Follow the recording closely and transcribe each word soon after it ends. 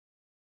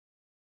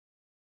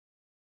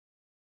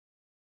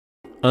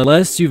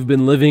Unless you've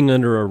been living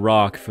under a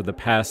rock for the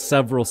past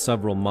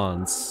several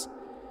months,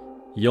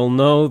 you'll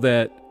know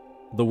that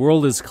the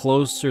world is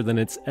closer than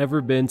it's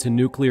ever been to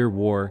nuclear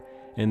war,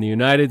 and the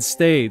United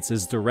States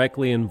is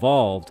directly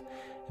involved.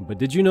 But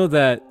did you know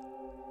that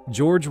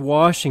George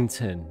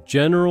Washington,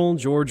 General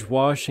George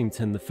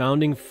Washington, the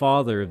founding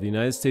father of the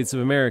United States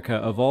of America,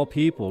 of all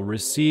people,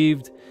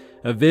 received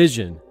a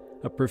vision,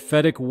 a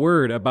prophetic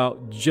word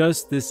about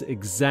just this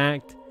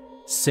exact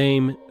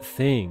same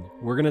thing?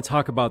 We're going to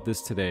talk about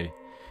this today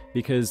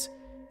because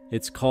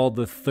it's called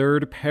the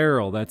Third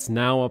Peril that's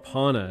now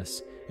upon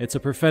us. It's a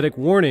prophetic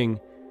warning,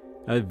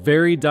 a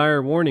very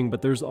dire warning,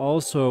 but there's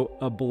also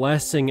a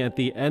blessing at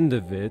the end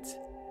of it.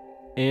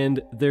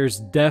 And there's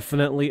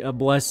definitely a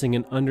blessing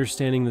in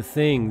understanding the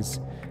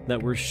things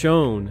that were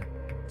shown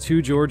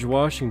to George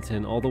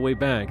Washington all the way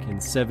back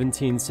in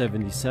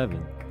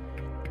 1777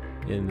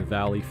 in the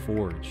Valley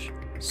Forge.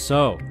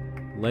 So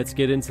let's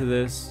get into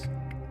this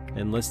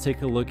and let's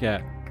take a look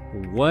at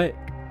what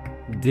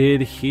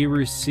did he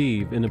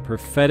receive in a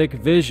prophetic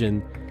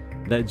vision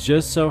that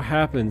just so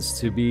happens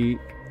to be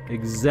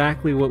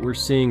exactly what we're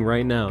seeing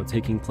right now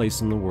taking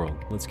place in the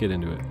world. Let's get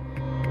into it.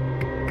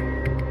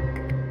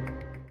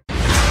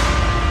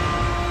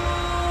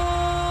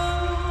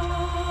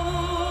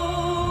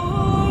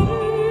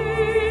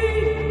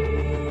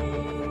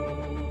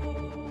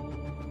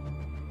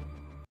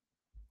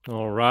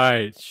 All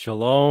right,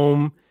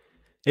 shalom.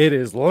 It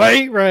is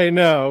late right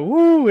now.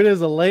 Woo, it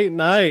is a late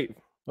night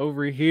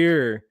over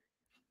here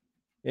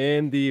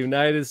in the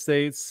United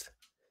States.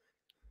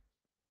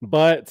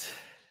 But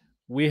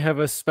we have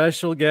a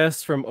special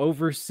guest from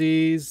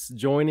overseas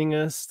joining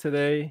us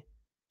today.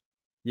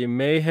 You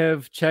may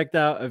have checked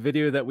out a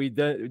video that we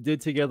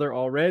did together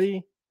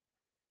already.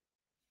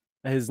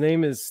 His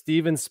name is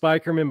Steven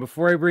Spykerman.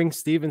 Before I bring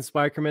Steven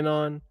Spykerman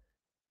on,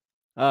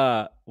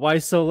 why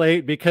so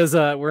late? Because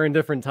we're in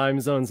different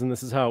time zones and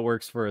this is how it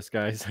works for us,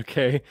 guys.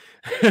 Okay.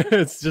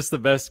 It's just the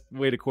best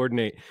way to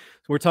coordinate.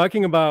 So we're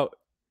talking about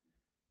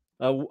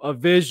a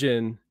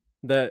vision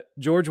that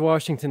George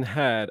Washington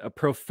had, a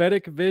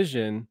prophetic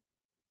vision,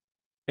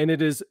 and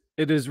it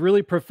is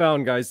really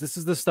profound, guys. This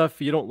is the stuff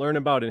you don't learn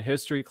about in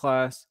history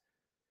class.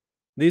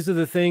 These are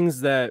the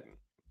things that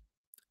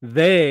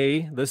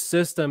the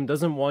system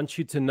doesn't want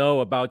you to know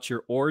about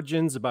your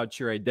origins, about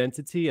your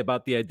identity,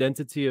 about the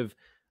identity of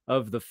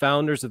the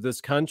founders of this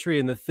country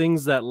and the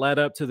things that led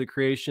up to the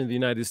creation of the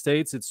United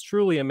States. It's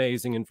truly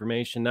amazing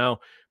information. Now,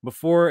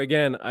 before,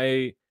 again,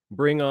 I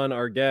bring on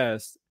our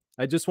guest,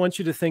 I just want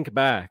you to think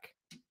back.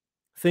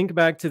 Think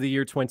back to the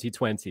year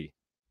 2020,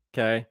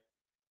 okay?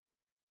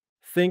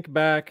 Think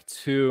back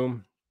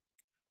to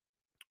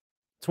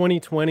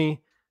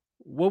 2020.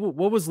 What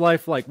was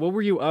life like? What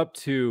were you up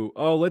to?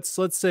 Oh, let's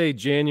say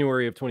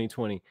January of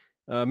 2020,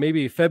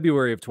 maybe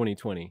February of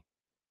 2020.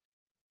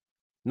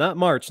 Not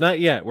March, not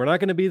yet. We're not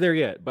going to be there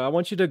yet, but I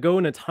want you to go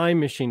in a time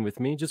machine with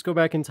me. Just go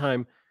back in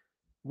time.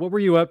 What were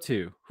you up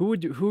to? Who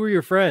were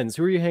your friends?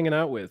 Who were you hanging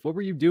out with? What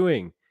were you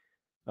doing?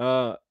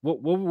 What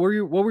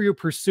were you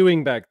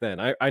pursuing back then?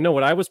 I know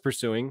what I was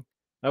pursuing.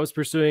 I was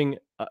pursuing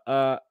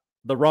the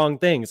wrong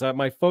things.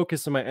 My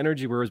focus and my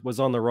energy was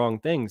on the wrong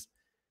things.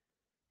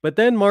 But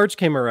then March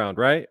came around,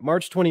 right?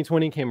 March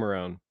 2020 came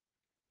around.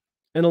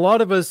 And a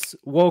lot of us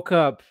woke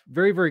up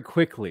very, very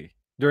quickly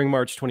during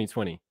March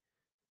 2020,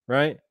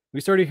 right?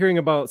 We started hearing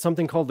about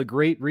something called the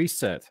Great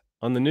Reset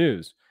on the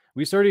news.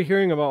 We started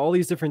hearing about all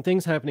these different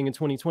things happening in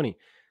 2020.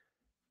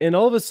 And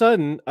all of a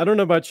sudden, I don't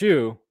know about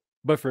you,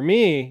 but for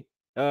me,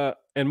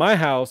 in my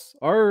house,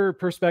 our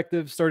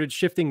perspective started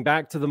shifting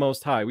back to the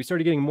Most High. We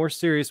started getting more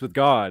serious with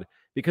God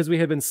because we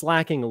had been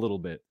slacking a little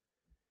bit.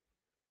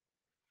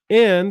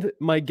 And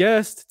my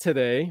guest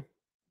today,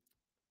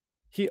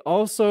 he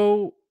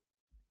also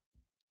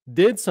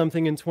did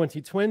something in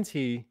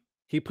 2020.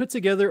 He put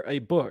together a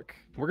book.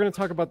 We're going to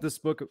talk about this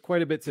book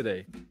quite a bit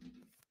today.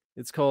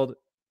 It's called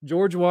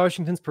George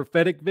Washington's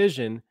Prophetic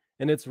Vision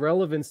and its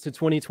relevance to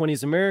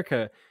 2020's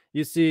America.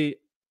 You see,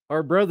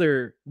 our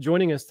brother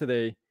joining us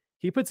today,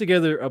 he put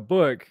together a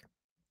book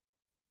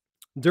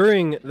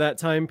during that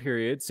time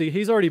period. See,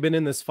 he's already been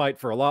in this fight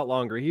for a lot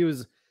longer.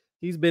 He's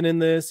been in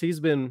this. He's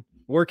been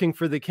working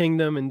for the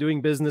kingdom and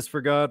doing business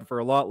for God for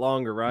a lot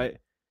longer, right?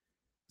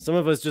 Some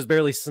of us just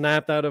barely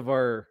snapped out of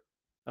our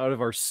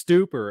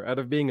stupor, out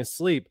of being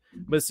asleep.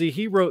 But see,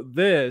 he wrote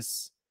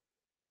this,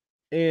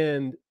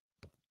 and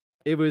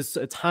it's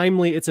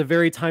a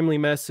very timely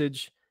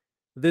message.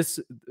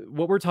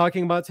 What we're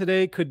talking about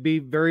today could be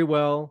very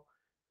well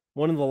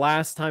one of the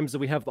last times that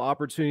we have the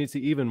opportunity to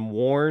even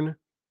warn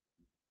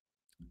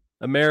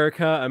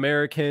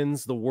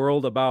Americans, the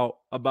world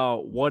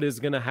about what is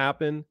going to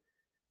happen.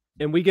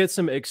 And we get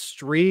some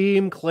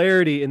extreme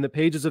clarity in the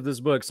pages of this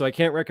book. So I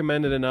can't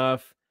recommend it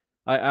enough.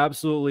 I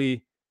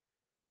absolutely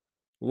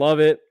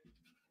love it.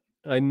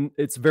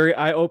 It's very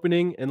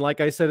eye-opening. And like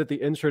I said at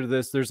the intro to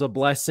this, there's a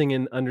blessing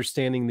in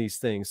understanding these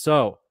things.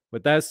 So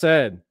with that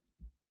said,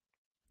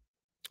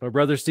 our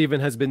brother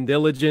Steven has been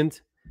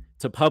diligent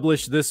to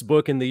publish this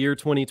book in the year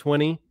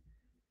 2020.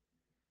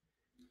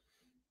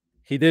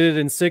 He did it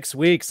in 6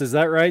 weeks. Is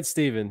that right,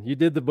 Stephen? You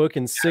did the book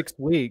in 6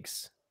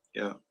 weeks.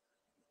 Yeah.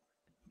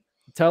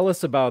 Tell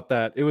us about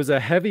that. It was a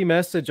heavy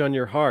message on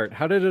your heart.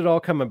 How did it all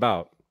come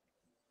about?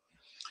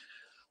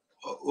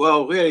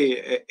 Well,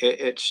 really,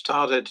 it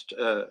started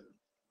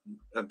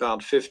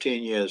about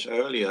 15 years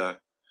earlier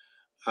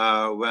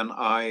when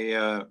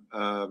I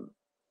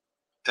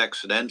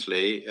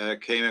accidentally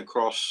came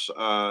across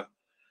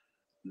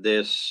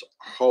this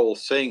whole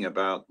thing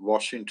about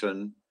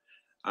Washington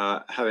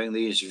having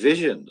these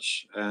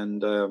visions.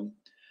 And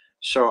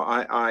so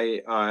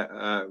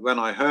when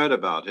I heard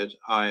about it,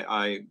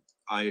 I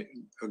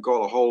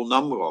got a whole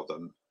number of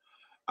them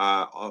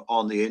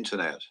on the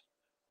internet.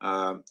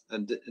 And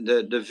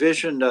the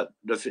vision that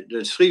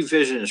the three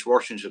visions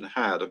Washington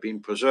had have been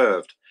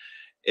preserved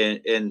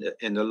in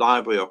the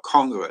Library of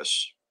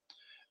Congress,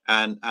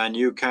 and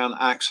you can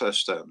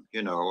access them,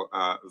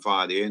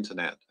 via the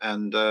internet.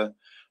 And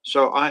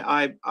so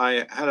I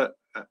had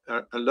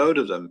a load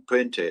of them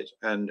printed,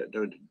 and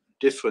there were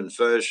different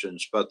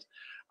versions, but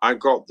I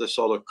got the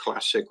sort of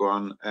classic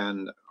one,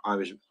 and I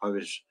was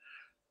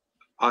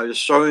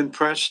so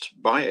impressed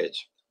by it,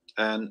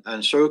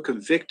 and so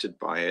convicted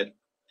by it.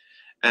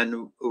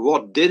 And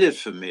what did it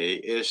for me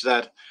is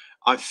that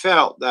I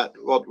felt that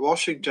what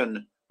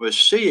Washington was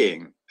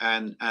seeing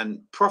and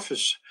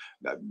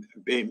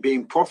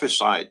being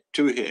prophesied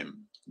to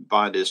him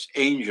by this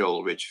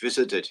angel which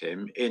visited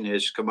him in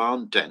his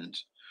command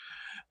tent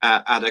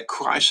at a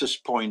crisis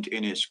point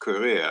in his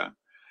career.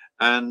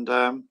 And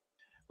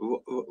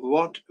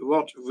what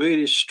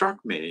really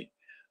struck me,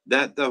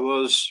 that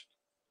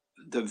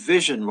the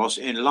vision was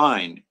in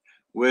line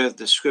with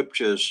the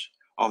scriptures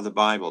of the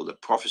Bible, the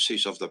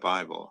prophecies of the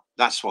Bible.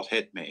 That's what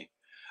hit me,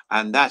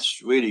 and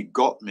that's really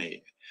got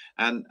me.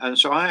 And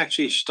so I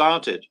actually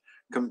started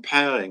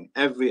comparing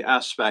every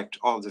aspect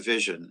of the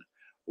vision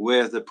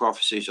with the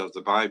prophecies of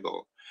the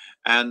Bible,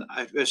 and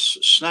it was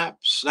snap,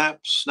 snap,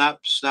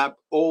 snap, snap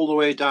all the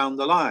way down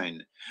the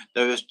line.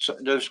 There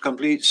was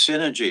complete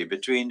synergy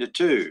between the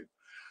two,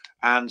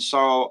 and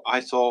so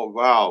I thought,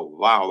 wow,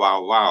 wow,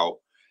 wow, wow.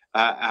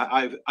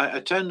 I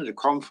attended a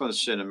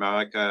conference in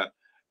America,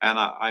 and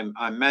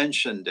I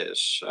mentioned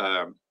this.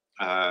 And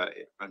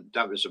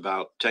that was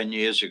about 10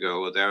 years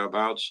ago or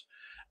thereabouts.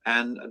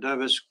 And there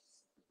was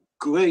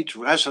great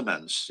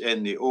resonance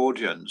in the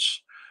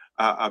audience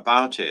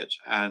about it.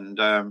 And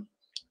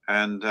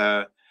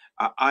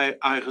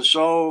I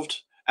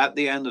resolved at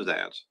the end of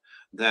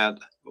that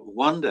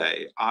one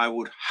day I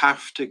would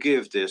have to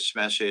give this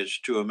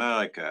message to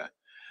America,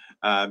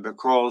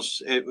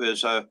 because it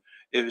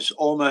was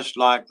almost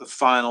like the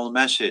final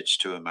message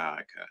to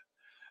America.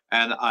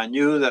 And I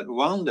knew that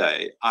one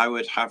day I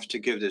would have to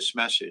give this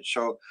message.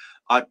 So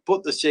I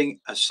put the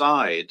thing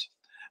aside,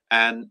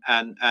 and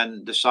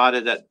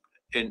decided that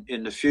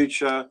in the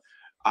future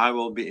I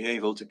will be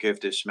able to give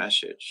this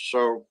message.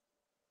 So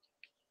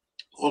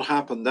what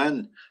happened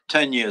then?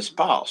 10 years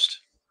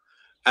passed,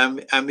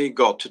 and we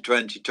got to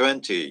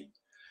 2020.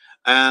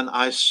 And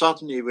I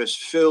suddenly was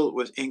filled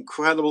with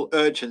incredible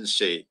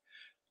urgency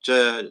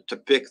to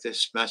pick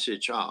this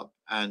message up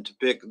and to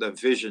pick the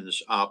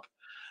visions up,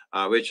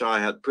 which I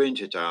had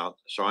printed out.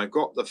 So I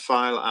got the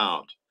file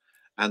out,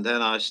 and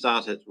then I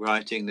started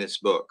writing this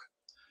book.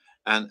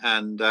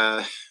 And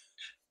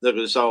the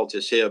result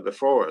is here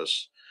before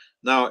us.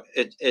 Now,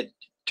 it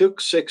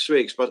took 6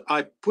 weeks, but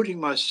I putting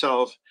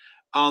myself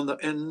under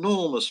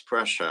enormous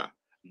pressure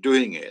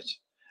doing it,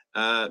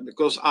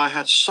 because I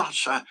had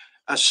such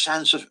a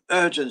sense of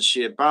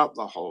urgency about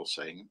the whole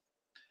thing.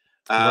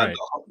 Right.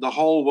 The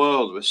whole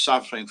world was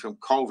suffering from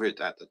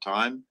COVID at the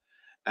time,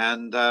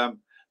 and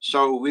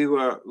so we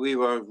were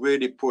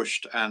really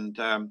pushed, and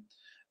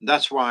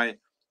that's why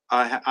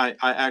I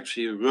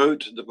actually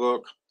wrote the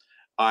book.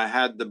 I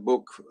had the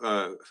book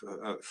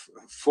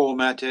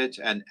formatted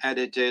and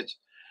edited,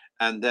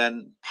 and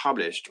then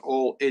published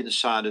all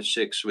inside of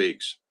 6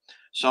 weeks.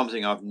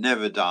 Something I've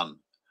never done.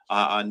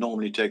 I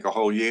normally take a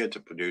whole year to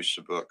produce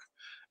a book,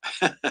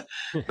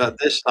 but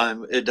this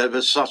time there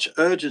was such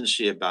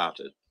urgency about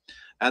it.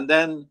 And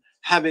then,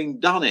 having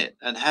done it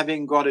and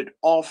having got it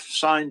off,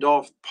 signed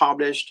off,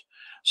 published,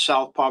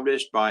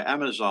 self-published by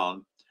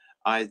Amazon,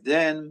 I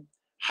then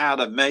had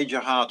a major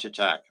heart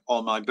attack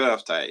on my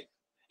birthday.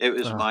 It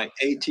was Oh, my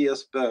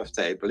 80th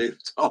birthday, believe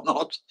it or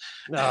not.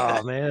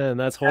 oh man,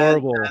 that's And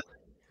horrible.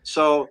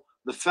 so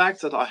the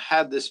fact that I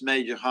had this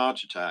major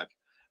heart attack,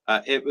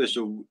 it was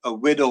a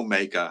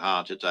widowmaker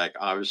heart attack,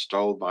 I was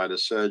told by the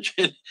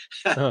surgeon.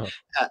 Oh,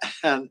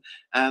 and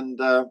and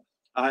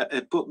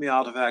it put me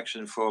out of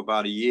action for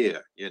about a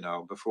year,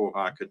 before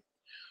I could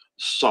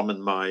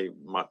summon my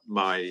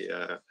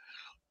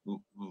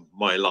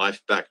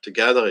life back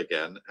together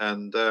again.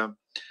 And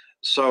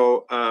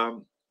so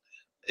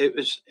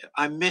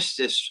I missed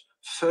this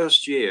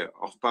first year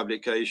of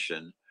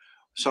publication,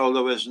 so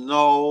there was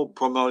no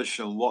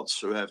promotion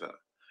whatsoever.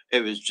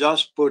 It was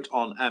just put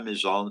on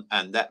Amazon,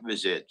 and that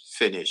was it,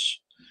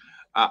 finish.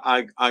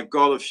 I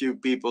got a few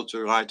people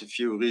to write a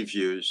few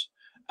reviews,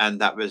 and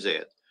that was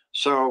it.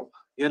 So,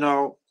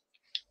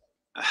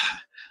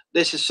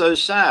 this is so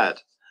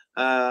sad.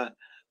 uh,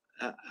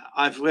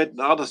 I've written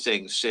other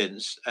things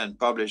since and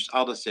published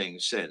other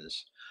things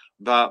since,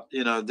 but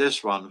you know,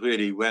 this one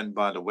really went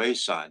by the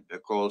wayside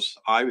because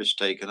I was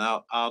taken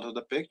out of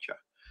the picture.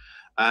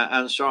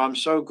 And so I'm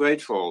so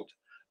grateful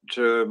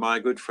to my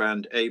good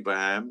friend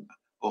Abraham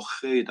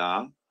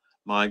Ojeda,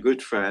 my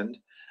good friend,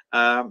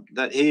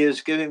 that he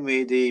is giving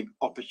me the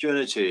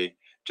opportunity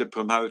to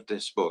promote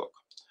this book.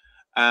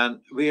 And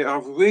we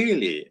are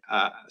really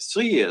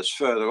 3 years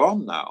further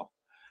on now,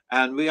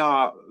 and we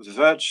are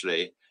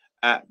virtually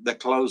at the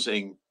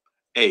closing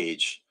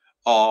age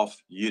of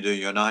the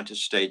United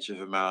States of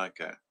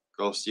America,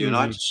 because the Hmm.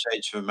 United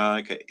States of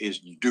America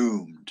is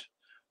doomed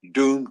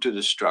to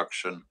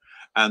destruction,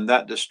 and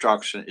that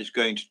destruction is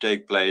going to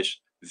take place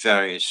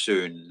very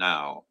soon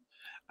now.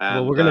 Well,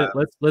 And we're gonna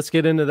let's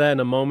get into that in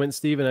a moment,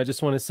 Stephen. I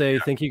just want to say yeah,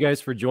 thank you guys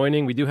for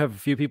joining. We do have a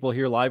few people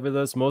here live with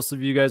us. Most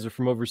of you guys are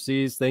from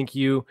overseas. Thank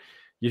you.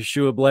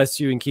 Yeshua bless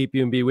you and keep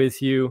you and be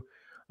with you.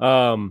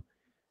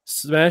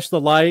 Smash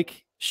the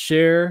like,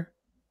 share,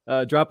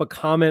 drop a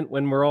comment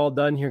when we're all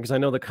done here, because I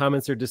know the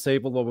comments are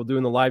disabled while we're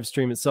doing the live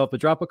stream itself.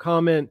 But drop a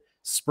comment,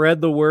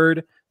 spread the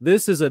word.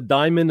 This is a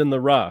diamond in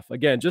the rough.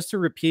 Again, just to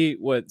repeat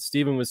what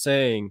Stephen was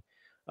saying.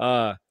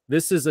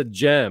 This is a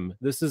gem.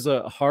 This is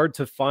a hard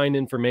to find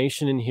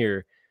information in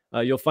here.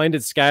 You'll find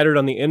it scattered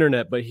on the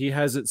internet, but he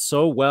has it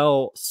so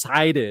well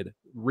cited,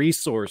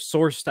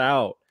 sourced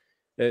out.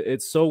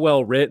 It's so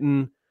well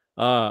written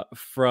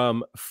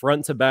from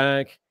front to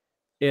back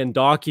and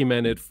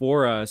documented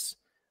for us.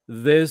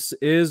 This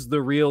is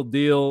the real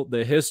deal.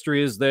 The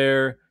history is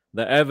there.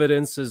 The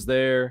evidence is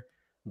there.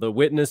 The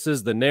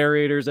witnesses, the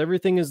narrators,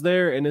 everything is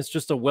there. And it's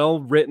just a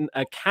well-written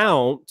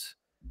account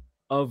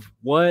of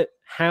what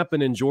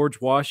happened in George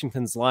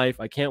Washington's life.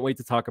 I can't wait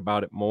to talk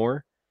about it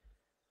more.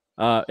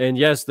 And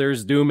yes,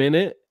 there's doom in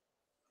it.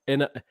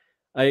 And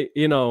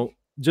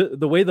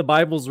the way the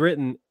Bible's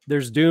written,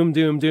 there's doom,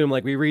 doom, doom.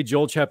 Like we read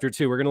Joel chapter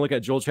 2. We're going to look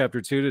at Joel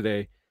chapter 2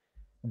 today.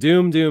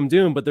 Doom, doom,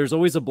 doom. But there's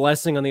always a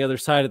blessing on the other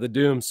side of the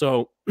doom.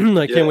 So I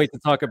yeah, can't wait to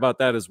talk about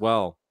that as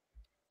well.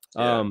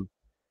 yeah.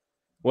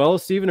 Well,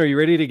 Stephen, are you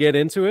ready to get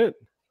into it?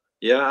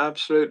 Yeah,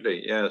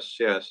 absolutely. Yes,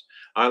 yes.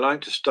 I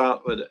like to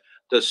start with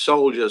the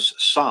soldier's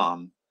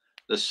psalm.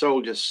 The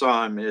soldier's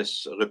psalm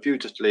is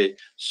reputedly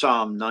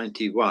Psalm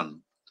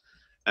 91.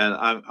 And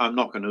I'm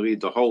not going to read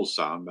the whole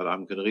psalm, but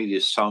I'm going to read you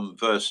some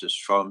verses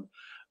from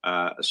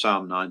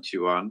Psalm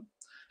 91,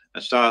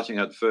 starting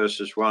at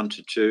verses 1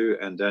 to 2,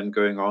 and then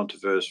going on to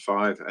verse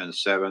 5 and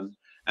 7,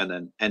 and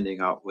then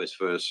ending up with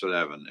verse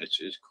 11. It's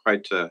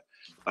quite a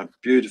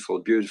beautiful,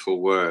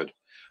 beautiful word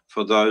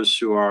for those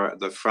who are at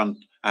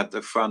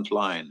the front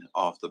line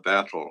of the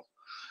battle.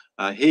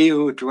 He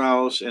who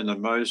dwells in the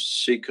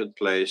most secret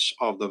place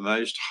of the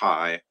Most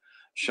High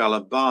shall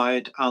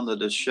abide under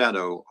the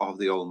shadow of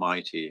the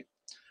Almighty.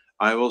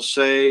 I will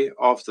say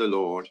of the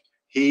Lord,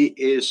 He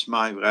is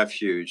my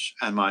refuge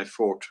and my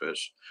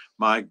fortress.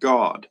 My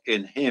God,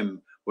 in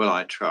Him will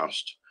I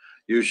trust.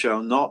 You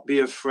shall not be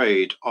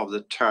afraid of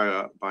the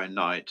terror by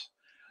night,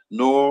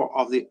 nor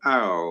of the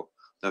arrow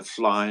that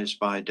flies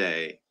by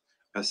day.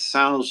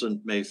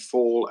 1,000 may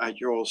fall at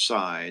your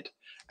side,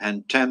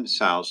 and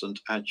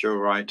 10,000 at your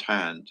right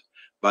hand,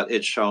 but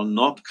it shall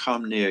not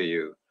come near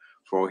you.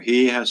 For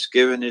He has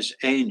given His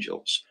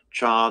angels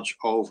charge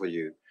over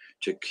you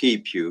to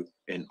keep you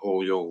in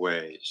all your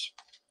ways.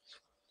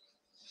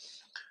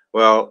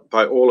 Well,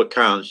 by all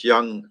accounts,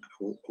 young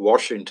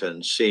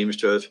Washington seems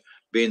to have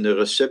been the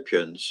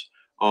recipient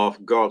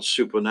of God's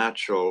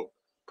supernatural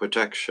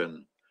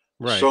protection,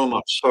 Right. so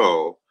much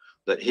so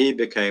that he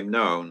became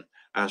known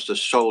as the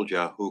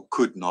soldier who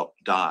could not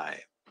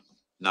die.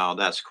 Now,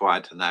 that's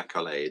quite an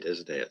accolade,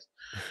 isn't it?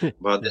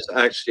 But this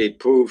actually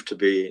proved to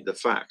be the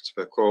fact,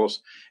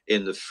 because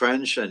in the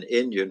French and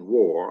Indian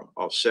War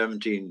of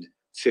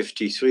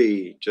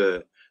 1753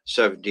 to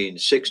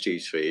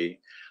 1763,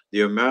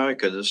 the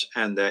Americans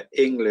and their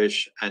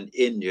English and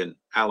Indian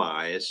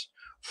allies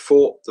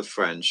fought the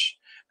French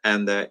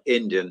and their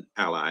Indian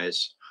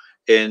allies.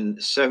 In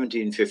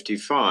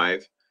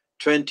 1755,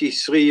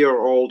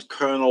 23-year-old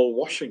Colonel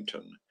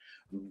Washington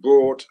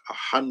brought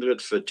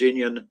 100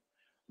 Virginian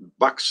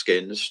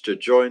buckskins to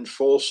join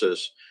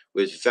forces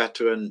with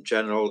veteran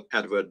General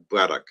Edward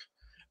Braddock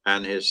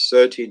and his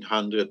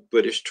 1,300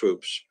 British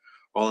troops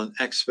on an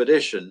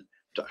expedition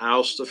to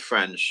oust the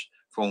French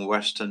from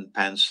western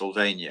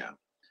Pennsylvania.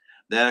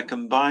 Their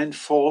combined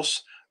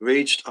force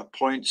reached a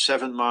point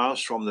 7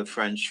 miles from the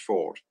French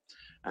fort,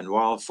 and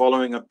while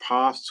following a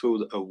path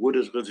through a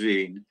wooded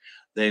ravine,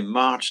 they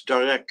marched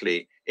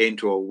directly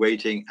into a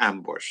waiting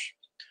ambush.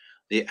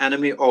 The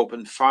enemy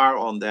opened fire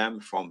on them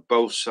from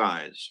both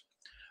sides.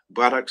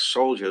 Braddock's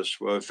soldiers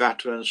were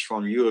veterans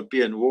from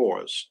European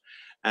wars,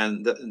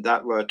 and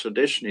that were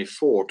traditionally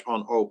fought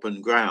on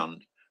open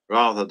ground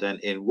rather than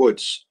in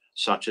woods,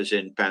 such as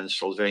in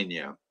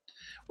Pennsylvania.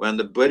 When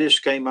the British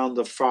came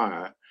under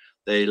fire,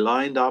 they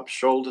lined up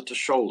shoulder to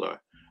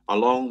shoulder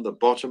along the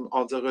bottom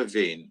of the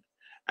ravine,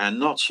 and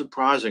not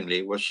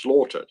surprisingly were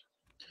slaughtered.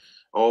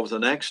 Over the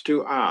next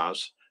 2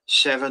 hours,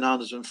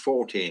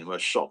 714 were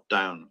shot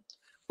down,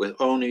 with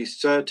only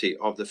 30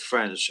 of the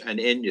French and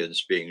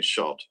Indians being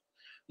shot,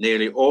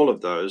 nearly all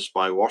of those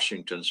by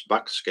Washington's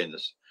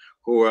buckskins,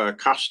 who were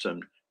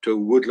accustomed to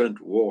woodland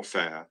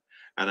warfare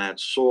and had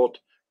sought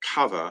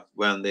cover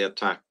when the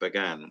attack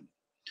began.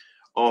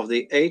 Of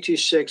the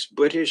 86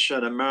 British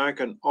and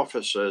American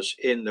officers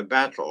in the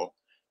battle,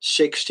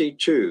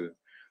 62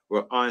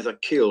 were either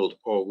killed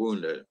or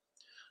wounded.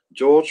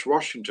 George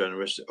Washington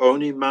was the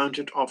only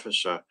mounted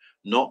officer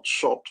not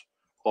shot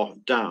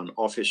down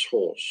off his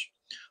horse,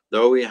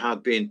 though he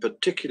had been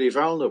particularly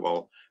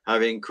vulnerable,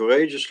 having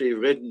courageously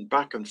ridden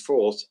back and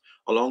forth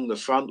along the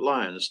front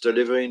lines,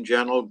 delivering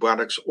General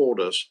Braddock's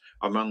orders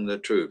among the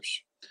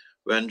troops.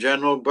 When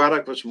General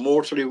Braddock was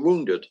mortally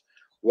wounded,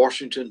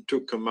 Washington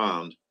took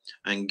command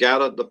and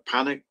gathered the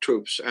panicked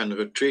troops and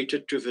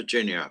retreated to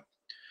Virginia.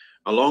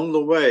 Along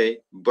the way,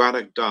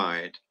 Braddock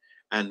died,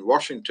 and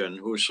Washington,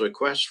 whose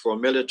request for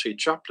military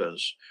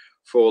chaplains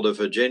for the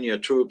Virginia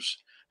troops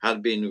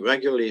had been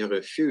regularly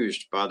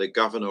refused by the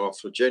governor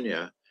of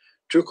Virginia,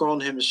 took on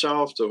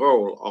himself the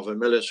role of a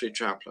military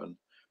chaplain,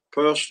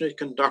 personally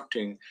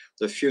conducting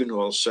the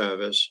funeral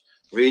service,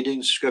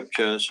 reading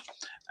scriptures,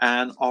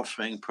 and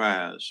offering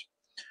prayers.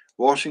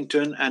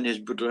 Washington and his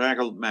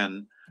bedraggled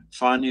men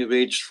finally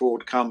reached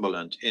Fort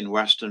Cumberland in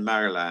western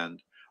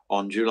Maryland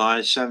on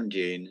July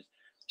 17,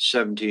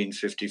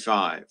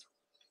 1755.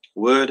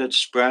 Word had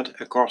spread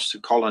across the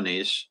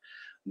colonies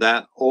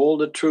that all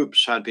the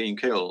troops had been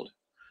killed,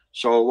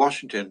 so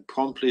Washington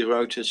promptly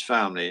wrote his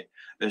family,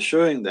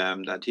 assuring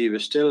them that he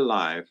was still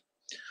alive,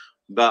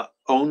 but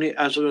only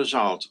as a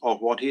result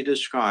of what he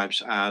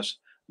describes as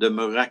the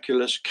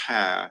miraculous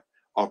care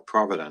of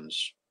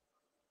Providence.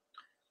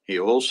 He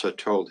also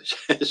told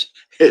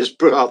his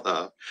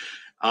brother,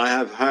 "I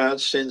have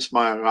heard since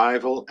my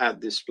arrival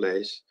at this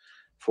place,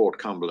 Fort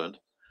Cumberland,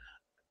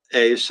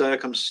 a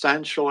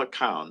circumstantial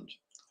account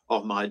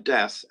of my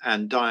death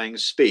and dying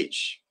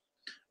speech.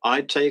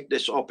 I take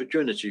this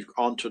opportunity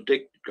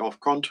of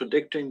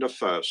contradicting the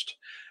first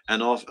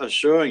and of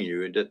assuring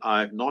you that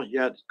I have not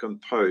yet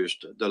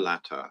composed the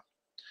latter.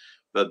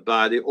 But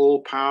by the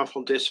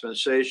all-powerful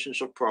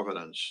dispensations of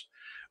Providence,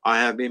 I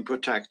have been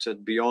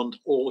protected beyond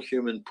all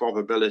human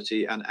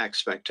probability and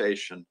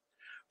expectation,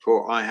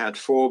 for I had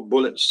 4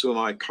 bullets through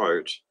my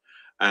coat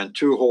and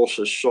 2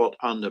 horses shot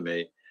under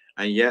me,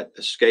 and yet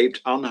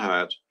escaped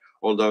unhurt,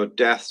 although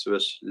death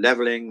was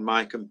leveling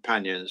my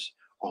companions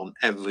on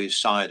every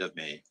side of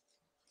me."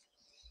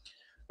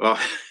 Well,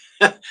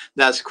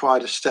 that's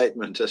quite a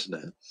statement, isn't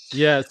it?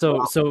 Yeah.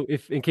 So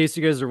if in case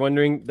you guys are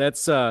wondering,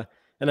 that's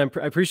and I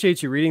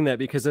appreciate you reading that,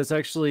 because that's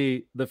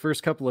actually the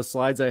first couple of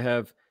slides I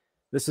have.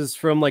 This is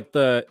from like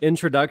the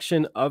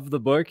introduction of the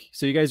book.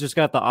 So you guys just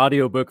got the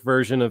audiobook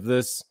version of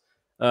this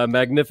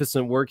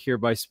magnificent work here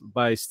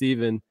by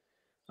Stephen.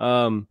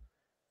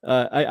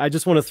 I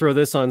just want to throw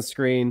this on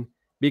screen,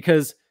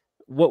 because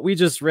what we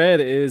just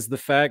read is the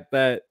fact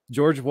that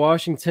George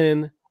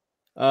Washington,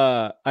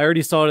 I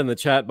already saw it in the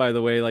chat, by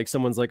the way, like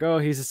someone's like, "Oh,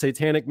 he's a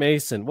satanic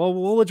Mason." Well,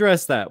 we'll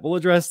address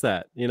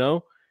that. You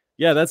know?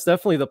 Yeah, that's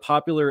definitely the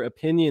popular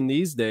opinion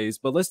these days,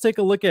 but let's take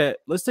a look at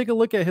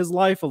his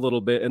life a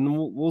little bit, and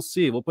we'll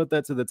see. We'll put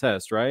that to the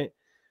test, right?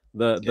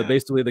 The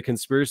basically the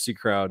conspiracy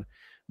crowd.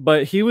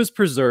 But he was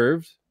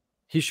preserved.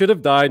 He should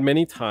have died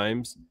many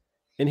times,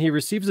 and he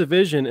receives a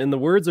vision, and the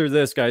words are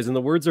this, guys, and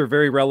the words are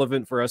very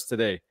relevant for us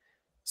today.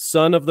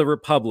 "Son of the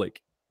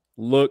Republic,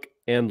 look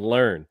and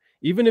learn."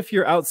 Even if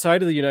you're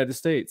outside of the United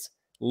States,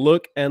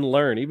 look and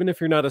learn. Even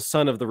if you're not a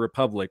son of the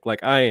Republic,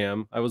 like I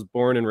am. I was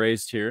born and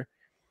raised here.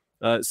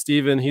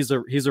 Stephen, he's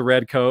a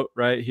red coat,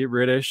 right? He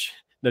British.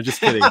 No,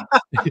 just kidding.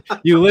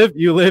 You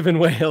live in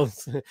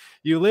Wales.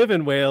 You live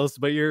in Wales,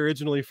 but you're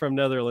originally from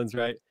Netherlands,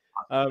 right?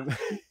 I'm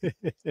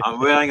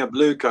wearing a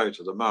blue coat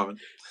at the moment.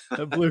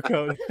 A blue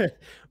coat.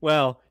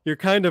 Well, you're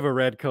kind of a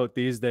red coat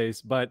these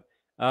days, but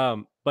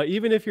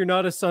even if you're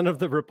not a son of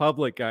the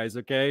Republic, guys,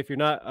 okay, if you're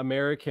not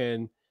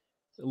American,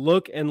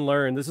 look and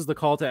learn. This is the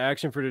call to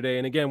action for today.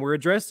 And again, we're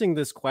addressing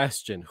this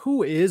question: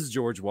 who is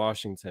George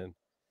Washington?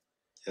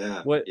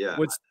 What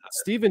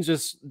Stephen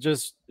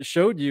just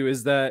showed you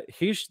is that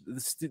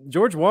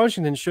George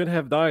Washington should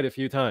have died a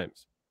few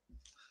times.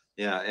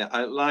 Yeah,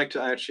 I'd like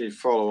to actually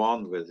follow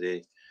on with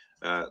the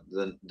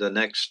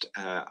next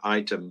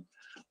item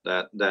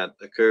that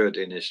occurred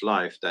in his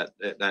life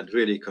that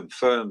really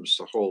confirms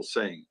the whole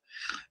thing.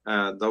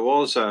 There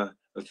was a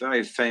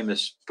very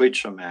famous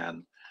preacher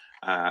man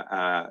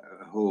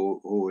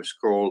who was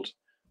called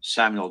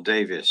Samuel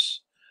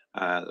Davis,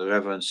 the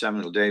Reverend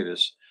Samuel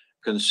Davis,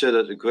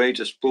 considered the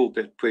greatest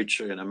pulpit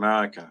preacher in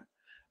America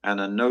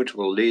and a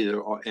notable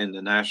leader in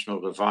the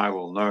national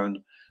revival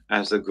known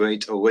as the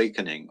Great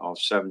Awakening of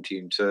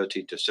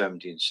 1730 to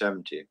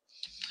 1770.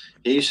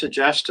 He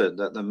suggested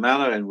that the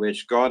manner in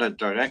which God had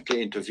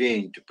directly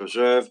intervened to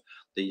preserve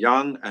the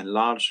young and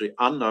largely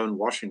unknown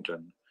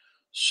Washington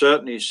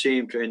certainly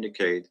seemed to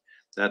indicate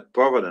that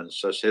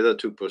Providence has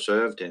hitherto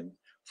preserved him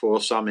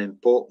for some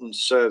important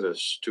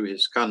service to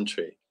his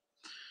country.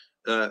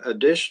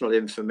 Additional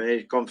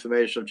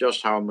confirmation of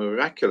just how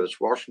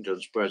miraculous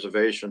Washington's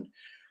preservation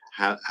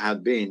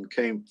had been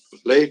came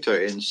later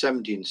in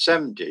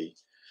 1770.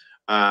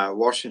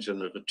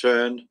 Washington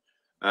returned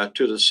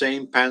to the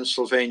same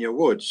Pennsylvania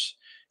woods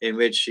in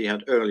which he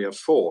had earlier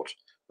fought,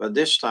 but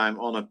this time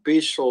on a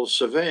peaceful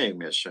surveying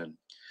mission.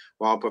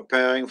 While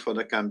preparing for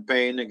the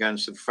campaign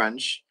against the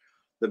French,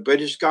 the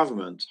British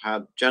government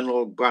had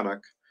General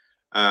Braddock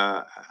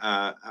uh,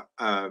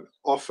 uh,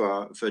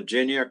 offer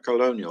Virginia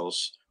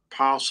colonials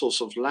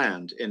parcels of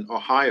land in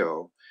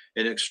Ohio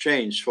in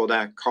exchange for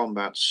their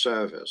combat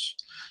service.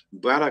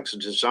 Braddock's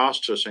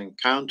disastrous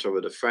encounter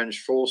with the French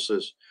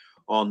forces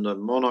on the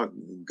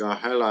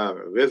Monongahela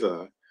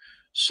River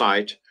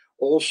site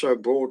also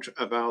brought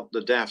about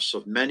the deaths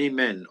of many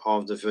men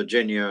of the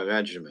Virginia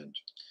Regiment.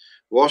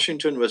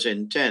 Washington was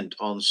intent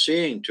on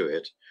seeing to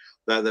it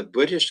that the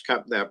British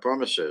kept their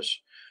promises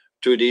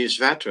to these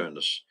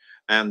veterans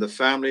and the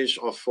families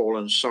of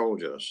fallen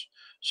soldiers.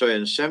 So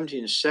in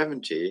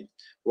 1770,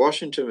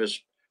 Washington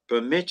was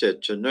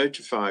permitted to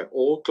notify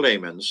all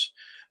claimants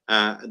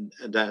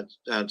that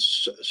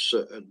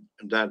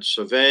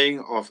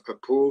surveying of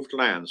approved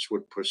lands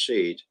would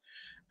proceed,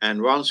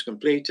 and once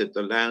completed,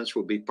 the lands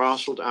would be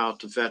parceled out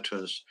to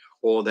veterans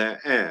or their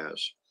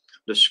heirs.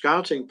 The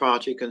scouting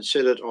party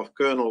considered of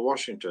Colonel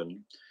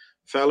Washington,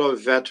 fellow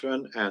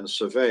veteran and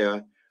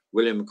surveyor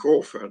William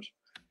Crawford,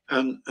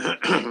 and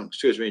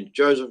excuse me,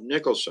 Joseph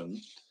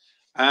Nicholson,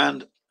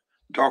 and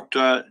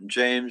Dr.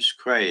 James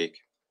Craig,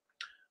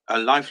 a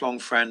lifelong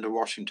friend of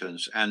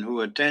Washington's and who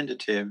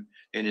attended him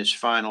in his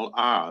final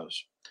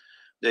hours.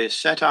 They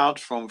set out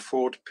from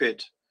Fort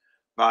Pitt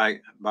by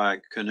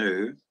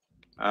canoe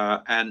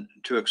and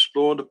to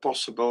explore the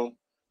possible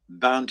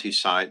bounty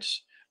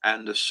sites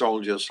and the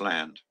soldiers'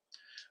 land.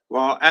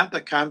 While at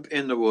the camp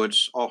in the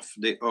woods of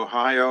the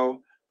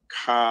Ohio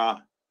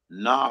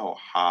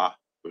Kanawha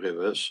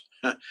rivers,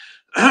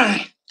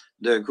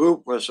 the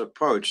group was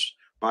approached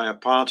by a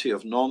party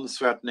of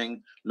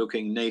non-threatening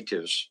looking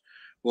natives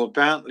who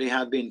apparently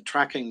had been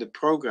tracking the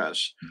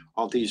progress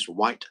of these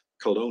white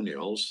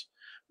colonials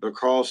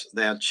because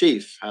their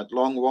chief had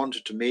long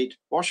wanted to meet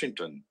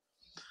Washington.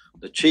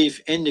 The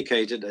chief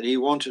indicated that he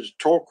wanted to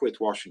talk with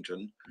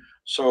Washington,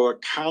 so a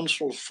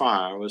council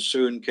fire was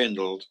soon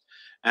kindled,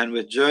 and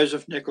with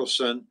Joseph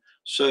Nicholson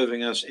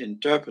serving as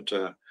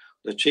interpreter,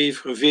 the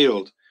chief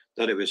revealed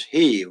that it was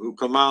he who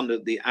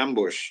commanded the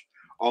ambush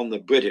on the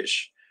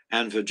British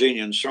and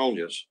Virginian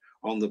soldiers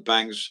on the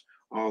banks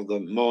of the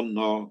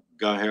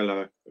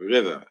Monongahela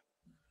River.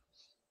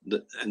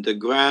 The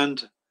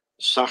Grand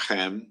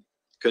Sachem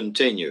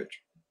continued.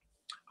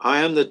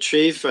 I am the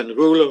chief and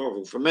ruler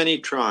of many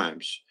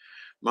tribes.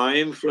 My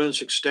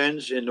influence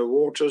extends in the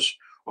waters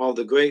of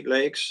the Great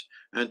Lakes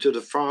and to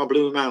the far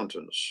blue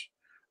mountains.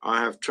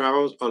 I have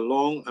traveled a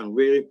long and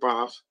weary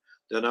path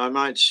that I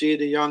might see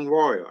the young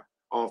warrior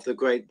of the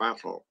great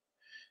battle.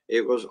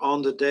 It was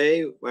on the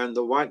day when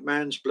the white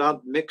man's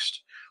blood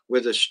mixed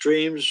with the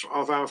streams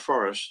of our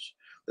forests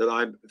that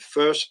I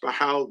first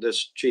beheld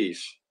this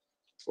chief,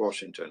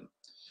 Washington.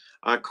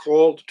 I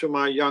called to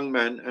my young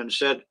men and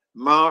said,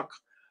 Mark,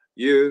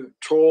 you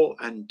tall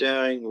and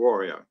daring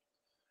warrior.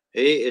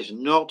 He is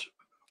not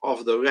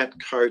of the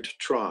red-coat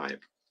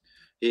tribe.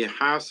 He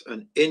hath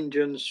an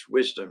Indian's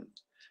wisdom,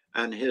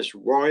 and his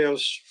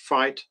warriors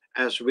fight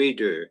as we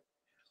do,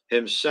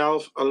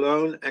 himself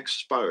alone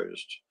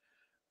exposed.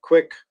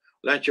 Quick,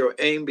 let your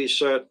aim be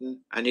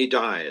certain, and he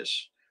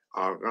dies.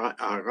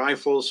 Our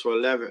rifles were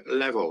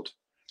leveled,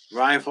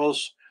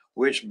 rifles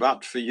which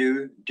but for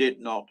you did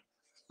not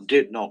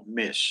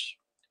miss.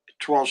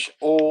 'Twas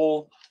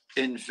all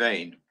in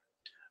vain.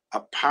 A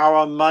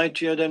power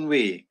mightier than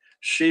we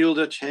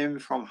shielded him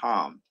from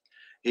harm.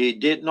 He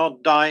did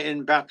not die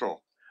in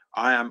battle.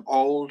 I am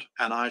old,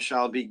 and I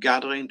shall be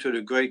gathering to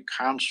the great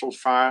council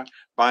fire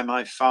by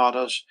my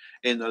fathers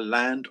in the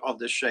land of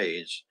the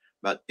shades.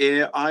 But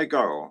ere I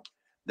go,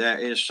 there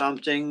is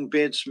something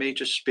bids me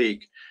to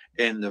speak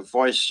in the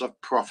voice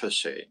of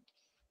prophecy.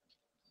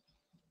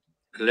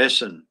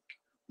 Listen,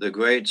 the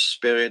Great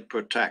Spirit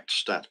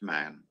protects that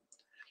man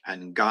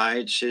and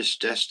guides his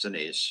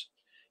destinies.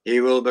 He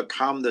will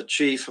become the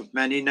chief of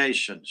many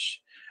nations,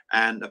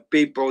 and a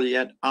people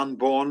yet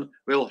unborn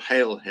will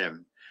hail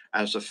him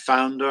as the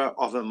founder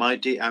of a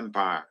mighty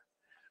empire.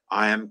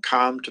 I am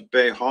come to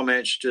pay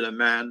homage to the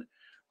man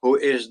who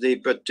is the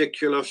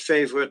particular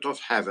favorite of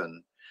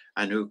heaven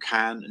and who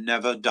can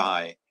never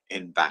die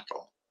in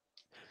battle.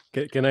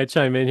 Can I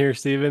chime in here,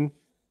 Stephen?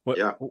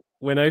 Yeah.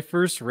 When I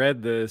first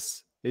read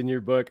this in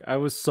your book, I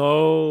was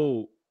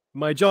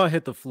my jaw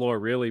hit the floor,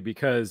 really,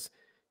 because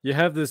you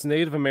have this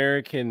Native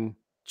American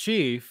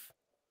chief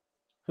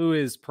who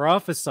is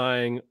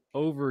prophesying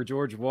over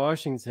George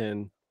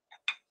Washington.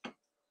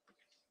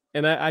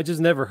 And I just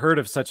never heard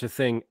of such a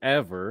thing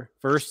ever,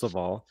 first of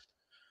all.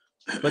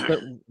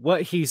 But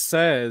what he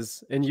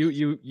says, and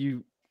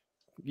you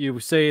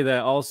say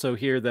that also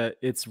here that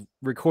it's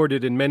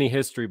recorded in many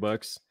history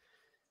books,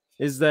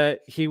 is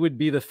that he would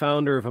be the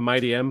founder of a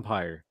mighty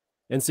empire.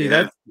 And see,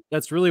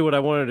 that's really what I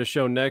wanted to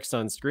show next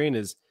on screen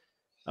is,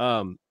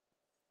 and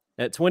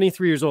At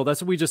 23 years old, that's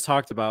what we just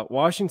talked about.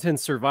 Washington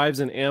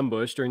survives an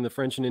ambush during the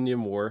French and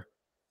Indian War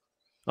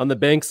on the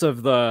banks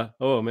of the,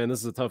 oh man,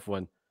 this is a tough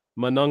one,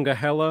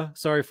 Monongahela.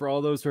 Sorry for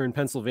all those who are in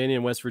Pennsylvania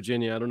and West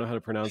Virginia. I don't know how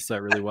to pronounce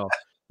that really well.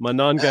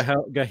 Monongahela.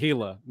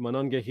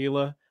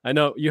 I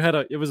know you had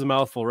it was a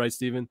mouthful, right,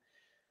 Stephen?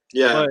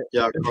 Yeah, But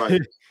yeah,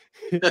 quite.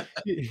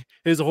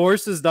 his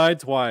horse has died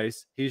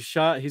twice. He's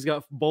shot. He's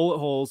got 4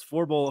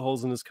 bullet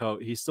holes in his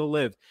coat. He still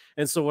lived.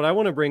 And so what I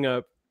want to bring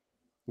up,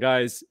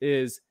 guys,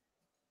 is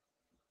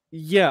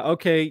yeah,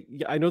 okay.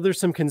 I know there's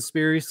some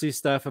conspiracy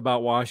stuff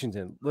about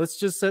Washington. Let's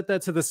just set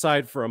that to the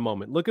side for a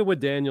moment. Look at what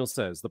Daniel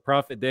says, the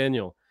prophet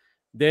Daniel.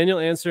 Daniel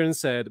answered and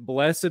said,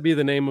 "Blessed be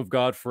the name of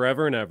God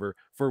forever and ever,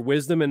 for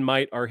wisdom and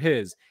might are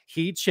his.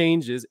 He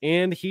changes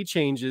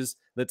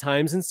the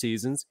times and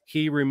seasons.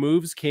 He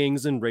removes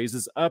kings and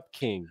raises up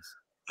kings.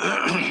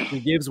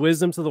 He gives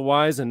wisdom to the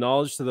wise and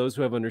knowledge to those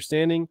who have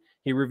understanding.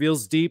 He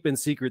reveals deep and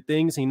secret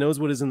things. He knows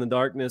what is in the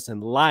darkness,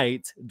 and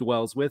light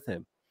dwells with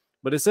him."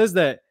 But it says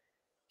that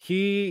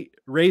he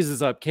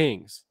raises up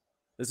kings.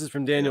 This is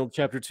from Daniel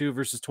chapter 2,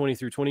 verses 20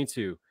 through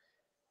 22.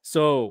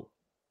 So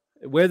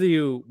whether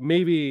you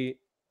maybe,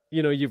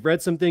 you've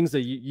read some things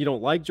that you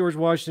don't like George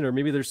Washington, or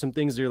maybe there's some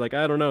things that you're like,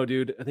 I don't know,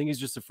 dude, I think he's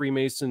just a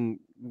Freemason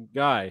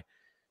guy.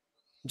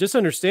 Just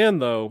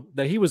understand, though,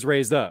 that he was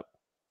raised up.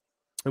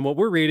 And what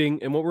we're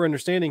reading and what we're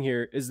understanding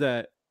here is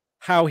that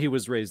how he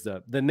was raised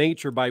up, the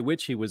nature by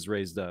which he was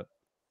raised up.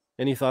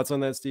 Any thoughts on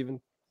that,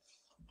 Stephen?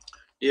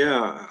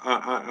 Yeah,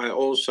 I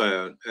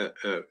also,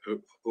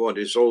 what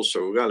is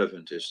also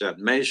relevant is that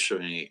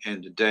Masonry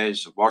in the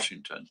days of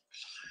Washington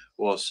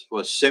was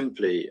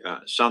simply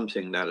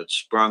something that had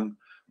sprung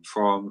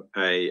from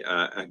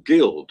a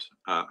guild,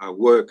 a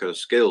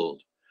workers'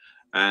 guild.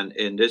 And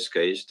in this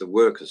case, the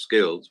workers'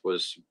 guild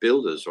was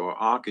builders or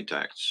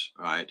architects,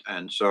 right?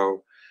 And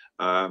so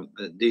the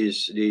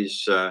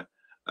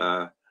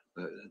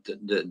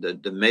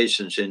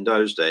Masons in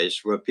those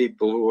days were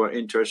people who were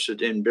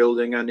interested in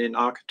building and in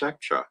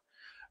architecture,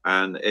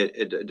 and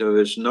there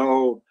was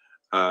no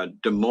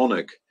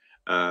demonic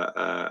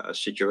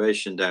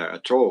situation there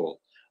at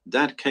all.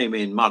 That came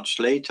in much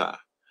later.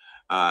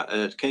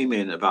 It came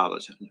in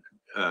about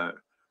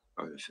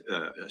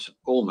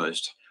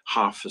almost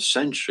half a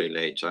century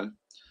later,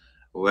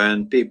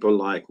 when people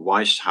like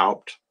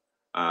Weishaupt,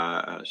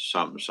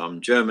 some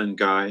German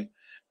guy,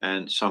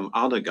 and some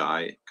other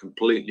guy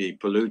completely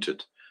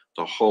polluted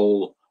the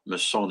whole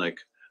Masonic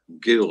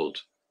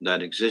guild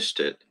that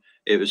existed.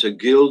 It was a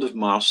guild of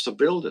master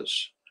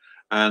builders.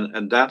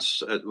 And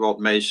that's what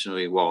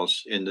Masonry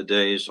was in the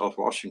days of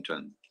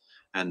Washington.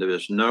 And there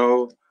was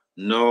none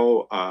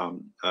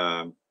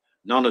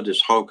of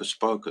this hocus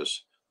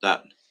pocus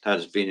that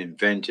has been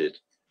invented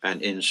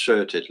and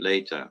inserted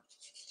later.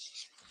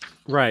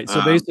 Right.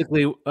 So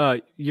basically,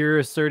 you're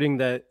asserting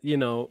that,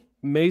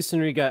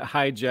 Masonry got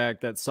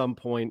hijacked at some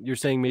point. You're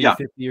saying maybe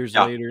 50 years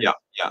later.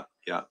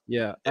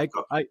 Yeah.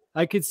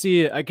 I could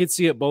see it. I could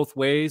see it both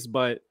ways,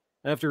 but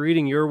after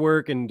reading your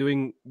work and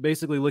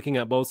basically looking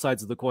at both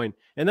sides of the coin,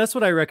 and that's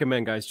what I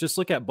recommend, guys. Just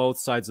look at both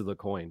sides of the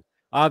coin.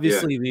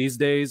 Obviously, these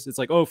days it's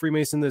like, oh,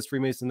 Freemason this,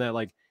 Freemason that.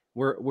 Like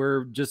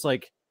we're just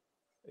like,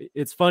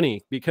 it's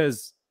funny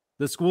because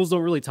the schools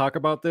don't really talk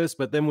about this,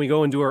 but then we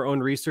go and do our own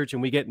research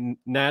and we get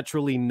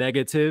naturally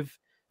negative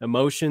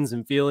emotions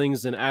and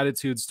feelings and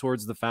attitudes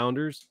towards the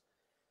founders.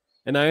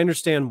 And I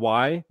understand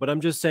why, but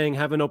I'm just saying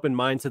have an open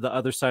mind to the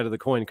other side of the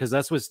coin, because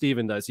that's what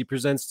Stephen does. He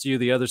presents to you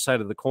the other side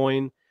of the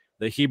coin,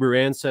 the Hebrew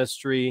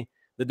ancestry,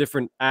 the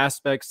different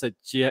aspects that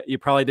you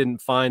probably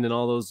didn't find in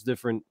all those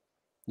different,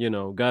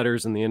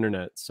 gutters in the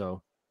internet.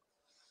 So.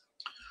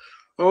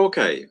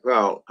 Okay,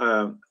 well,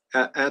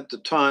 at the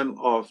time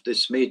of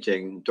this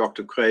meeting,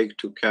 Dr. Craig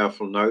took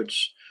careful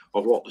notes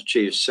of what the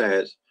chief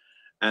said,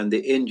 and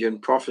the Indian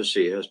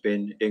prophecy has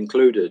been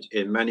included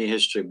in many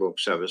history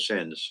books ever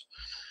since.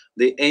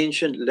 The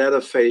ancient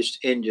leather-faced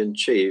Indian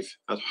chief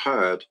had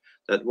heard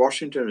that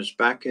Washington was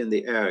back in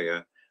the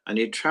area, and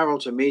he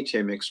traveled to meet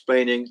him,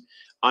 explaining,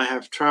 "I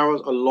have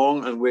traveled a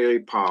long and weary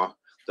path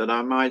that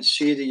I might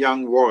see the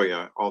young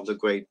warrior of the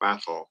great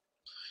battle."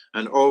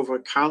 And over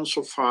a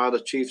council fire, the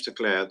chief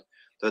declared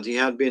that he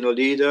had been a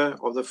leader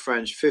of the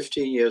French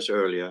 15 years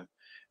earlier,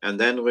 and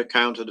then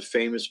recounted the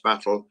famous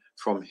battle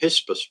from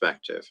his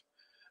perspective,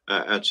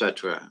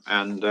 etc.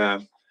 And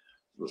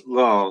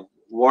well,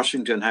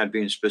 Washington had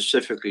been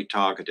specifically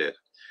targeted.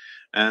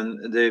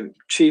 And the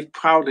chief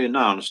proudly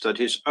announced that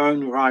his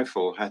own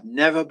rifle had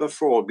never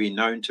before been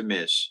known to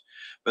miss.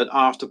 But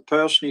after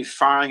personally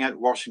firing at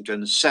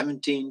Washington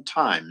 17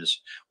 times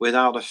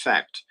without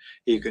effect,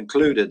 he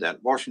concluded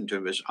that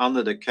Washington was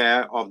under the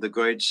care of the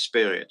Great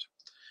Spirit.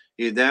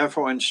 He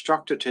therefore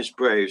instructed his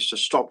braves to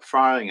stop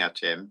firing at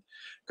him,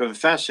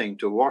 confessing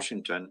to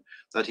Washington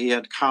that he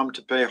had come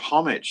to pay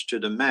homage to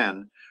the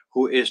man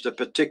who is the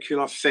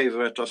particular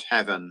favorite of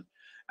heaven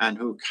and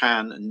who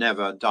can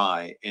never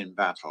die in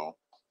battle.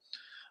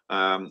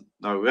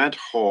 Now, Red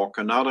Hawk,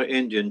 another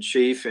Indian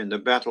chief in the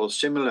battle,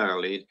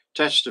 similarly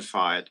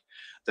testified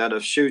that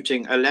of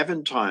shooting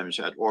 11 times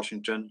at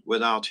Washington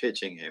without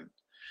hitting him.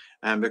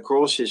 And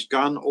because his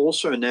gun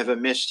also never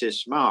missed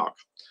his mark,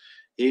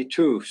 he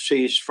too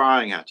ceased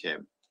firing at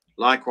him,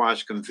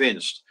 likewise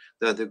convinced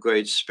that the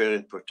Great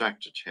Spirit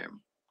protected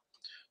him.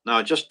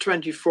 Now, just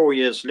 24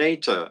 years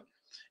later,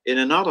 in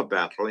another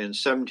battle in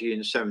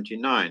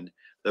 1779,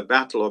 the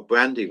Battle of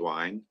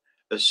Brandywine,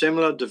 a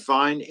similar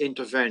divine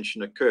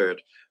intervention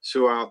occurred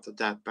throughout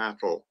that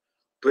battle.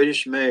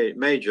 British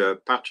Major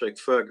Patrick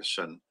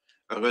Ferguson,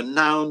 a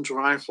renowned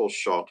rifle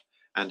shot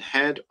and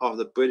head of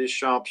the British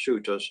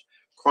sharpshooters,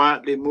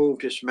 quietly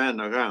moved his men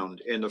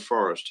around in the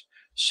forest,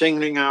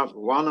 singling out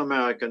one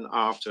American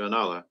after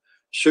another,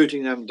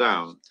 shooting them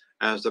down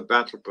as the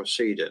battle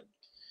proceeded.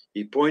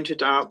 He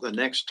pointed out the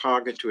next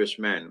target to his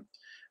men,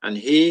 and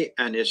he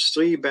and his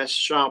three best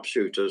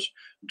sharpshooters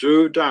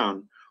drew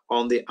down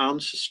on the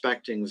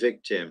unsuspecting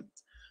victim.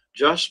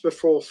 Just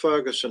before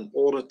Ferguson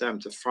ordered them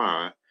to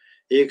fire,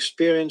 he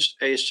experienced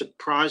a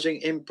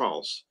surprising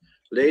impulse,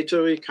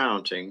 later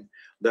recounting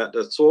that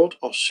the thought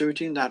of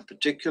shooting that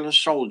particular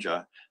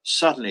soldier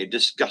suddenly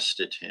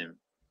disgusted him.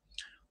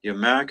 The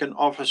American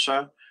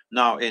officer,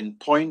 now in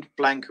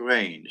point-blank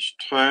range,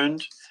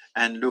 turned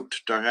and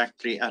looked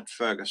directly at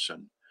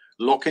Ferguson,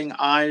 locking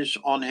eyes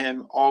on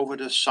him over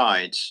the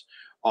sights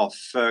of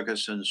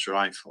Ferguson's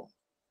rifle.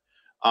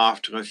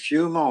 After a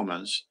few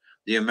moments,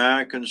 the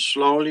American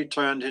slowly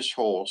turned his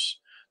horse,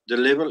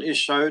 deliberately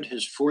showed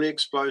his fully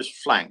exposed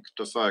flank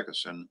to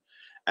Ferguson,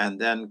 and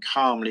then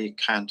calmly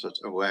cantered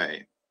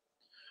away.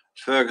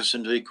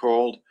 Ferguson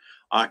recalled,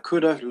 "I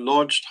could have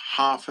lodged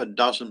half a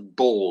dozen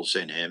balls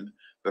in him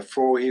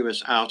before he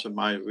was out of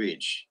my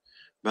reach,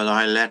 but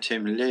I let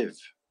him live."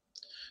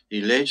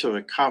 He later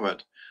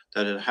recovered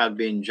that it had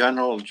been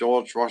General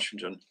George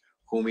Washington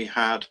whom he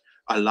had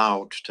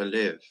allowed to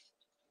live.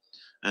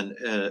 And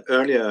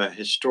earlier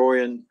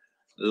historian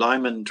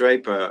Lyman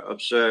Draper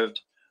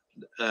observed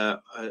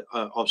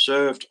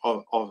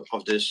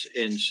of this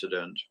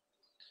incident.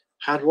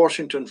 Had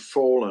Washington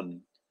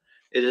fallen,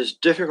 it is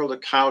difficult to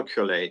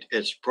calculate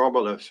its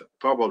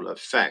probable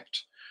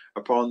effect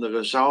upon the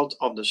result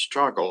of the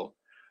struggle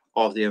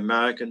of the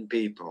American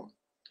people.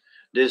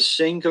 This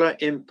singular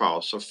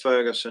impulse of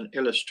Ferguson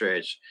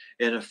illustrates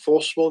in a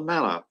forcible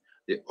manner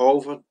the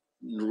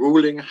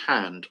overruling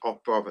hand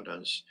of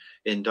Providence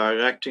in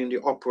directing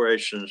the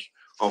operations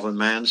of a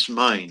man's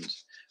mind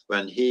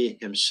when he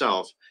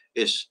himself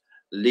is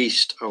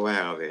least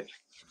aware of it.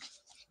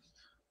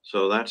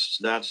 So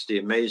that's the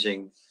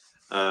amazing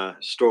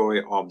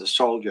story of the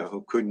soldier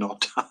who could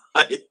not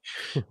die,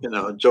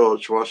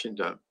 George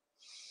Washington.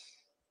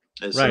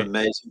 It's an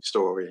amazing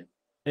story.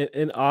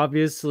 And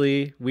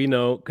obviously we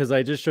know, because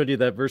I just showed you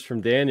that verse from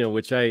Daniel,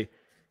 which I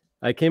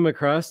came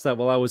across that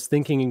while I was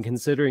thinking and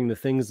considering the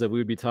things that we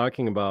would be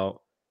talking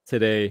about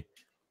today.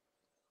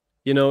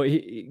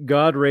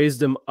 God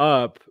raised him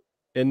up,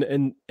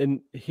 and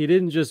he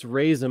didn't just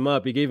raise him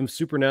up, he gave him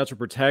supernatural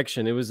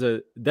protection. It was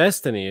a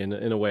destiny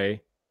in a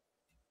way,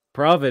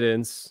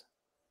 providence.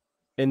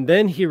 And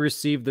then he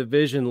received the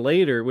vision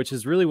later, which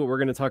is really what we're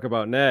going to talk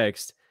about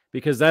next,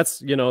 because that's,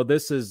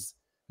 this is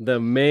the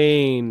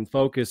main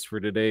focus for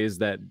today, is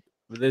that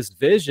this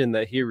vision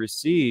that he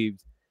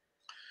received.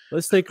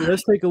 Let's take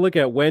a look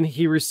at when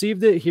he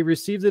received it. He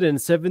received it in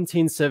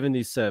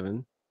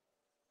 1777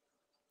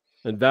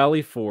 in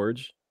Valley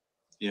Forge.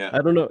 Yeah.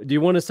 I don't know. Do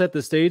you want to set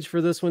the stage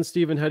for this one,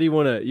 Stephen? How do you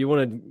want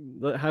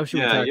to, how should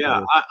we tackle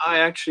this? I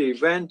actually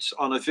went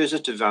on a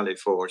visit to Valley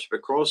Forge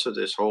because of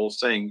this whole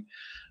thing.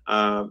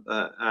 And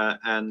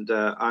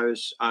I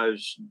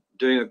was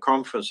doing a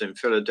conference in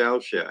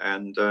Philadelphia,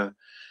 and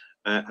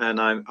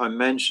I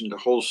mentioned the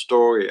whole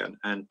story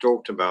and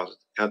talked about it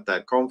at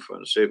that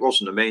conference. It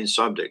wasn't the main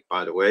subject,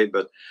 by the way,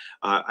 but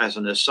as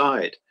an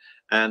aside.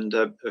 And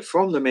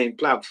from the main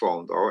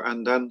platform, though,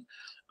 and then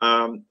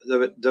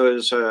there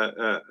was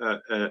a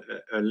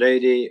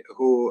lady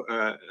who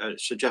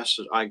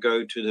suggested I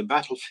go to the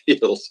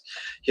battlefield,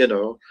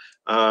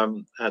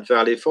 at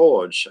Valley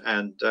Forge,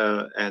 and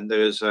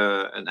there is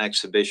an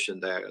exhibition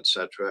there,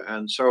 etc.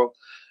 And so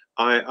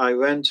I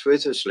went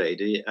with this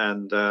lady,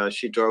 and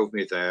she drove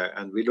me there,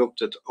 and we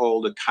looked at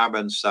all the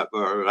cabins that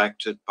were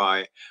erected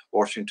by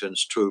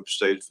Washington's troops.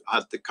 They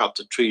had to cut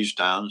the trees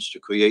down to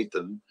create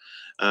them.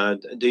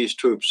 These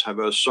troops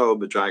were so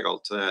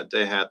bedraggled.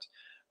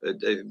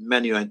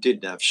 Many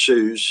didn't have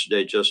shoes.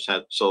 They just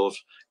had sort of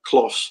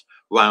cloths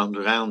wound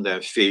around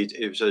their feet.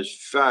 It was a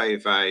very,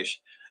 very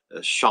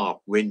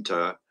sharp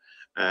winter,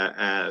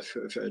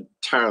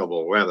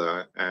 terrible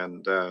weather,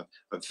 and a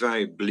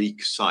very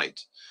bleak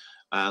sight.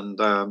 And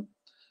of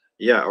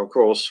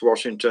course,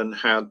 Washington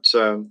had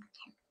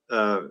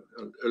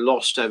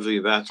lost every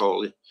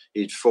battle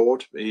he'd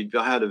fought. He'd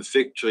had a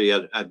victory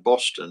at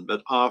Boston,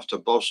 but after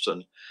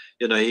Boston,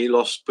 he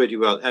lost pretty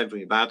well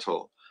every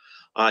battle.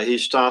 He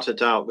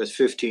started out with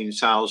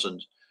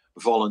 15,000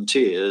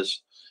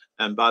 volunteers,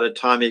 and by the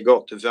time he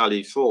got to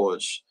Valley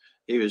Forge,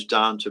 he was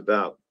down to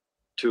about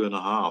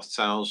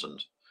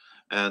 2,500,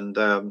 and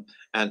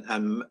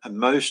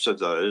most of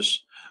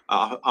those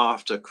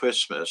after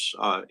Christmas,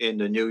 in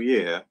the new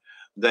year,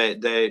 they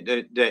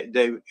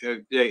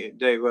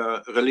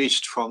were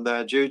released from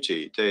their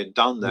duty. They'd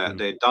done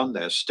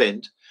their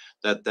stint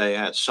that they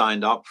had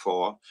signed up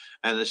for,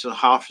 and there's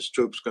half his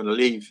troops going to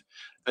leave,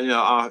 in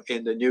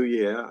the new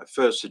year,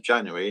 1st of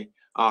January,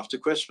 after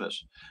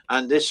Christmas.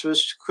 And this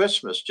was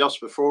Christmas, just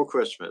before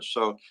Christmas.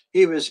 So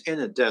he was in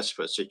a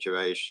desperate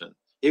situation.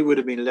 He would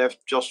have been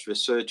left just with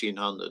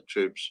 1,300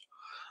 troops.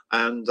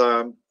 And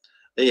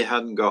he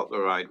hadn't got the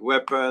right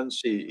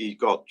weapons. He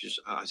got just,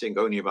 I think,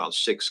 only about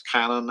 6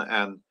 cannon,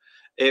 and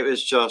it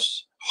was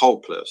just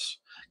hopeless.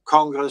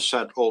 Congress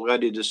had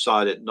already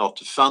decided not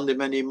to fund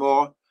him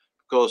anymore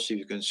because he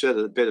was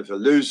considered a bit of a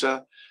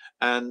loser.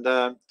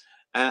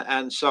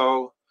 And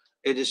so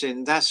it is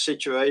in that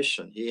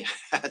situation he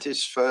had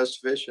his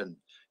first vision.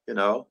 He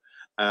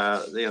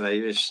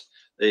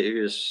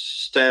was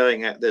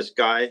staring at this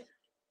guy.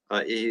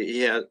 He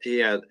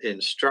had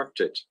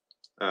instructed.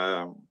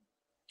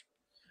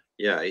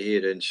 He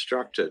had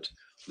instructed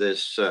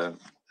this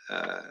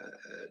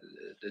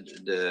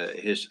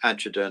his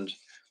adjutant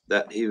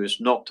that he was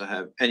not to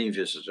have any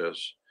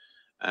visitors.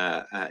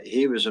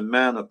 He was a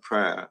man of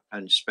prayer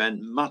and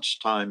spent much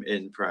time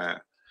in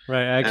prayer.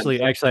 Right.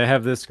 Actually, I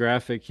have this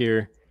graphic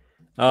here.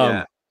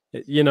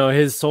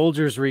 His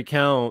soldiers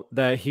recount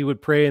that he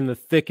would pray in the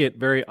thicket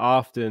very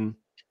often.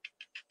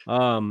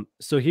 So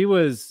he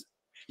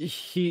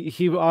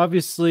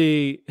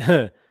obviously,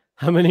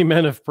 how many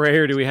men of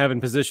prayer do we have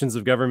in positions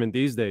of government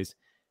these days?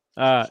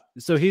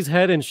 So he's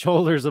head and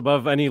shoulders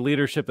above any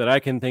leadership that I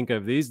can think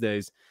of these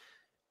days.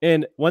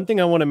 And one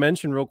thing I want to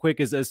mention real quick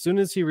is as soon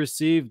as he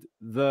received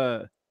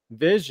the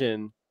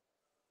vision,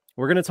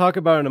 we're going to talk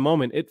about in a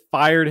moment, it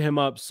fired him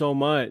up so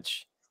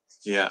much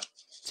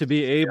to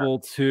be able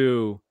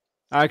to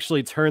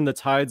actually turn the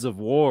tides of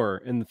war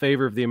in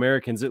favor of the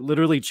Americans. It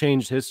literally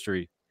changed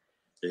history.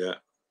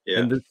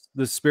 And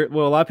the spirit,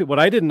 well, a lot of people, what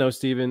I didn't know,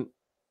 Stephen,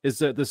 is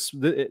that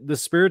the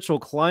spiritual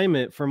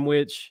climate from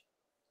which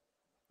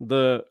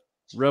the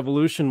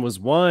revolution was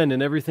won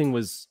and everything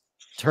was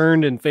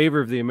turned in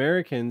favor of the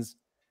Americans,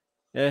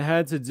 it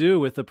had to do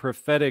with a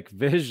prophetic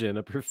vision,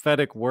 a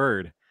prophetic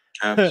word.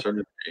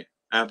 Absolutely.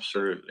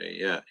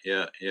 Yeah.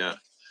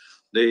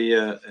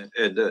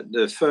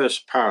 The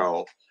first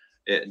peril,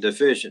 the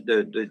vision,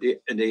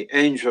 the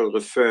angel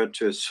referred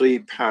to 3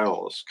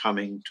 perils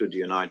coming to the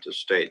United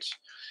States,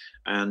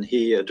 and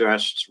he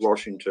addressed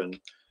Washington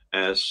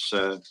as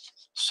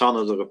son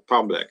of the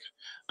Republic.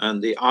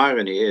 And the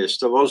irony is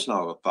there was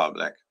no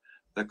republic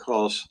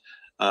because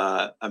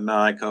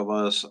America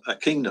was a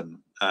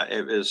kingdom.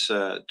 It was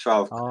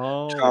 12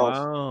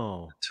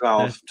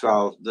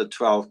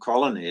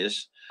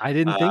 colonies. I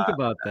didn't think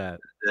about that.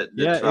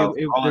 There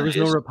was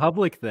no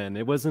republic then.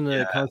 It wasn't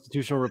a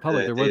constitutional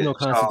republic. There was no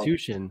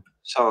constitution.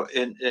 So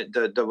there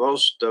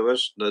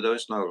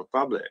was no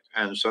republic,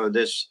 and so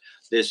this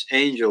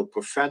angel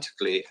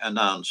prophetically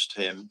announced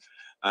him,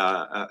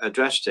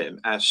 addressed him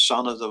as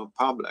son of the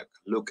Republic.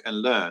 Look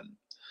and learn.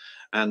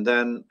 And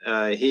then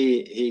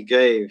he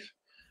gave.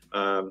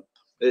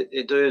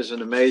 There is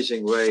an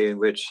amazing way in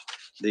which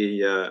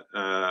the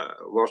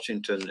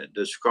Washington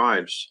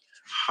describes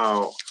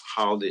how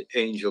the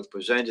angel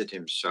presented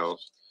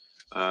himself.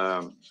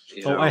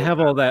 I have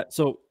all that.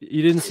 So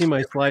you didn't see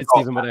my slides,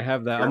 Stephen, but I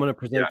have that. I'm going to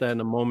present that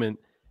in a moment.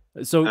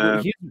 So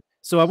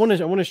I want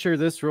to share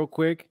this real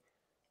quick.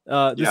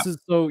 This is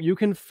so you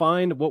can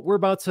find what we're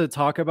about to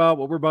talk about,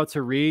 what we're about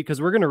to read,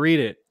 because we're going to read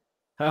it.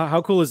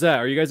 How cool is that?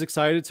 Are you guys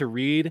excited to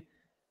read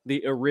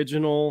the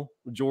original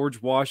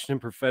George Washington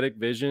prophetic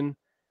vision?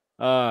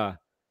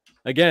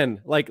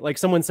 Again, like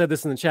someone said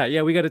this in the chat.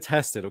 Yeah, we got to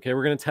test it. Okay,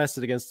 we're going to test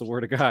it against the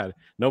Word of God.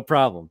 No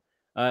problem.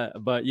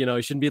 But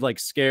you shouldn't be like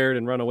scared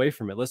and run away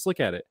from it. Let's look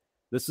at it.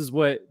 This is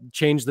what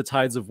changed the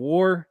tides of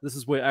war. This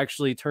is what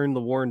actually turned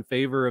the war in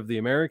favor of the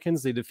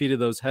Americans. They defeated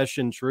those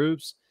Hessian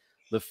troops.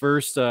 The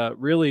first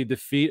really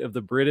defeat of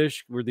the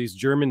British were these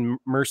German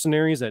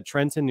mercenaries at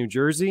Trenton, New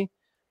Jersey.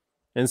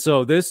 And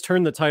so this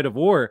turned the tide of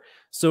war.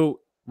 So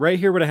right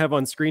here, what I have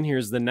on screen here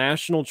is the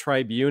National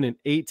Tribune in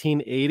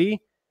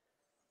 1880.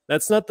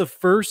 That's not the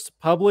first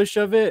publish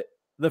of it.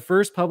 The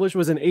first publish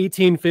was in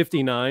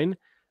 1859.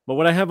 But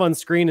what I have on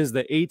screen is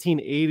the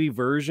 1880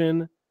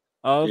 version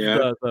of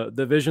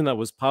the vision that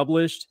was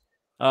published.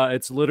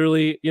 It's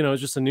literally,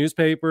 it's just a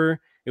newspaper.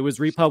 It was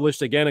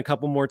republished again a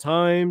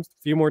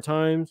few more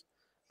times.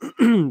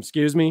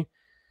 Excuse me.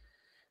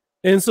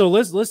 And so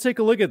let's take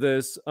a look at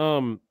this.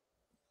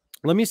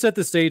 Let me set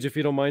the stage, if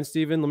you don't mind,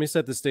 Stephen. Let me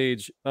set the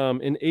stage.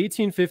 In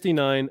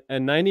 1859, a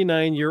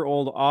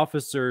 99-year-old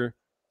officer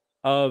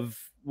of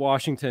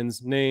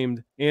Washington's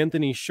named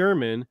Anthony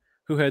Sherman,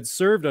 who had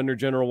served under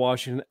General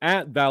Washington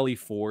at Valley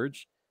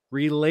Forge,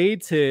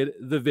 related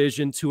the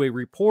vision to a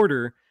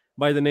reporter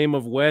by the name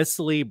of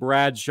Wesley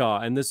Bradshaw.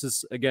 And this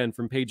is, again,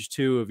 from page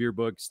 2 of your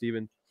book,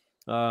 Stephen.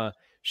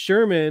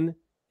 Sherman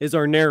is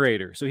our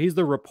narrator. So he's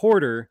the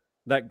reporter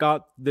that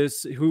got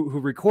this, who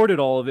recorded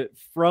all of it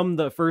from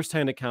the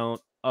firsthand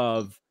account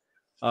of,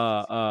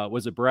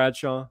 was it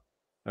Bradshaw?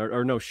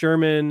 Or no,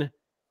 Sherman.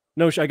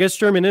 No, I guess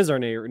Sherman is our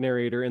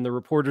narrator, and the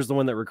reporter's the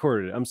one that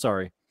recorded it. I'm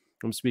sorry.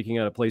 I'm speaking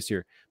out of place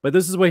here. But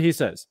this is what he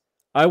says.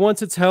 I want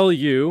to tell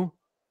you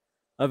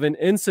of an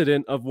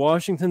incident of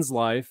Washington's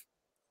life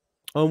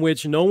on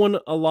which no one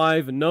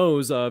alive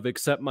knows of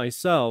except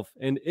myself.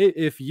 And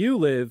if you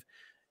live,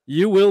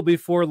 you will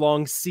before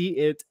long see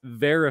it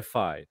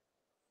verified.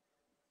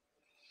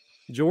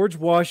 George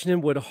Washington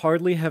would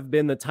hardly have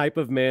been the type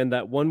of man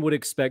that one would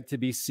expect to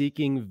be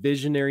seeking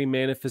visionary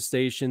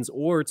manifestations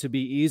or to be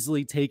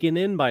easily taken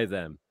in by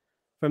them.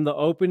 From the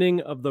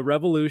opening of the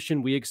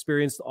Revolution, we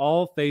experienced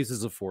all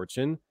phases of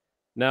fortune,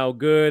 now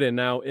good and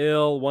now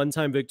ill, one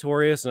time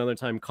victorious, another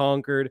time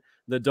conquered.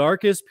 The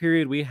darkest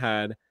period we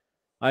had,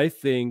 I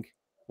think,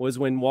 was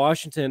when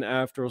Washington,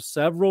 after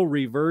several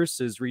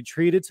reverses,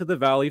 retreated to the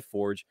Valley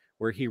Forge,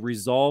 where he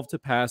resolved to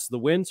pass the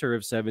winter of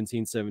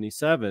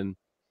 1777.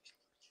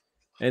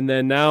 And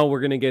then now we're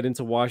going to get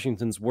into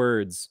Washington's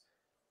words.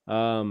 I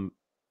don't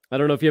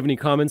know if you have any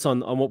comments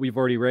on what we've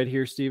already read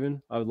here,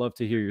 Stephen. I would love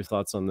to hear your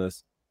thoughts on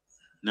this.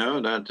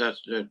 No,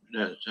 that's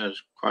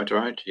quite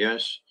right.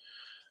 Yes,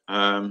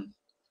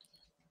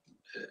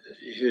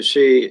 you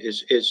see,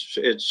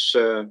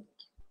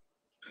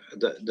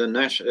 the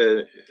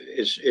national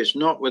is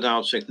not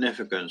without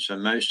significance,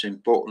 and most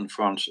important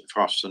for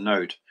us to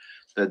note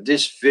that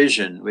this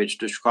vision, which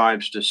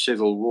describes the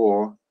Civil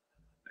War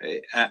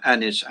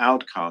and its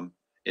outcome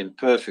in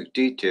perfect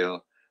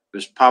detail,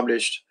 was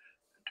published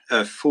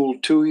a full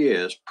 2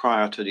 years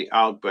prior to the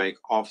outbreak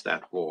of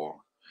that war.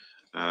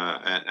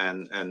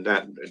 And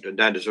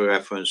that is a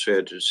reference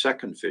here to the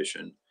second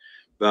vision.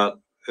 But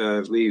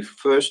we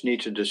first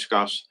need to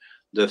discuss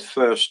the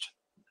first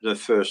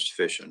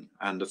vision,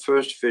 and the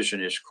first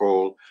vision is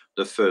called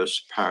the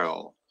First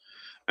Peril.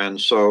 And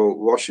so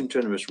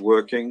Washington was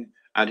working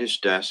at his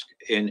desk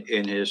in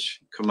his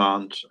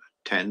command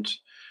tent,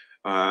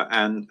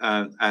 and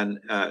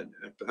a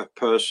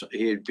person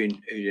he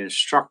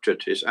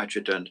instructed his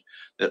adjutant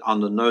that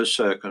under no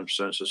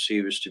circumstances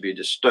he was to be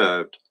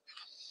disturbed.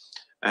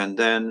 And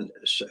then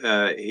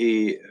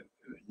he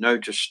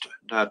noticed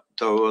that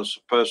there was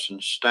a person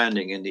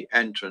standing in the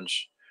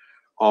entrance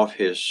of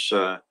his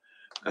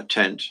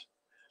tent,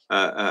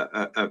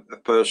 a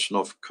person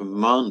of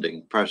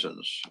commanding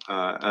presence,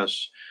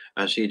 as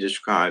he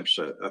describes,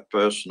 a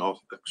person of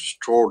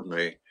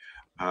extraordinary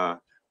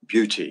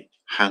beauty,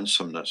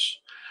 handsomeness,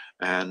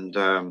 and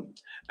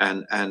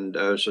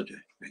there's an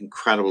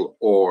incredible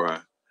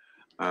aura,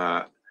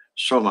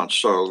 so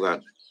much so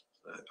that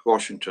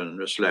Washington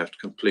was left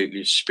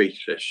completely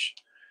speechless,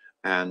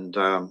 and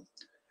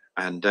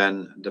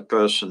then the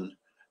person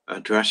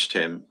addressed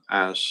him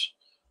as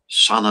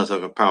 "Son of the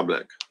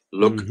Republic,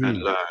 look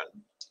and learn."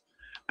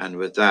 And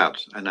with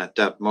that, and at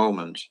that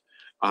moment,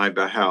 I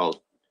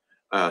beheld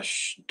a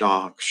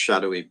dark,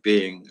 shadowy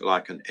being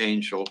like an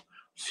angel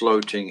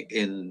floating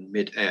in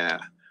midair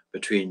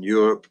between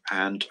Europe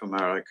and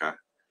America.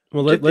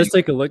 Well, let's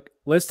take a look.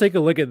 Let's take a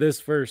look at this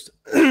first.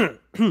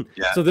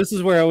 Yeah. So this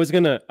is where I was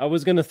gonna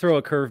throw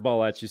a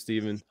curveball at you,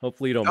 Stephen.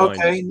 Hopefully you don't mind.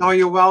 Okay, no,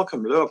 you're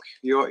welcome. Look,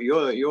 you're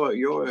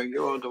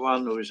the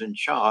one who is in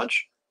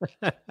charge.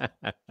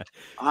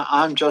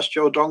 I'm just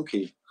your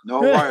donkey.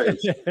 No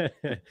worries.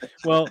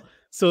 Well,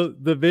 so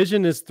the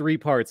vision is 3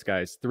 parts,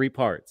 guys. 3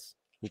 parts.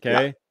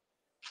 Okay. Yeah.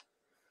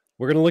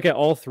 We're going to look at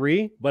all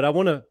 3, but I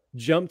want to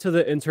jump to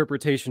the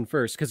interpretation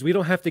first, because we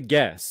don't have to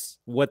guess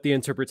what the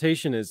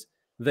interpretation is.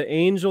 The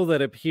angel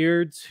that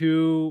appeared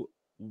to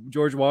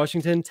George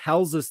Washington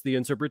tells us the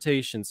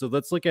interpretation. So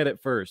let's look at it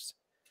first.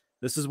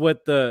 This is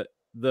what the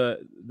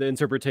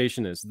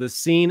interpretation is. The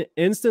scene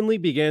instantly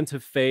began to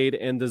fade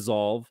and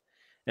dissolve,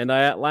 and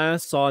I at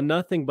last saw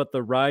nothing but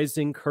the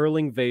rising,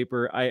 curling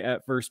vapor I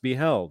at first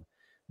beheld.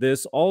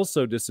 This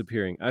also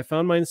disappearing, I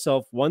found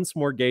myself once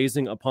more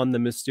gazing upon the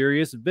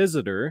mysterious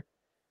visitor,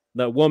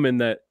 that woman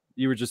that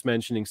you were just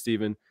mentioning,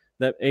 Stephen,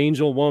 that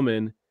angel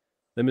woman,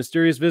 the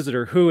mysterious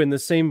visitor, who in the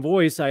same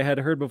voice I had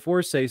heard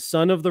before say,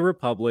 "Son of the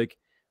Republic,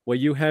 what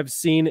you have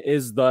seen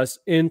is thus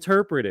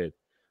interpreted.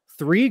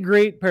 3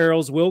 great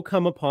perils will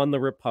come upon the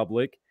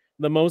Republic.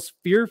 The most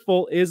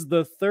fearful is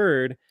the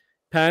third,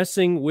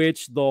 passing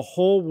which the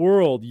whole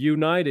world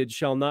united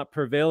shall not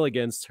prevail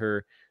against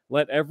her.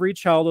 Let every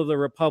child of the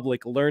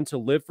Republic learn to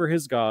live for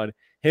his God,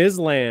 his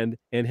land,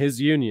 and his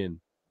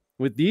union."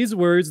 With these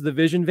words, the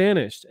vision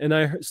vanished, and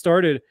I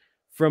started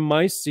from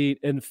my seat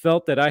and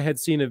felt that I had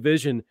seen a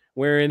vision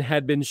wherein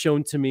had been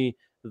shown to me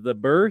the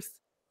birth,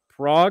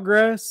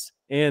 progress,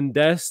 and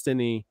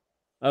destiny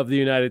of the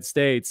United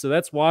States. So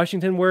that's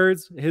Washington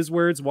words, his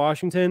words,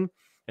 Washington.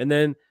 And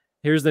then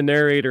here's the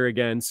narrator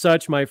again.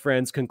 Such, my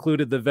friends,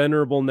 concluded the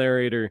venerable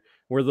narrator,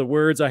 were the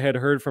words I had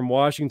heard from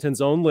Washington's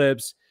own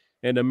lips,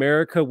 and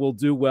America will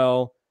do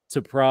well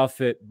to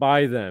profit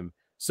by them.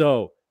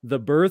 So the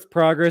birth,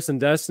 progress, and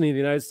destiny of the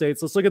United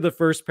States. Let's look at the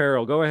first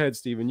peril. Go ahead,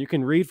 Stephen. You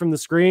can read from the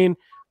screen.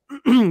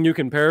 You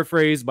can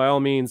paraphrase by all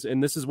means.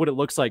 And this is what it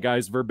looks like,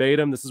 guys.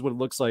 Verbatim, this is what it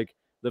looks like,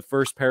 the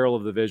first peril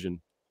of the vision.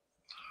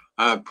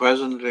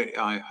 Presently,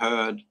 I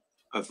heard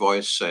a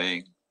voice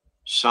saying,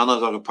 "Son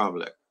of the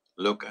Republic,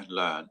 look and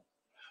learn,"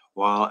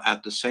 while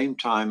at the same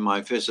time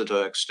my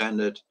visitor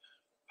extended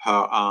her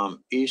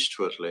arm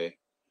eastwardly,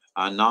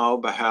 I now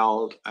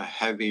beheld a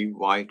heavy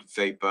white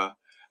vapor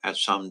at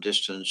some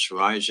distance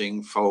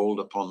rising fold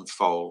upon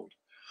fold.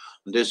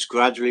 This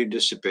gradually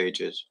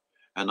dissipated,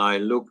 and I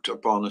looked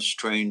upon a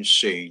strange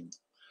scene.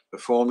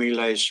 Before me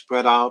lay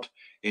spread out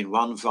in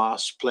one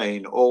vast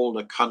plain all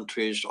the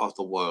countries of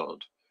the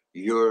world,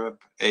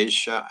 Europe,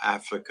 Asia,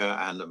 Africa,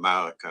 and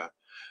America.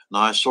 And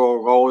I saw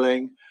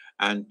rolling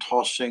and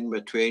tossing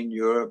between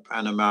Europe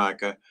and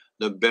America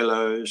the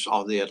billows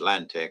of the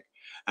Atlantic,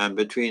 and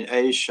between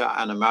Asia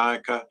and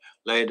America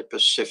lay the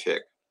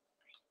Pacific.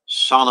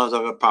 Son of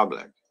the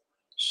Republic,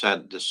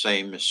 said the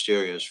same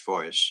mysterious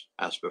voice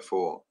as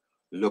before,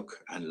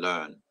 look and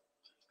learn.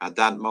 At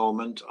that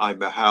moment I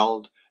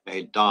beheld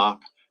a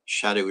dark,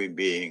 shadowy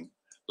being,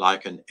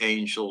 like an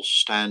angel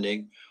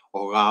standing,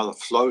 or rather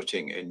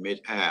floating in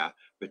mid-air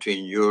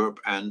between Europe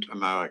and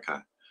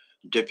America,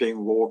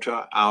 dipping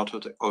water out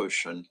of the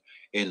ocean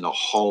in the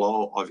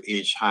hollow of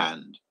each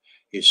hand.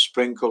 He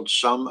sprinkled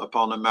some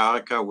upon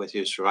America with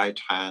his right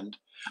hand,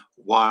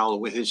 while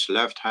with his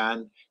left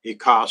hand he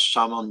cast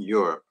some on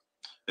Europe.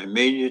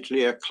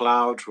 Immediately a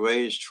cloud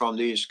raised from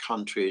these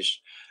countries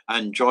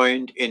and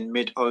joined in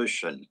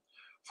mid-ocean.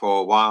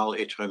 For a while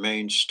it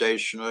remained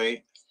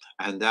stationary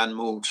and then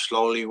moved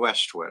slowly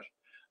westward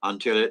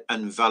until it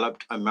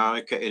enveloped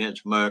America in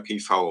its murky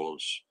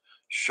folds.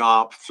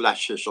 Sharp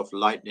flashes of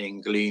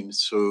lightning gleamed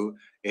through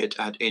it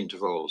at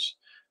intervals,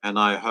 and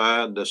I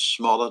heard the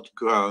smothered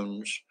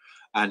groans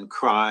and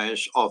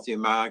cries of the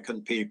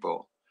American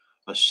people.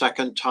 A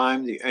second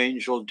time the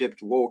angel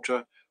dipped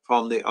water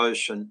from the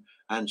ocean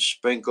and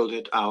sprinkled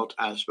it out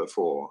as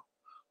before.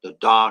 The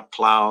dark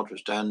cloud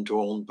was then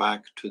drawn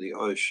back to the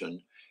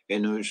ocean,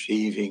 in whose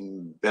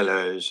heaving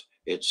billows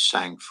it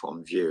sank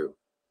from view.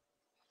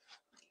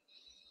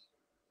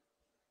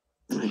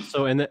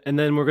 So, and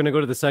then we're going to go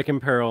to the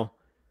second peril.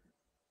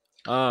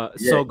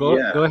 So go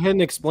ahead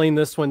and explain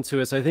this one to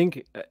us. I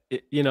think,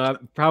 you know,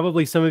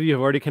 probably some of you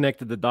have already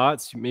connected the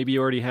dots. Maybe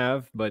you already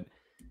have, but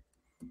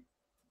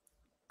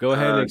go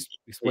ahead and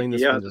explain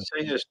this one.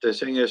 The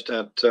thing is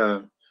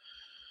that,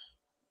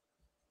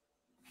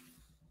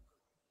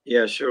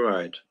 yes, you're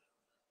right.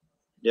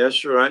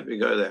 Yes, you're right. We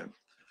go there.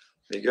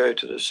 We go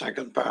to the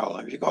second peril.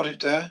 Have you got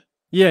it there?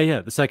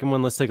 Yeah. The second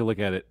one. Let's take a look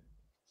at it.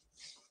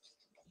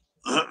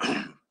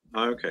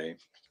 Okay.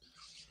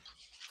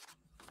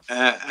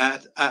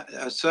 At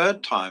a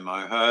third time,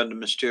 I heard a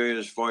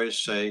mysterious voice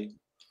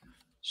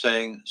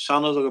saying,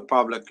 Son of the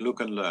Republic,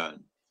 look and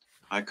learn.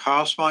 I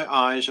cast my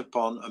eyes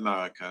upon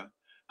America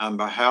and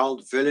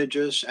beheld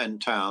villages and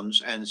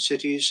towns and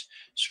cities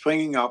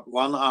springing up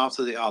one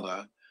after the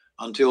other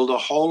until the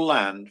whole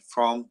land,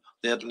 from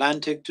the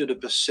Atlantic to the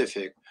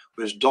Pacific,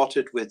 was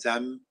dotted with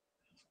them.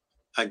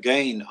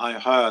 Again, I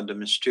heard the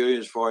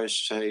mysterious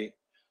voice say,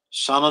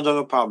 Son of the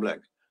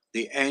Republic,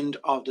 the end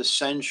of the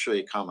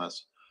century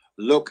cometh.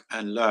 Look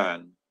and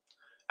learn.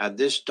 At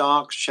this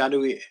dark,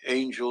 shadowy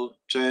angel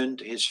turned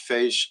his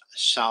face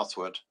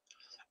southward,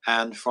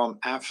 and from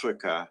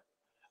Africa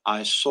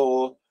I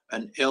saw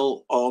an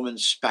ill-omened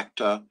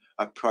spectre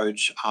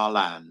approach our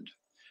land.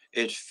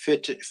 It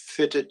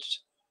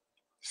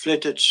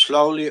flitted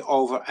slowly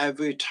over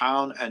every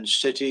town and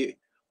city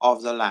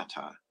of the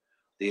latter.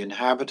 The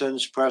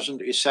inhabitants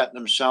presently set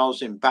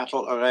themselves in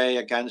battle array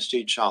against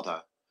each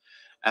other.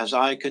 As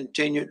I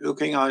continued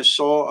looking, I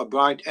saw a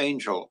bright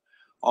angel,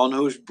 on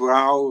whose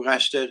brow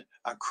rested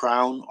a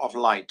crown of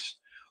light,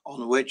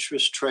 on which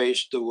was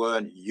traced the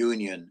word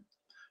Union,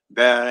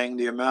 bearing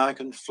the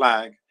American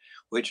flag,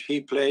 which he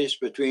placed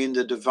between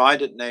the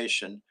divided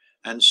nation,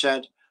 and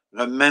said,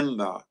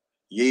 Remember,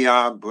 ye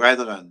are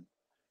brethren.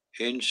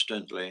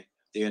 Instantly,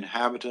 the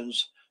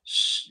inhabitants,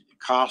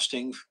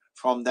 casting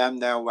from them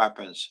their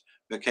weapons,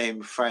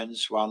 became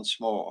friends once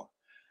more,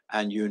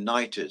 and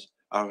united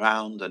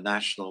around the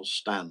national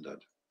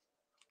standard.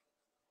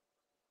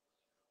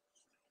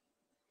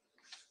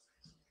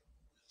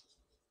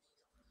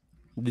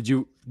 Did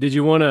you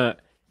want to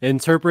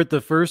interpret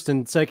the first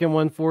and second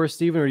one for us,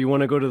 Stephen, or you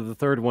want to go to the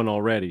third one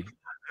already?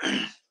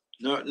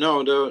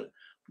 No,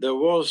 there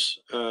was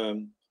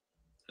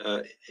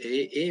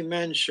he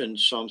mentioned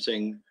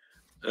something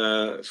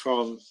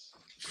from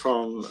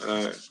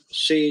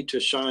sea to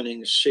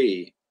shining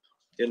sea,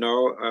 you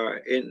know,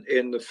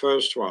 in the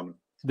first one.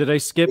 Did I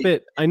skip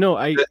it? I know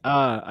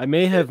I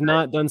may have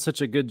not done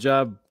such a good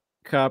job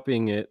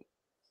copying it.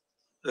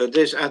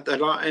 This in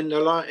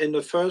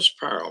the first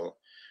peril,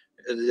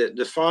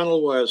 the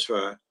final words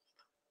were,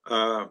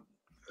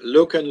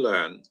 look and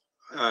learn.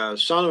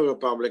 Son of the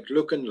Republic,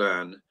 look and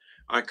learn.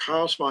 I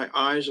cast my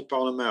eyes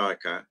upon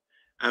America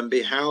and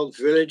beheld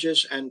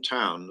villages and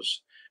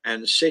towns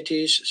and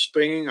cities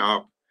springing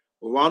up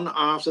one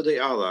after the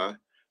other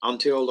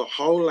until the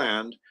whole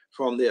land,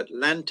 from the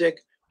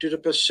Atlantic to the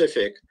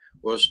Pacific,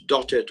 was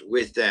dotted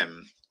with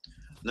them.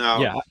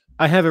 Now, yeah,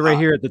 I have it right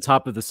here at the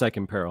top of the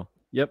second peril.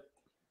 Yep.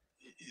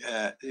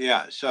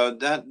 Yeah. So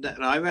that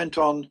I went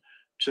on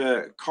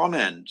to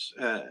comment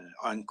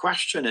and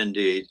question,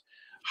 indeed,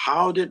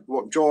 how did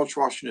George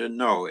Washington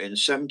know in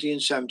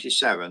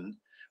 1777,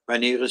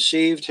 when he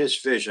received his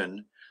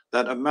vision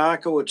that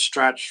America would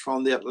stretch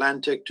from the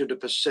Atlantic to the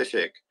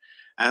Pacific,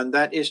 and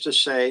that is to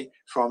say,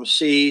 from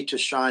sea to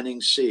shining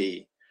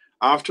sea.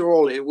 After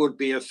all, it would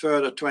be a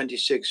further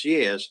 26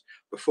 years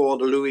before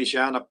the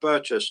Louisiana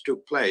Purchase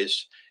took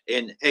place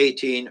in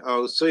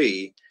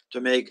 1803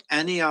 to make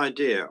any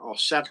idea of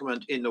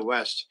settlement in the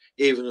West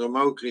even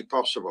remotely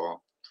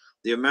possible.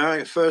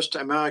 The first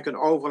American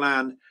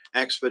overland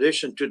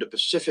expedition to the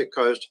Pacific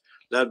coast,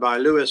 led by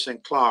Lewis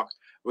and Clark,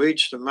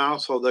 reached the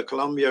mouth of the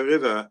Columbia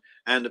River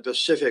and the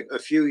Pacific a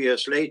few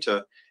years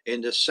later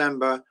in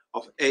December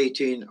of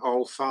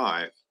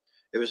 1805.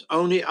 It was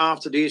only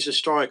after these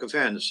historic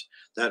events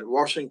that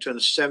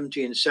Washington's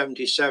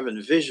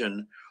 1777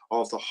 vision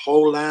of the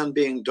whole land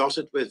being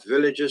dotted with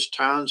villages,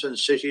 towns, and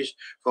cities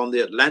from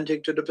the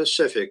Atlantic to the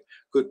Pacific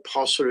could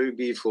possibly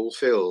be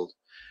fulfilled.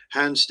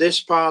 Hence,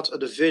 this part of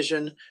the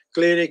vision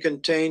clearly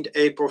contained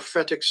a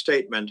prophetic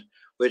statement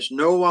which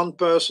no one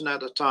person at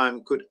the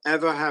time could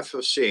ever have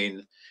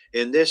foreseen.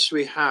 In this,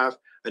 we have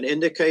an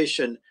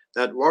indication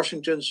that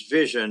Washington's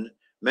vision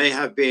may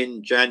have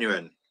been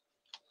genuine.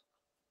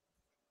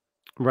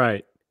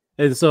 Right.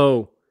 And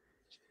so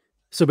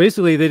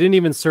basically they didn't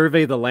even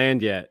survey the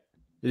land yet.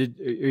 Are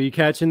you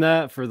catching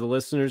that for the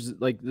listeners?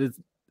 Like the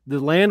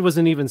land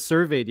wasn't even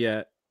surveyed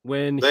yet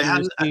when they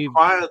hadn't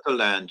acquired the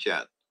land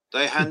yet.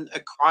 They hadn't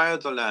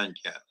acquired the land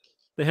yet.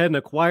 They hadn't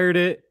acquired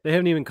it. They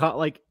haven't even caught,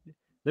 like,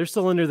 they're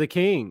still under the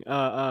king.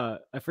 I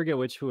forget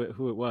who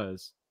it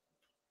was.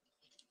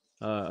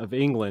 Of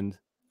England,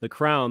 the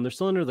crown. They're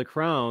still under the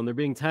crown. They're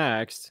being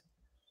taxed.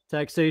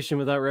 Taxation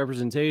without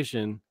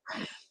representation.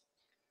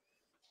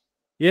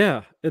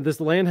 Yeah, this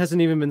land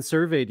hasn't even been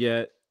surveyed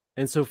yet.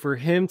 And so for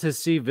him to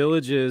see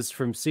villages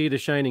from sea to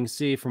shining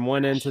sea, from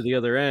one end to the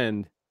other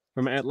end,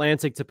 from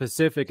Atlantic to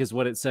Pacific is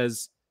what it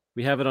says.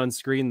 We have it on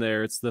screen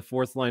there. It's the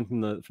fourth line from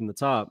the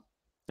top.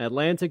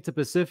 Atlantic to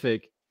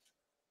Pacific.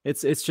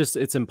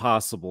 It's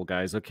impossible,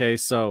 guys. Okay,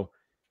 so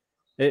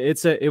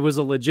it was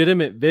a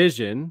legitimate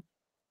vision.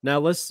 Now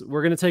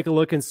we're going to take a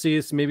look and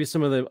see maybe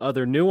some of the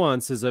other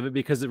nuances of it,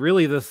 because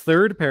really the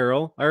third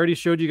peril, I already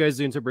showed you guys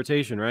the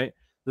interpretation, right?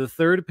 The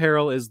third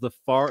peril is the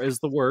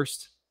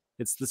worst.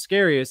 It's the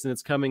scariest, and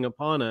it's coming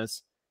upon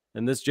us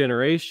in this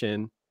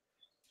generation,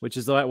 which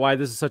is why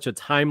this is such a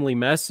timely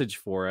message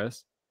for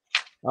us.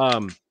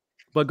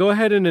 But go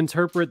ahead and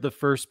interpret the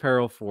first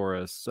peril for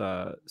us,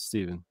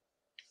 Stephen.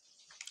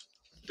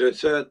 The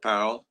third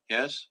peril,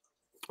 yes.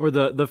 Or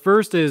the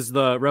first is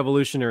the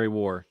Revolutionary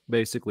War,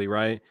 basically,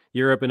 right?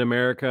 Europe and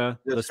America.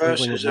 The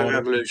first is the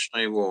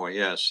Revolutionary War,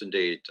 yes,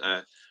 indeed.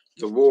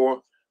 The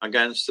war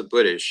against the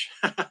British.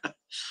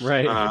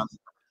 Right.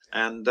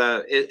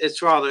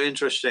 It's rather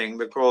interesting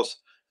because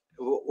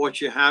what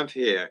you have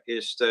here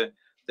is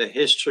the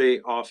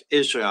history of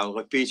Israel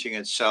repeating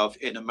itself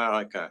in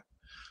America,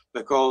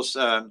 because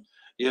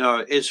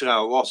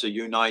Israel was a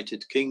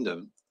united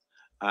kingdom,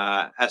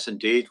 as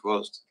indeed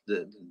was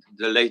the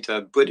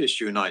later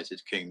British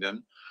United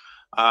Kingdom,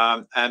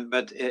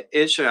 but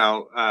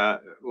Israel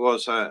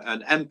was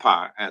an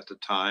empire at the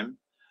time.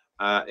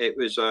 It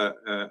was a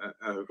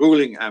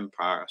ruling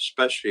empire,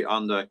 especially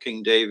under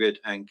King David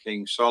and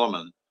King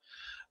Solomon.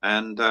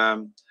 And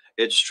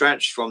it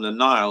stretched from the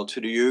Nile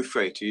to the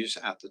Euphrates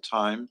at the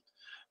time.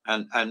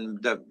 And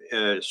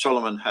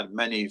Solomon had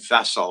many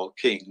vassal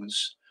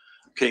kings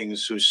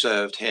who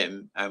served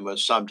him and were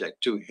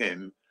subject to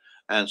him,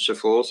 and so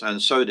forth.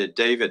 And so did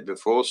David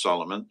before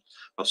Solomon.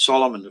 But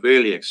Solomon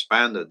really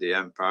expanded the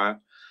empire.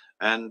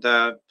 And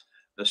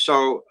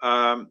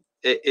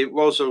it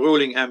was a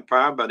ruling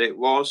empire, but it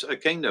was a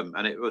kingdom,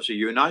 and it was a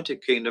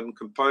united kingdom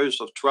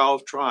composed of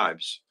 12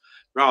 tribes.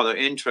 Rather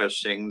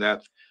interesting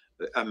that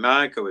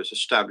America was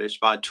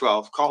established by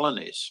 12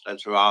 colonies.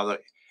 That's a rather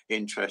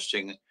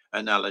interesting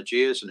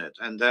analogy, isn't it?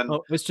 And then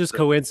it's just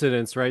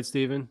coincidence, right,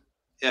 Stephen?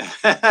 Yeah,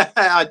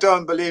 I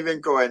don't believe in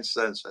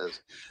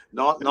coincidences.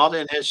 Not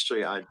in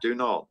history. I do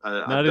not.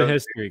 Not in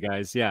history,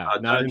 guys. Yeah, I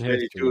not don't in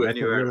really history. do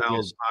anywhere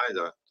else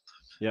either.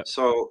 Yeah.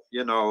 So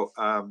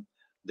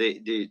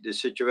the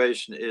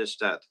situation is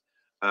that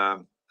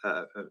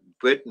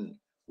Britain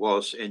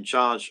was in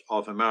charge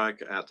of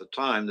America at the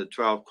time. The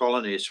 12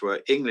 colonies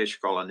were English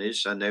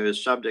colonies, and they were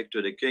subject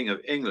to the King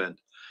of England.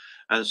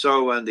 And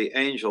so when the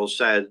angel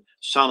said,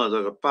 "Son of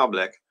the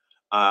Republic,"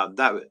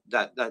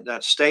 that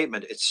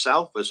statement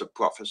itself was a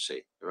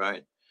prophecy,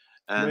 right?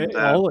 And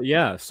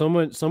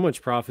so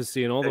much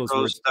prophecy in all those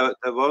words.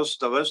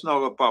 There was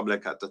no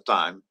republic at the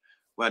time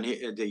when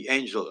the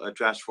angel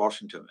addressed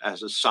Washington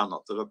as a son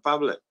of the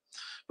Republic.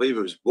 But he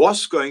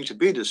was going to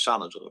be the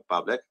son of the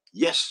Republic.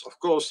 Yes, of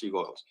course he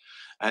was.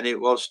 And it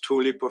was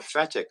truly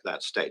prophetic,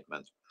 that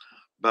statement.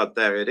 But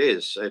there it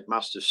is. It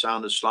must have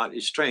sounded slightly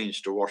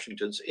strange to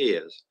Washington's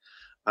ears.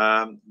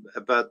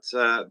 But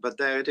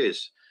there it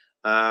is.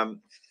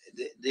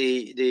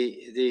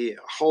 The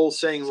whole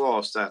thing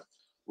was that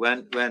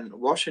when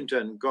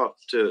Washington got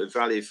to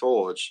Valley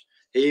Forge,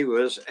 he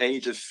was a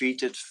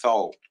defeated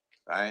foe,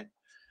 right?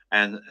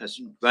 And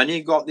when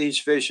he got these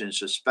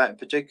visions,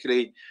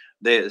 particularly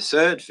the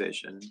third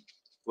vision,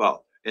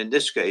 well, in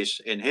his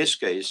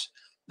case,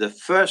 the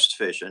first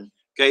vision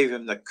gave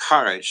him the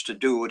courage to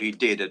do what he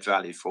did at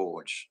Valley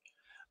Forge.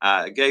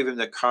 Gave him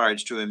the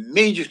courage to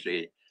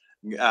immediately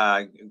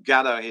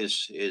gather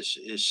his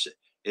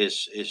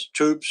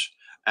troops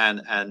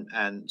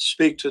and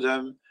speak to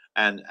them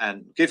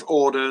and give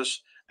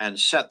orders and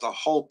set the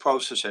whole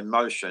process in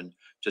motion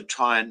to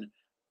try and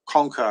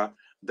conquer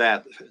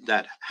that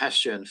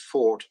Hessian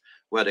fort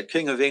where the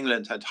King of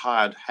England had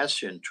hired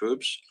Hessian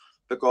troops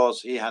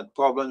because he had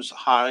problems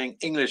hiring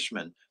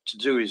Englishmen to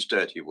do his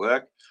dirty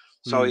work.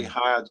 So he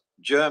hired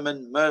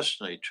German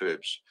mercenary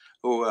troops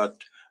who were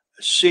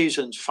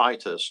seasoned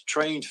fighters,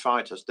 trained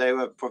fighters. They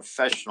were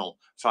professional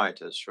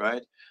fighters,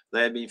 right?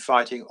 They had been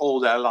fighting all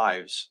their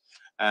lives.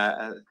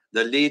 The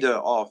leader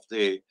of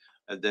the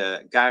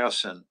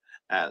garrison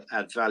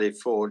at Valley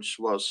Forge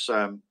was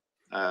a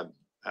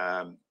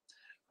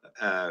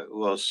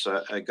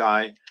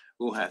guy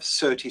who had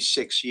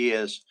 36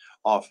 years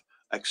of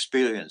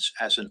experience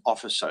as an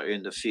officer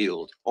in the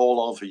field. All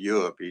over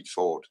Europe he'd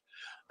fought.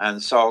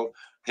 And so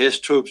his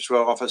troops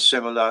were of a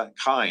similar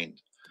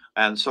kind.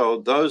 And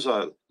so those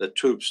are the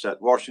troops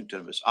that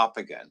Washington was up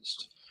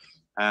against.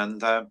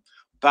 And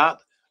but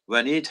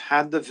when he'd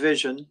had the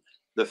vision,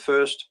 the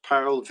first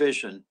peril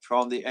vision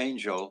from the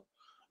angel,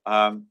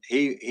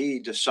 he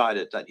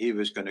decided that he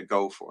was going to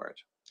go for it.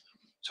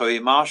 So he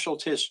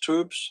marshaled his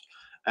troops,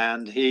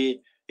 and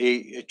he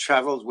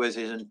traveled with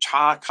his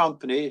entire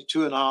company,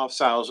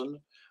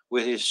 2,500,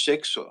 with his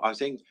six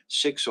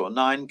or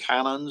nine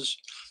cannons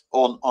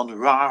on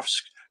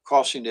rafts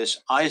crossing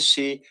this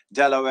icy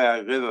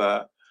Delaware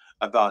River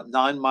about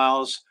 9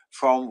 miles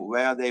from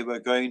where they were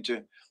going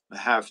to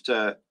have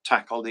to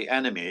tackle the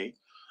enemy,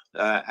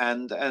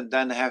 and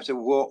then have to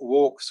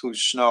walk through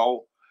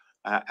snow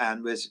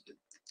and with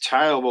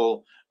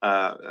terrible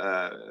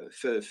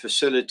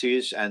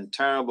facilities and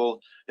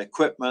terrible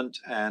equipment,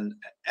 and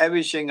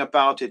everything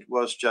about it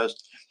was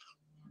just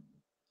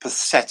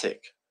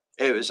pathetic.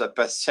 It was a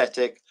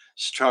pathetic,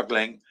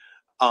 struggling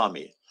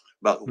army.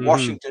 But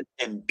Washington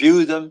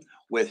imbued them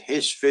with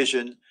his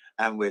vision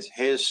and with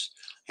his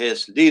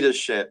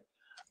leadership,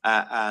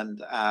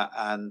 and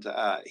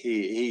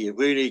he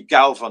really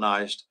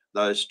galvanized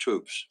those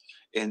troops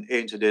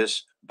into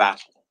this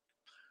battle.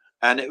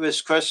 And it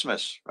was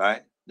Christmas,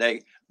 right?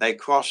 They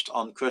crossed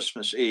on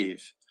Christmas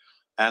Eve,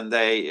 and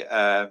they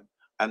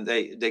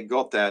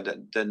got there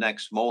the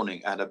next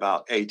morning at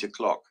about 8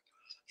 o'clock.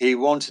 He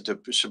wanted to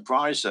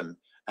surprise them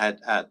at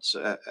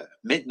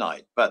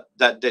midnight, but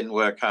that didn't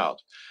work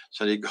out.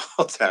 So he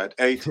got there at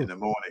 8 in the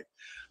morning.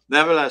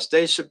 Nevertheless,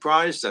 they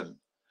surprised them.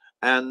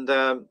 And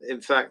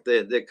in fact,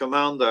 the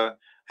commander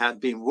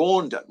had been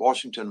warned that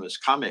Washington was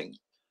coming.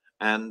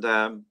 And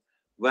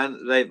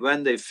when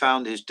they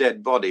found his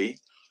dead body,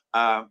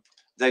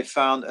 they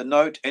found a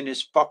note in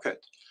his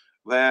pocket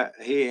where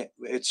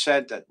it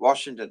said that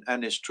Washington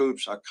and his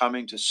troops are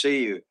coming to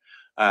see you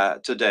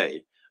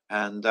today.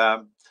 And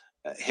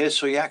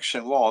his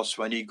reaction was,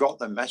 when he got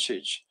the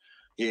message,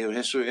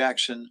 his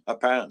reaction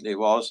apparently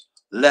was,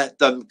 let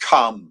them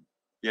come.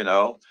 You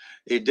know,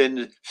 he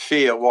didn't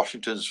fear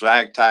Washington's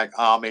ragtag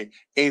army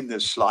in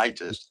the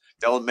slightest.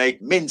 They'll make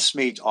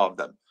mincemeat of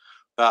them.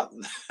 But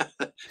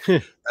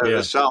the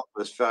result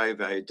was very,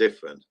 very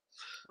different.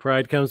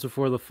 Pride comes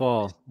before the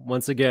fall.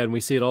 Once again, we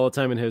see it all the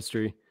time in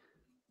history.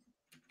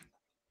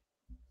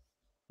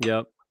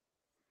 Yep.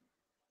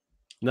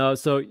 No,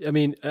 so, I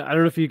mean, I don't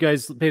know if you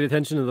guys paid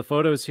attention to the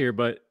photos here,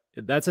 but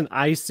that's an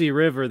icy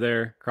river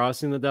there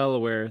crossing the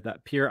Delaware,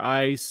 that pure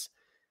ice.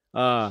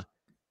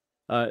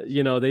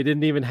 You know, they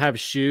didn't even have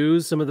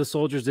shoes. Some of the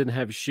soldiers didn't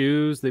have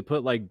shoes. They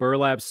put like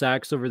burlap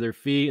sacks over their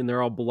feet, and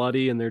they're all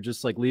bloody, and they're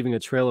just like leaving a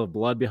trail of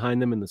blood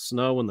behind them in the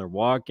snow when they're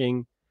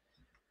walking.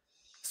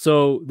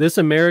 So this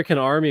American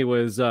army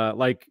was,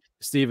 like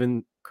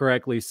Stephen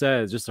correctly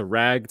says, just a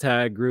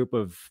ragtag group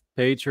of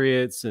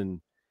patriots,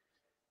 and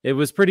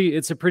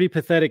it's a pretty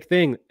pathetic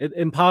thing.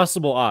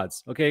 Impossible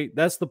odds. Okay.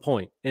 That's the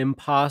point.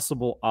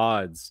 Impossible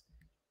odds.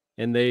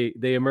 And they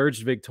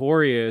emerged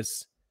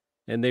victorious,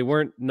 and they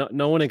weren't,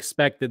 no one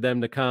expected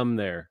them to come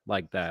there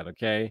like that.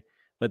 Okay.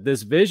 But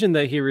this vision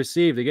that he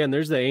received, again,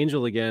 there's the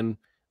angel again,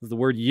 the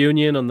word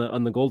union on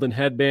the golden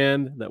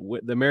headband,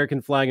 the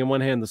American flag in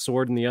one hand, the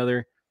sword in the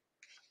other.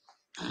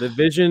 The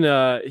vision,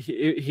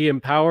 he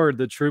empowered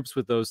the troops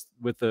with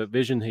the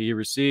vision he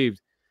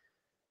received.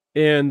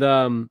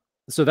 And,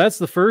 so that's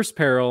the first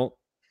peril.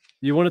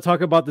 You want to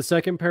talk about the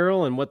second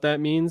peril and what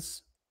that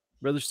means,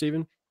 Brother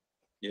Stephen?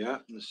 Yeah,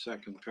 the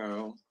second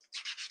peril.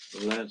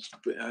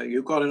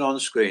 You got it on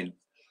the screen.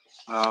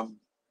 The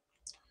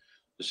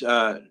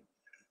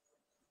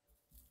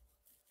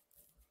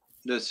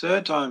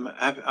third time,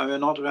 have I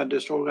not read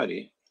this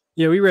already?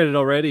 Yeah, we read it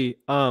already.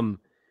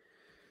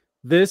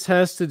 This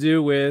has to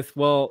do with,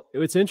 well,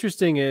 what's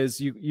interesting is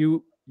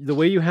the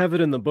way you have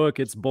it in the book,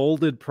 it's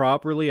bolded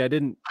properly. I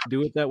didn't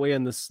do it that way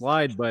on the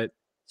slide, but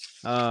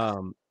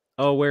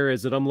oh, where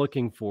is it? I'm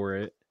looking for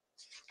it.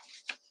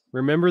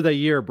 Remember that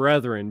ye are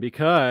brethren,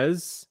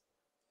 because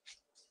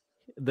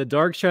the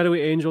dark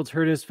shadowy angel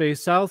turned his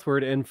face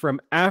southward, and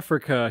from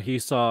Africa he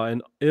saw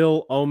an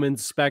ill-omened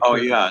Oh specter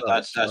yeah, approach our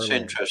that's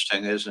land.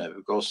 interesting, isn't it?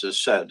 Because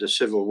the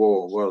Civil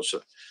War was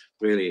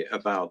really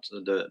about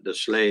the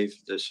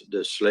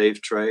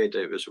slave trade.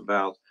 It was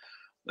about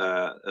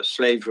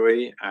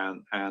slavery,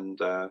 and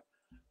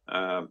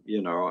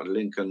you know,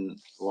 Lincoln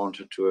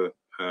wanted to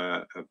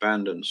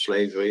abandon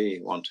slavery. He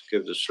wanted to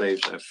give the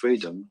slaves their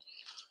freedom,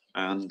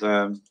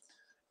 and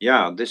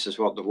yeah, this is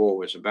what the war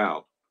was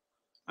about.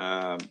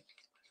 Um,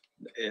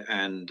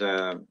 and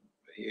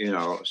you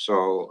know,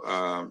 so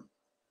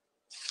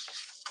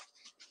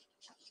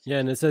Yeah,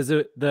 and it says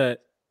that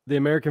the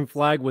American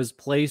flag was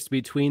placed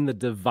between the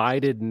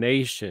divided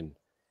nation.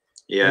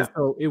 And yeah,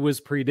 so it was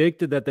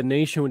predicted that the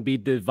nation would be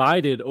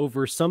divided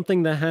over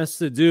something that has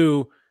to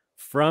do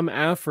from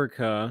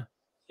Africa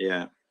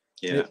yeah,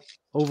 yeah, it,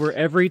 over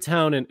every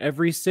town and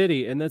every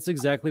city. And that's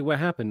exactly what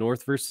happened.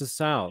 North versus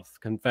South,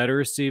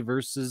 Confederacy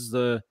versus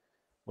the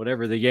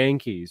whatever, the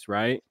Yankees,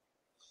 right?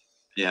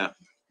 yeah.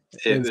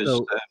 It And was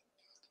so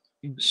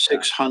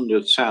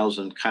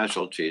 600,000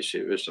 casualties.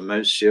 It was the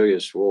most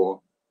serious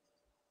war.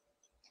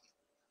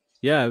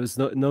 yeah, it was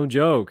no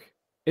joke.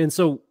 And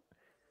so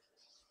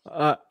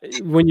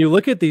when you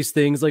look at these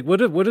things, like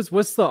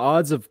what's the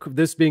odds of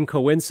this being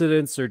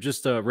coincidence or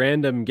just a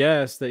random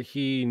guess that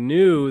he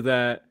knew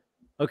that,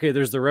 okay,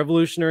 there's the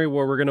Revolutionary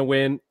War, we're going to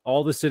win,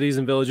 all the cities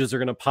and villages are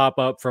going to pop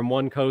up from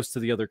one coast to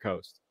the other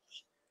coast.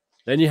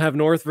 Then you have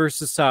North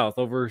versus South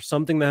over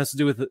something that has to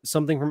do with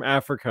something from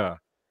Africa.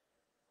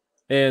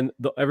 And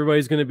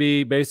everybody's going to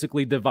be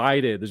basically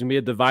divided. There's going to be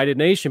a divided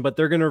nation, but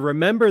they're going to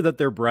remember that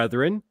they're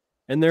brethren,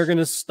 and they're going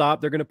to stop.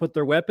 They're going to put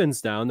their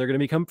weapons down. They're going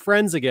to become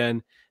friends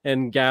again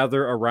and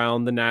gather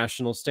around the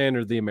national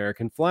standard, the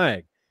American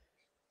flag.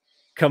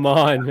 Come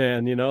on,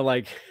 man. You know,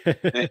 like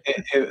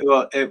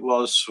It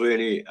was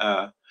really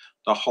the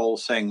whole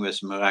thing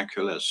was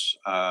miraculous.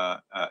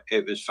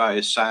 It was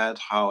very sad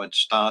how it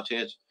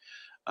started,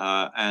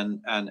 but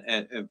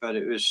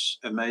it was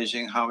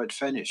amazing how it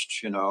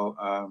finished. You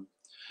know,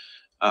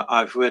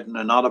 I've written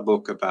another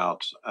book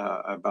about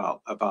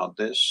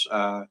this.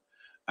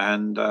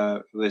 And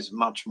with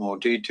much more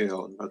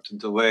detail, but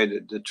the way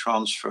that the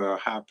transfer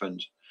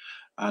happened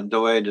and the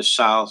way the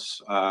South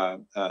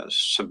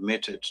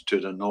submitted to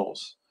the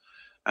North,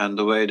 and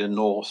the way the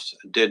North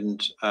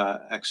didn't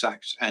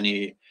exact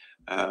any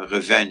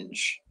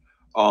revenge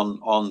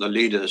on the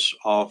leaders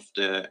of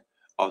the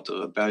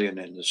rebellion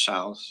in the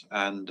South,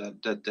 and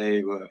that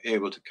they were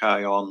able to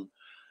carry on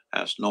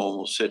as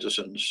normal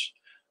citizens,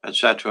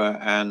 etc.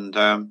 And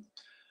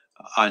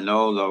I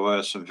know there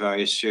were some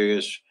very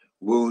serious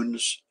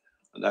wounds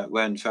that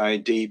went very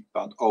deep,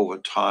 but over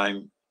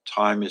time,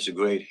 time is a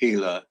great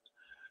healer,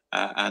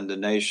 and the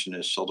nation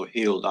is sort of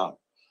healed up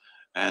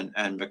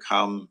and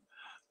become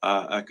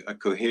a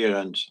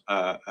coherent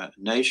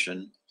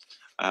nation,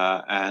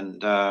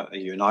 and a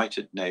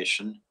united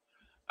nation,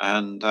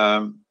 and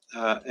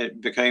it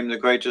became the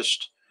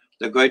greatest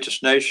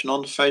nation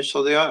on the face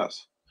of the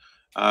earth,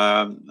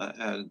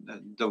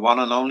 the one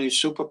and only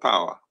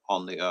superpower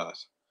on the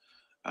earth.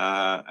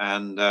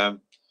 And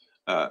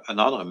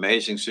another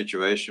amazing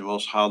situation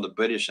was how the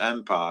British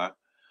Empire,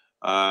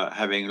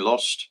 having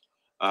lost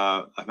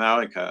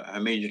America,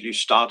 immediately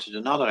started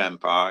another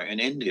empire in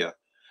India,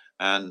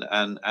 and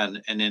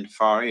in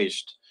Far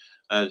East.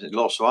 It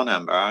lost one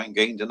empire and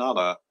gained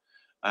another,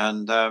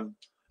 and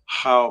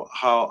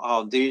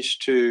how these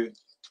two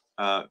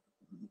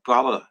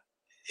brother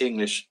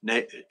English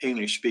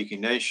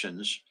speaking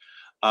nations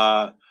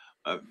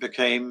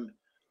became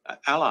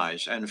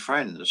allies and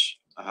friends.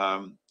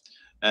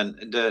 And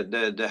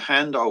the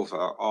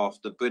handover of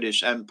the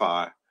British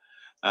Empire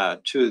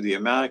to the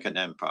American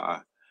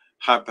Empire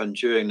happened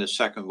during the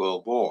Second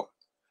World War.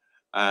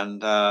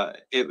 And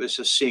it was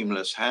a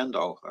seamless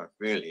handover,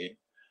 really.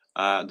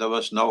 There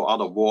was no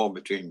other war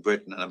between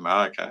Britain and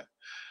America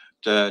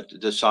to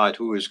decide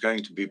who is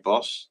going to be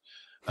boss.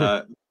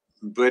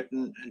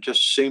 Britain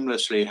just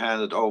seamlessly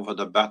handed over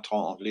the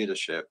baton of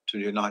leadership to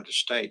the United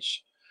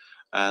States.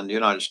 And the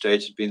United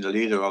States has been the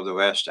leader of the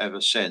West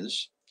ever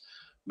since.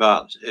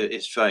 But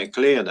it's very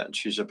clear that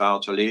she's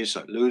about to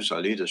lose her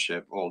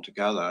leadership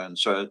altogether, and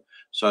so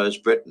is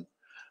Britain.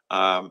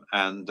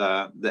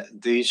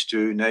 These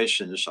two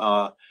nations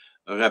are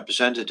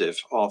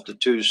representative of the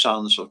two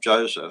sons of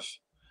Joseph,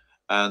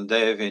 and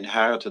they've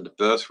inherited the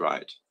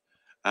birthright,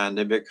 and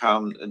they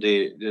become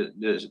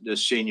the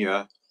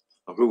senior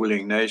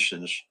ruling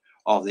nations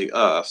of the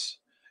earth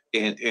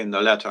in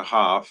the latter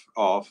half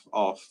of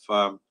our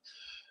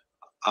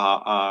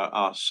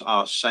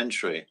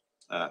century.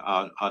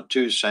 Our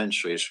 2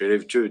 centuries,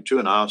 really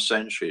 2.5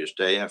 centuries,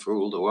 they have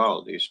ruled the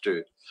world, these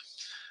two.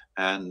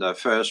 And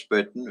first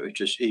Britain, which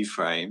is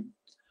Ephraim,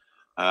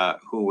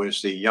 who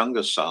was the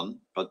younger son,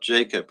 but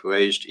Jacob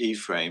raised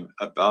Ephraim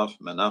above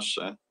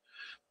Manasseh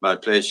by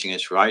placing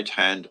his right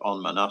hand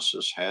on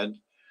Manasseh's head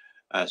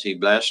as he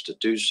blessed the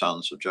 2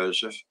 sons of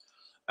Joseph.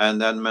 And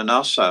then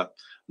Manasseh,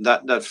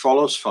 that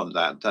follows from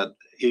that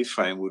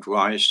Ephraim would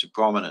rise to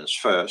prominence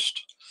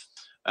first,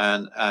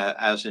 and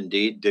as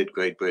indeed did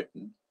Great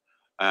Britain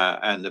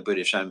and the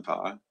British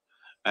Empire.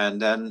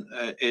 And then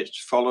it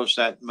follows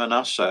that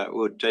Manasseh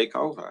would take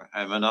over,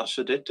 and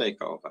Manasseh did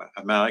take over.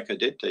 America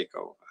did take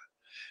over,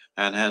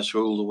 and has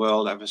ruled the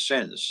world ever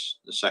since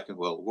the Second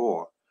World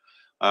War.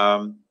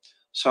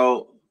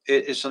 So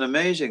it's an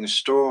amazing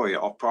story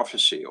of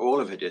prophecy. All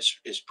of it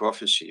is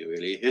prophecy,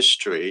 really.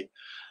 History.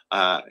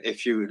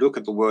 If you look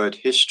at the word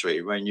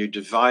history, when you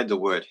divide the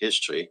word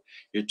history,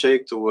 you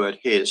take the word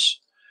his,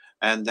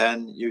 and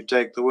then you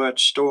take the word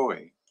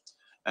story.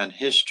 And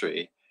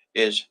history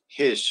is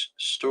his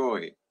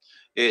story.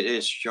 It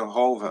is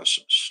Jehovah's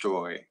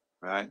story,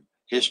 right?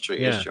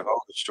 History is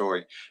Jehovah's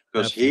story,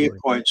 because he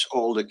appoints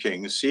all the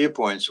kings, he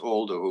appoints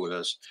all the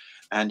rulers,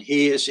 and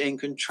he is in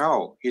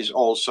control. He's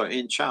also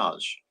in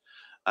charge.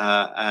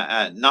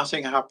 And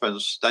nothing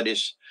happens that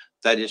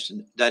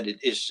it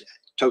is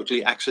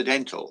totally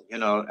accidental. You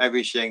know,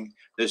 everything,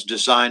 there's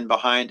design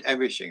behind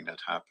everything that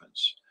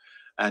happens.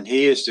 And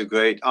he is the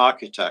great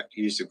architect,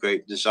 he's the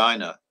great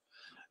designer,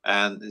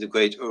 and the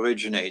great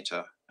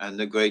originator, and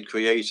the great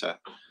creator.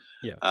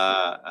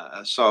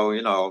 Yeah. So,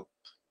 you know,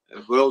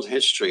 world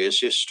history is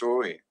his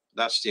story.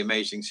 That's the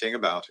amazing thing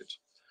about it.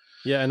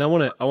 Yeah, and I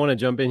want to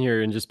jump in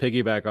here and just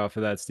piggyback off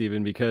of that,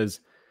 Stephen, because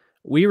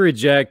I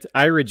reject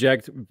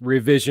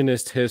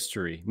revisionist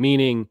history,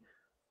 meaning,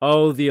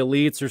 oh, the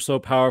elites are so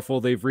powerful,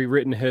 they've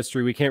rewritten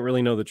history, we can't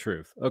really know the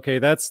truth. Okay,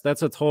 that's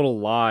a total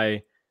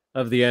lie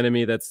of the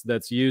enemy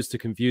that's used to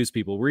confuse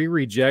people. We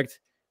reject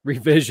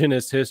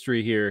revisionist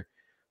history here.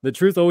 The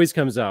truth always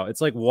comes out.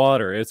 It's like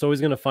water. It's always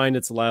going to find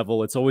its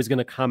level. It's always going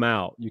to come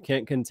out. You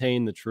can't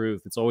contain the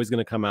truth. It's always going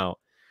to come out.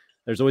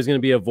 There's always going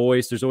to be a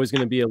voice. There's always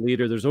going to be a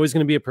leader. There's always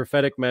going to be a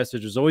prophetic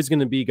message. There's always going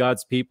to be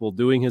God's people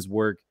doing his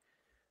work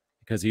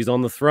because he's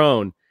on the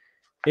throne.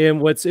 And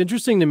what's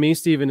interesting to me,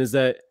 Stephen, is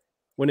that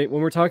when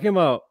we're talking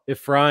about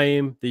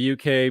Ephraim, the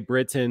UK,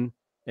 Britain,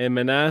 and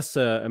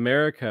Manasseh,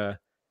 America,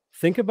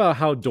 think about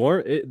how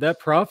that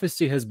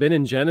prophecy has been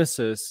in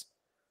Genesis.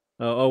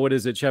 What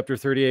is it? Chapter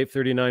 38,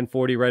 39,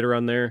 40, right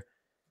around there.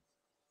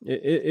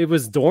 It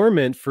was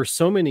dormant for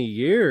so many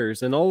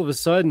years, and all of a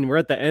sudden we're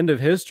at the end of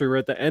history, we're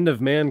at the end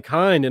of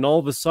mankind, and all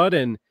of a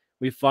sudden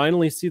we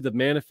finally see the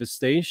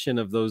manifestation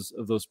of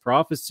those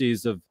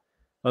prophecies of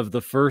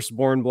the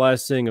firstborn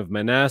blessing of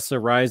Manasseh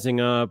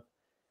rising up.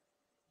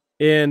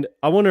 And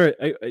I want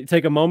to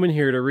take a moment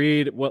here to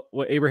read what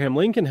Abraham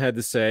Lincoln had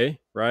to say,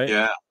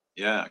 right?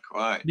 Yeah,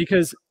 quite.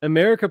 Because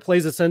America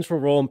plays a central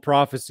role in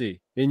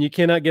prophecy, and you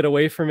cannot get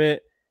away from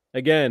it.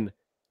 Again,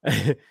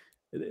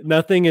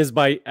 nothing is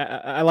by,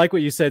 I like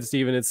what you said,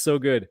 Stephen. It's so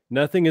good.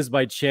 Nothing is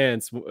by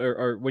chance,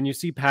 or when you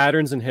see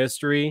patterns in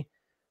history,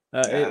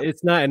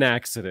 it's not an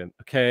accident.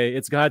 Okay.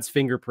 It's God's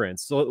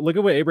fingerprints. So look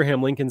at what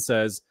Abraham Lincoln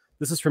says.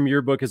 This is from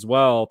your book as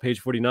well,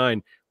 page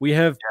 49. We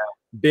have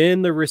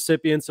been the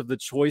recipients of the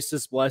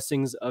choicest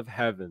blessings of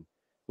heaven.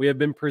 We have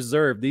been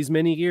preserved these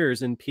many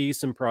years in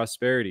peace and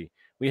prosperity.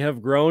 We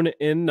have grown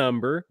in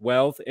number,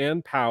 wealth,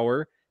 and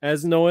power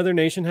as no other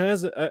nation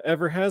has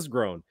ever has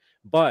grown.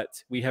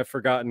 But we have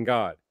forgotten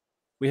God.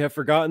 We have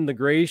forgotten the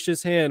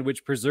gracious hand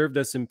which preserved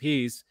us in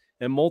peace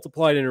and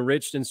multiplied and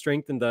enriched and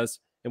strengthened us.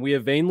 And we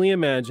have vainly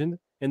imagined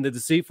in the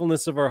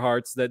deceitfulness of our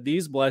hearts that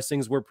these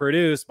blessings were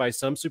produced by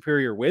some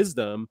superior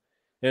wisdom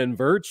and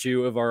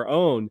virtue of our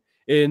own.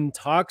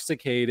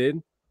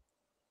 Intoxicated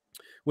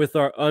with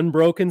our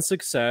unbroken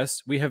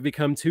success, we have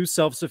become too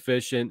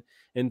self-sufficient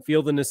and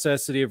feel the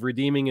necessity of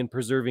redeeming and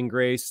preserving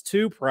grace,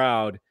 too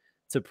proud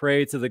to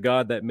pray to the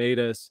God that made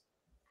us.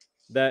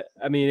 That,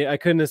 I mean, I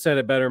couldn't have said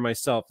it better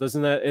myself.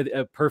 Doesn't that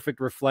a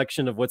perfect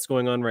reflection of what's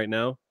going on right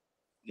now?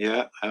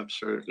 Yeah,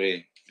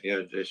 absolutely.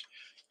 Yeah, there's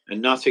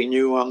nothing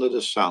new under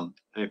the sun.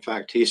 In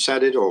fact, he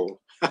said it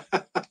all.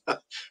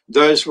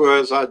 Those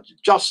words are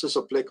just as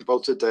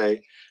applicable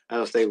today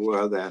as they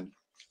were then.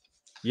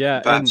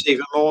 Yeah, perhaps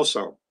even more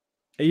so.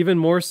 Even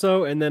more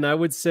so. And then I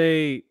would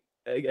say,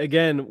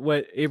 again,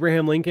 what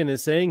Abraham Lincoln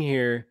is saying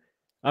here,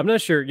 I'm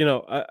not sure, you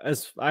know,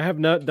 as I have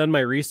not done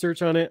my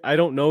research on it, I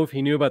don't know if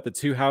he knew about the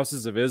two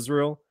houses of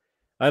Israel.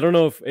 I don't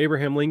know if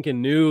Abraham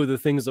Lincoln knew the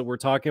things that we're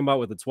talking about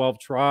with the 12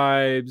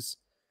 tribes,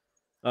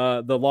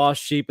 the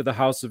lost sheep of the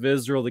house of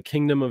Israel, the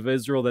kingdom of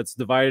Israel that's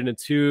divided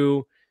into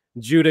two.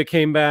 Judah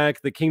came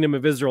back. The kingdom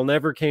of Israel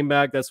never came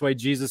back. That's why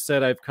Jesus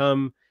said, I've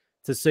come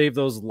to save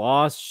those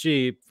lost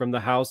sheep from the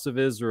house of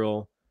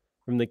Israel,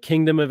 from the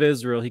kingdom of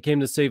Israel. He came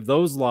to save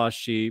those lost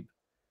sheep.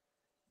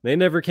 They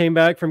never came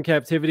back from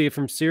captivity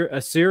from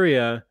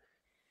Assyria.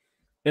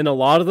 And a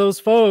lot of those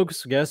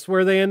folks, guess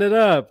where they ended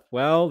up?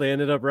 Well, they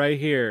ended up right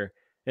here.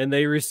 And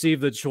they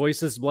received the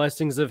choicest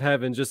blessings of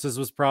heaven, just as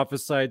was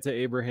prophesied to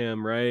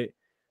Abraham, right?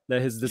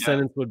 That his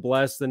descendants would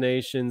bless the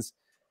nations.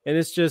 And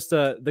it's just,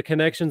 the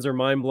connections are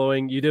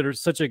mind-blowing. You did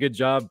such a good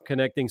job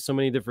connecting so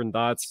many different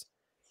dots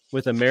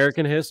with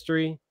American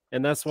history.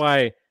 And that's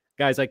why,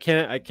 guys, I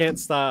can't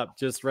stop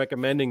just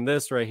recommending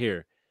this right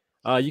here.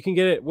 You can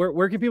get it.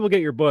 Where can people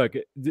get your book?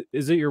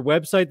 Is it your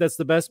website that's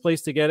the best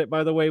place to get it,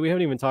 by the way? We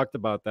haven't even talked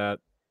about that.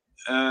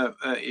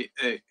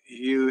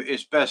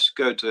 it's best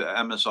go to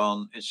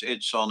Amazon.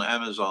 It's on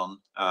Amazon.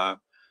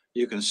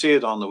 You can see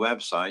it on the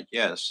website,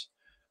 yes,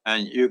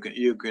 and you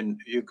can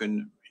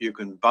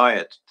buy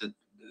it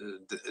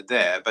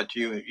there, but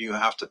you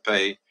have to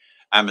pay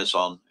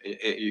Amazon.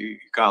 You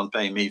can't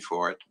pay me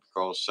for it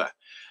because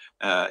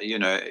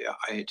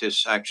it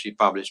is actually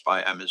published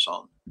by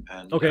Amazon,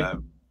 and Okay.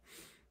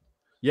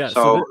 Yeah.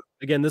 So so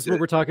again, this is what the,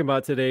 we're talking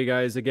about today,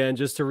 guys. Again,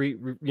 just to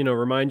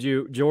remind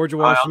you, George I,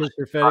 Washington's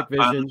prophetic I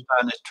vision.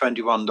 understand it's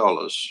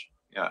 $21.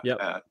 Yeah.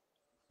 Yep.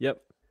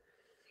 Yep.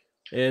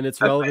 And its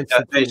That relevance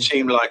that to may 20.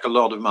 seem like a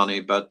lot of money,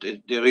 but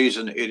the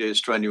reason it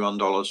is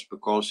 $21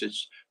 because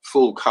it's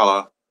full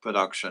color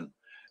production,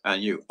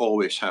 and you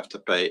always have to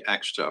pay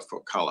extra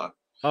for color.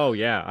 Oh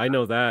yeah, I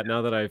know that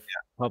now that I've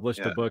published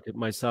a Yeah, book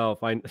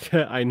myself. I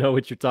I know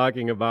what you're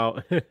talking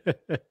about. yeah,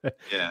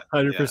 yeah.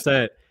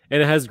 100%.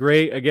 And it has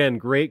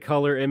great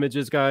color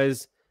images,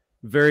 guys.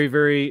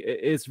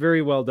 It's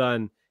very well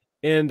done.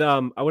 And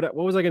what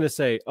was I going to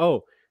say?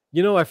 Oh,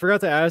 I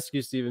forgot to ask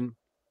you, Stephen.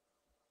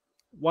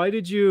 Why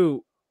did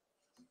you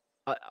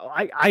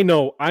I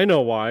know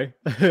why.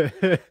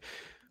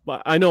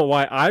 But I know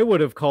why I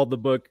would have called the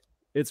book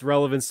its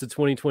relevance to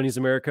 2020's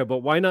America, but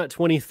why not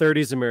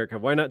 2030's America?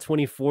 Why not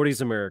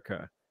 2040's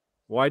America?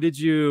 Why did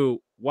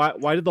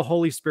the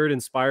Holy Spirit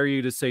inspire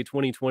you to say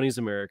 2020's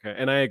America?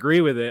 And I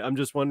agree with it. I'm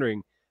just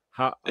wondering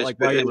how, why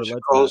you were It's led to that.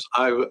 because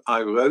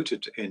I wrote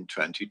it in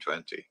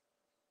 2020,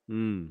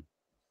 Mm,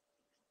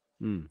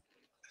 mm.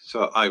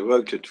 so I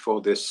wrote it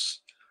for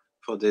this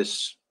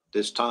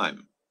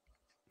time.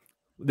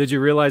 Did you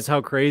realize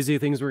how crazy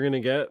things were going to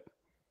get?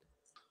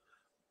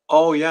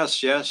 Oh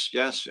yes, yes,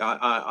 yes.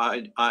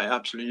 I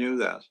absolutely knew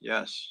that.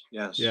 Yes,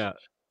 yes. Yeah.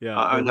 Yeah. The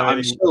I'm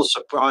writing. still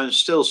I'm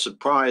still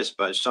surprised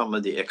by some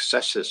of the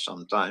excesses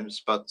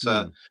sometimes, but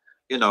Mm,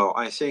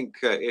 I think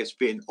it's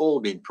been all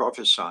been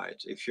prophesied.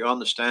 If you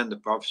understand the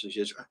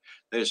prophecies,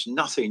 there's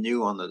nothing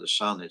new under the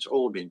sun. It's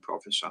all been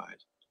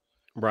prophesied.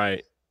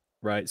 right.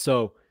 Right.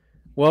 So,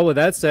 well, with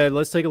that said,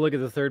 let's take a look at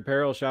the third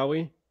peril, shall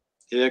we?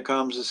 Here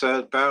comes the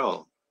third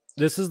peril.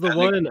 This is the And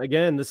one,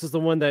 again, this is the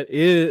one that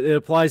it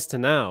applies to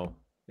now.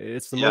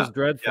 It's the yeah, most yeah.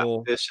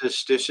 dreadful.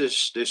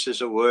 This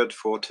is a word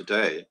for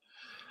today.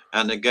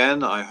 And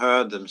again, I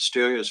heard the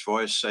mysterious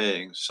voice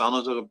saying, "Son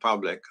of the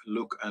Republic,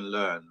 look and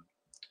learn."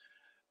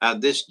 At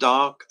this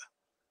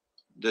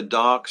the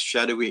dark,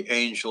 shadowy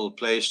angel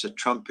placed a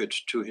trumpet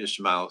to his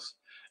mouth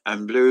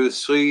and blew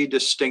three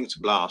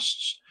distinct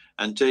blasts,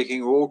 and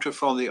taking water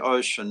from the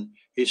ocean,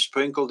 he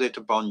sprinkled it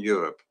upon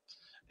Europe,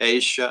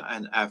 Asia,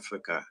 and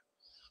Africa.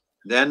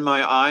 Then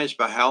my eyes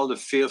beheld a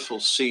fearful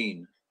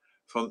scene.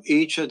 From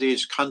each of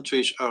these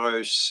countries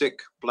arose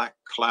thick black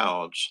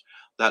clouds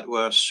that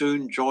were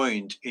soon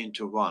joined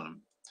into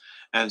one,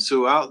 and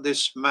throughout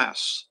this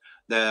mass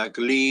there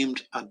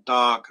gleamed a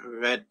dark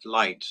red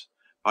light,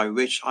 by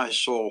which I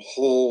saw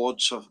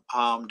hordes of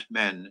armed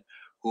men,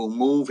 who,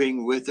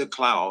 moving with the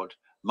cloud,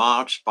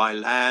 marched by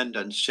land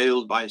and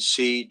sailed by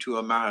sea to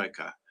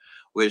America,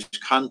 which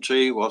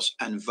country was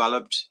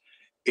enveloped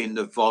in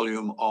the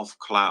volume of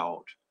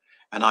cloud.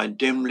 And I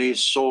dimly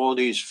saw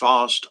these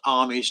vast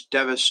armies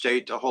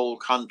devastate the whole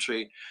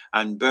country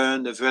and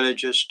burn the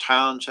villages,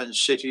 towns, and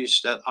cities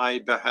that I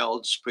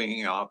beheld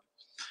springing up,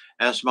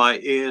 as my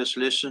ears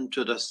listened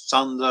to the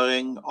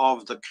thundering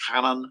of the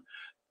cannon,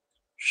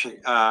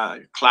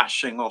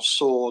 clashing of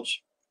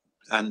swords,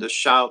 and the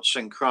shouts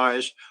and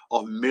cries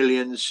of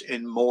millions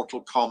in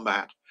mortal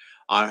combat.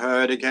 I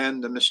heard again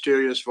the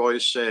mysterious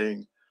voice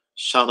saying,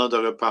 "Son of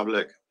the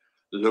Republic,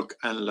 look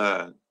and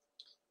learn."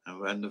 And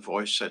when the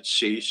voice had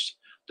ceased,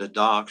 the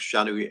dark,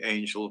 shadowy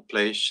angel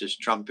placed his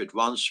trumpet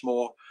once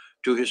more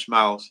to his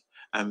mouth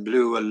and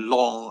blew a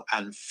long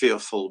and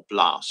fearful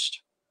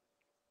blast.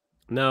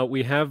 Now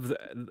we have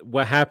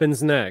what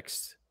happens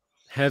next.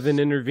 Heaven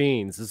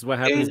intervenes. This is what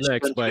happens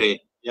next. But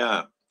Instantly,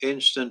 yeah,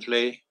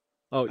 instantly,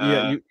 oh yeah,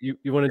 uh,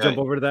 you want to yeah, jump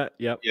over to that?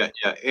 Yep.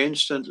 yeah,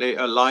 instantly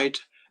a light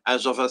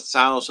as of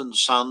 1,000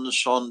 suns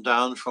shone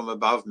down from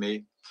above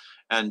me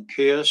and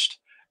pierced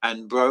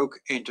and broke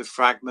into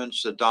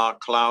fragments the dark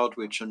cloud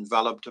which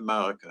enveloped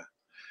America.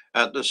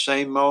 At the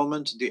same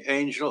moment, the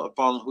angel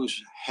upon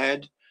whose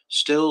head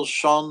still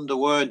shone the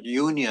word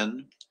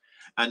Union,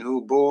 and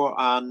who bore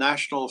our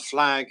national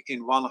flag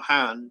in one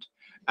hand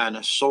and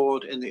a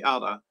sword in the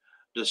other,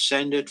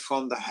 descended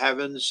from the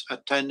heavens,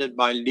 attended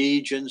by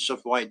legions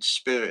of white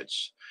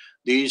spirits.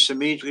 These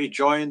immediately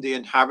joined the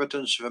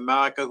inhabitants of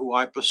America, who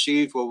I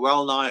perceived were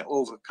well nigh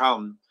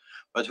overcome,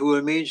 but who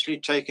immediately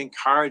taking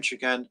courage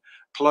again,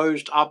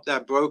 closed up their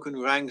broken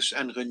ranks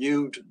and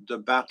renewed the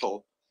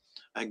battle.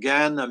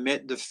 Again,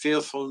 amid the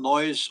fearful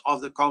noise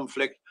of the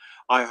conflict,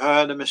 I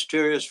heard a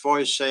mysterious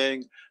voice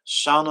saying,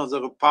 "Son of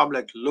the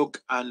Republic,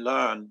 look and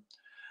learn."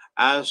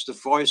 As the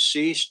voice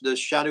ceased, the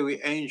shadowy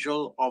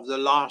angel of the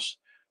last,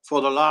 for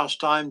the last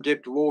time,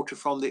 dipped water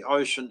from the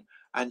ocean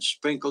and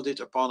sprinkled it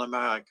upon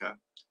America.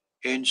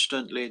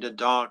 Instantly, the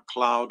dark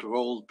cloud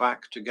rolled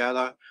back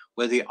together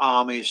with the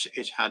armies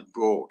it had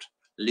brought,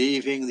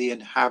 leaving the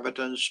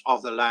inhabitants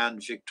of the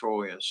land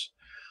victorious.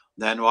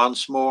 Then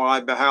once more I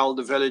beheld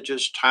the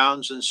villages,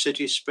 towns, and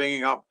cities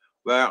springing up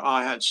where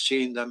I had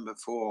seen them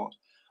before,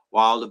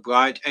 while the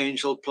bright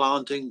angel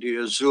planting the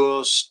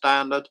azure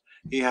standard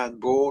he had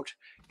brought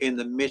in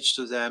the midst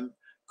of them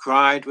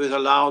cried with a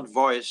loud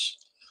voice,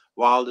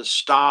 while the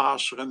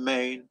stars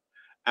remain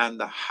and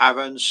the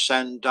heavens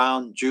send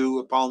down dew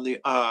upon the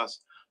earth,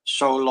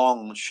 so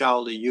long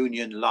shall the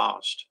union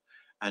last.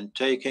 And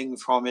taking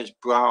from his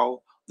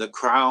brow the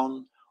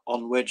crown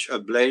on which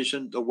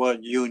emblazoned the word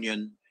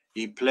union,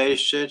 he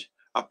placed it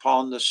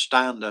upon the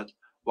standard,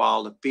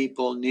 while the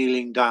people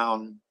kneeling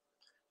down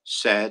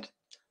said,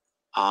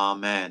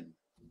 Amen.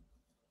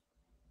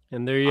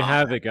 And there you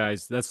have it,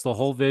 guys. That's the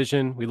whole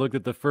vision. We looked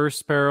at the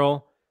first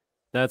peril.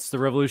 That's the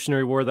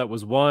Revolutionary War that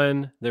was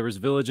won. There was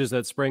villages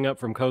that sprang up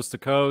from coast to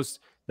coast.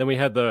 Then we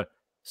had the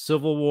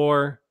Civil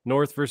War,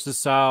 North versus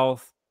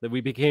South, that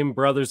we became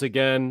brothers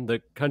again.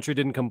 The country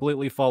didn't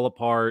completely fall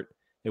apart.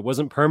 It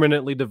wasn't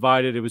permanently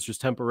divided. It was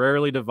just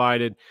temporarily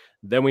divided.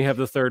 Then we have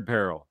the third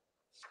peril.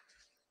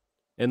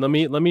 And let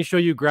me show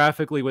you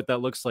graphically what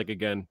that looks like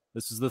again.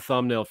 This is the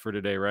thumbnail for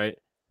today, right?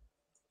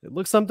 It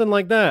looks something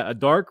like that. A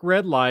dark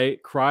red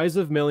light, cries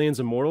of millions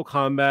in mortal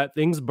combat,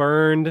 things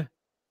burned,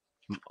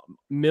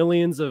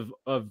 millions of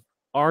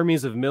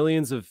armies of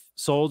millions of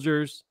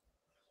soldiers.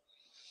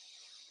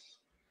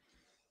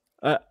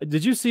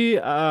 Did you see,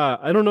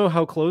 I don't know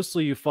how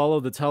closely you follow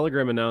the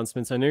Telegram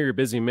announcements. I know you're a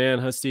busy man,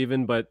 huh,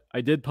 Steven? But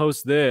I did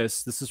post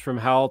this. This is from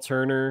Hal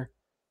Turner,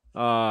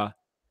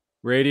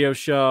 radio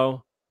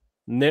show.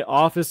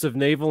 Office of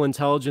Naval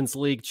Intelligence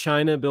leak,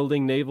 China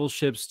building naval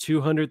ships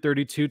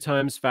 232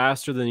 times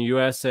faster than the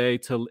USA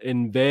to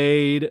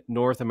invade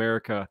North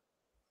America.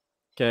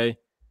 Okay.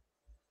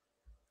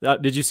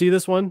 Did you see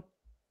this one?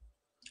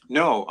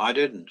 No, I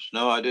didn't.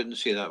 No, I didn't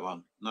see that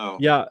one. No.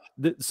 Yeah.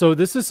 So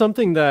this is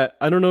something that,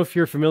 I don't know if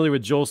you're familiar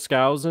with Joel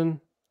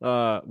Skousen,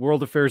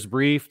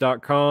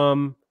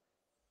 worldaffairsbrief.com,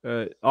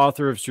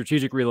 author of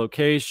Strategic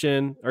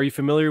Relocation. Are you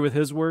familiar with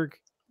his work?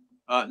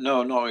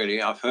 No, not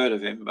really. I've heard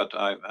of him, but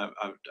I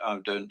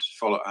don't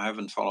follow. I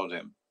haven't followed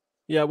him.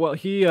 Yeah, well,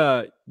 he, he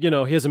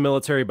has a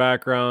military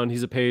background.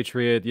 He's a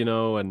patriot,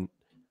 and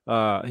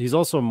he's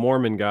also a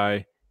Mormon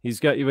guy. He's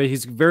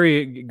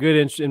very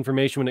good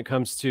information when it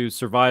comes to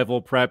survival,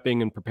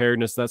 prepping, and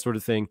preparedness, that sort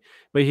of thing.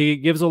 But he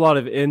gives a lot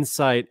of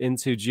insight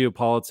into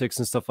geopolitics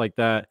and stuff like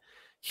that.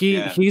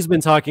 He's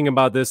been talking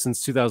about this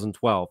since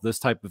 2012, this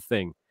type of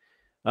thing.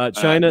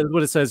 China,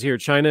 what it says here,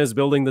 China is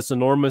building this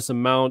enormous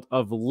amount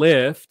of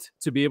lift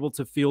to be able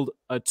to field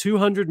a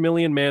 200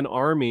 million man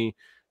army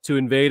to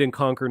invade and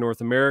conquer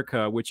North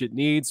America, which it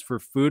needs for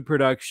food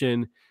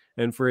production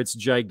and for its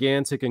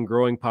gigantic and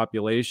growing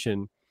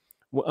population.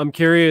 I'm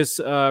curious,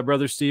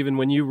 Brother Stephen,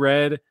 when you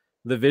read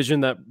the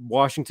vision that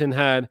Washington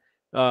had,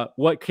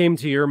 what came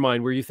to your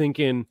mind? Were you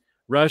thinking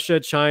Russia,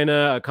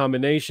 China, a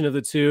combination of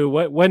the two?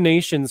 What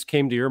nations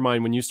came to your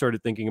mind when you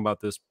started thinking about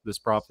this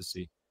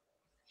prophecy?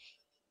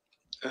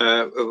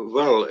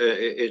 Well,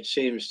 it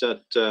seems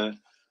that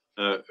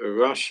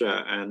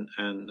Russia and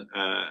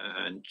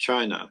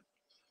China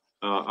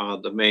are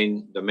the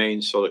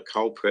main sort of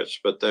culprits,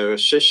 but they're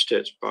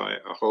assisted by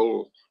a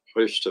whole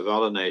host of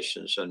other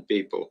nations and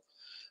people,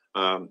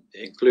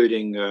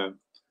 including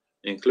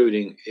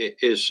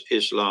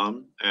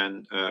Islam,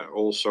 and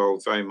also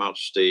very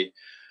much the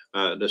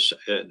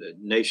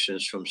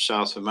nations from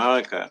South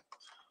America,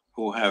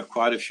 who have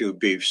quite a few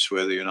beefs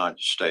with the United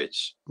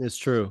States. It's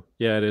true.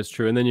 Yeah, it is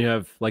true. And then you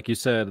have, like you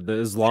said, the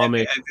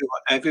Islamic.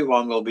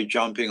 Everyone will be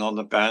jumping on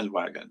the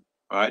bandwagon,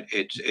 right?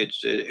 It is.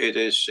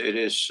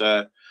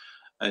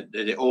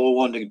 They all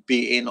want to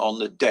be in on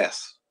the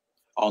death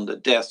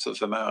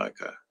of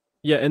America.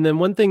 Yeah, and then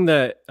one thing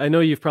that I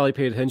know you've probably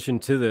paid attention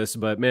to this,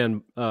 but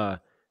man,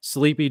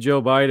 sleepy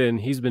Joe Biden,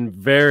 he's been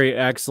very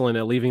excellent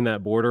at leaving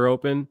that border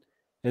open.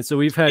 And so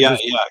we've had yeah.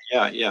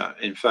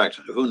 In fact,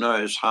 who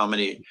knows how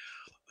many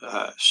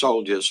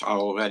soldiers are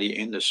already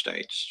in the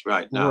States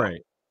right now.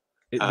 Right.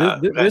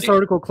 This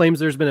article claims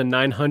there's been a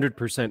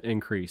 900%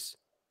 increase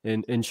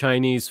in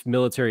Chinese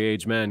military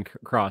age men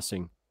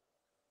crossing.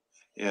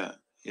 Yeah.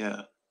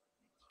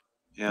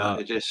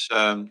 It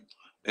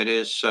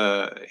is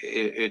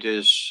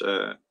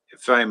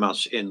very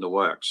much in the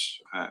works,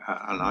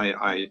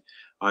 and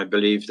I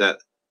believe that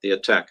the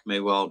attack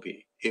may well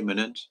be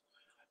imminent,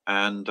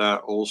 and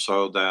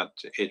also that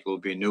it will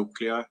be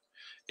nuclear.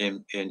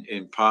 In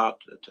part,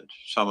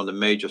 some of the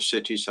major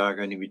cities are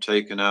going to be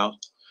taken out,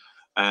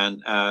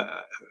 and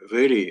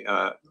really,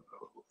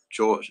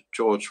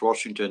 George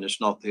Washington is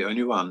not the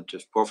only one to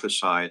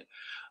prophesy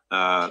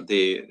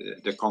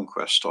the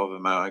conquest of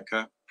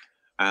America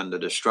and the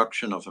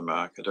destruction of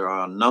America. There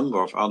are a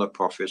number of other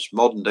prophets,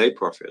 modern day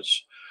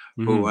prophets,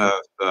 who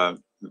have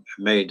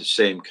made the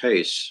same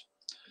case,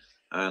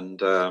 and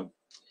there's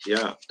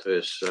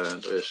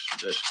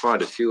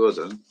quite a few of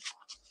them.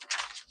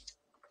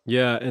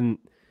 Yeah, and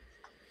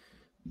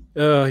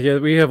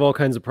we have all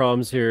kinds of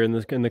problems here in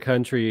the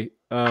country.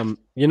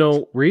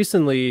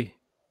 Recently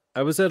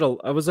I was at a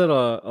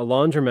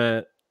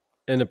laundromat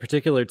in a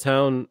particular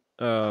town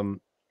in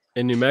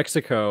New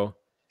Mexico,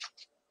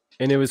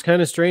 And it was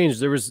kind of strange.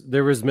 There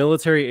was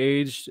military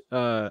aged.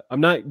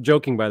 I'm not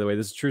joking, by the way.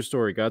 This is a true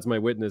story. God's my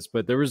witness.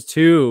 But there was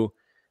two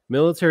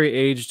military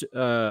aged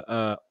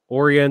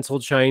Oriental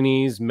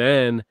Chinese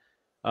men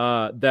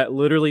that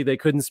literally they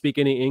couldn't speak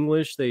any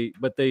English. They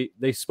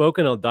spoke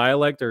in a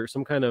dialect or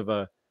some kind of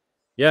a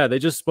yeah. They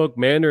just spoke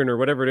Mandarin or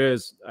whatever it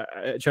is,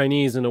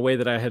 Chinese in a way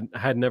that I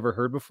had never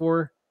heard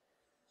before.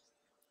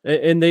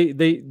 And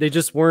they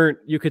just weren't.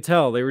 You could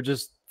tell they were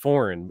just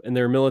foreign and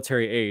they're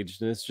military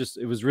aged, and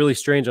it was really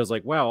strange. I was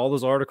like, wow, all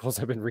those articles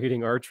I've been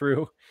reading are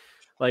true.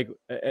 Like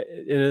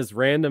in this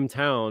random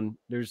town,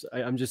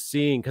 I'm just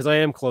seeing, because I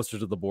am closer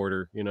to the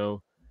border,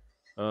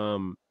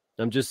 um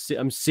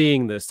I'm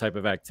seeing this type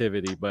of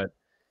activity. But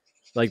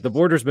like the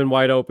border's been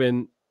wide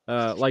open,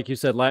 like you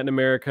said, Latin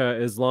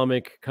America,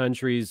 Islamic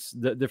countries,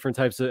 the different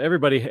types of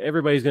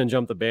everybody's going to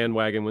jump the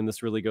bandwagon when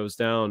this really goes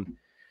down.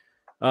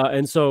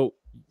 And so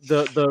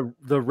the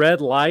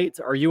red light,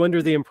 are you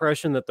under the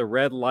impression that the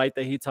red light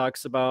that he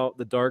talks about,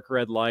 the dark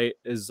red light,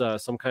 is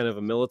some kind of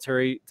a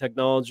military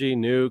technology,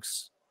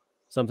 nukes,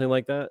 something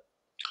like that?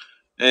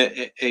 Yeah,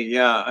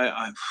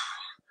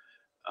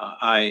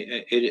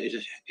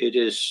 it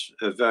is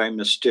a very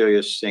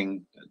mysterious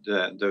thing,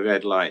 the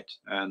red light,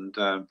 and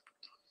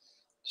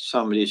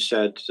somebody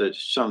said that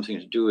it's something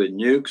to do with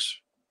nukes.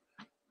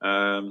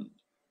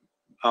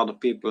 Other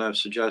people have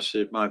suggested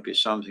it might be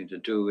something to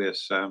do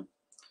with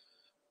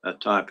a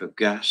type of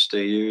gas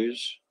they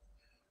use,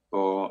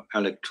 or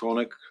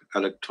electronic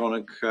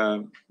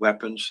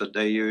weapons that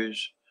they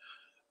use.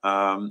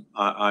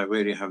 I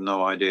really have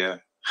no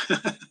idea.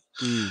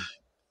 Mm.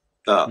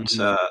 But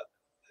Mhm.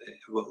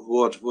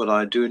 what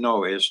I do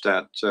know is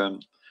that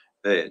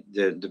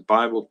the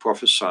Bible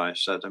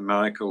prophesies that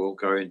America will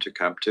go into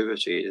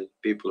captivity. The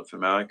people of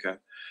America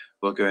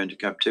will go into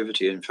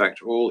captivity. In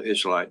fact, all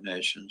Israelite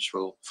nations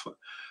will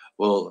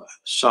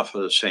suffer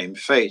the same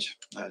fate.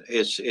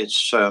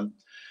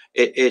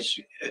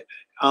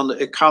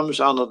 It comes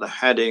under the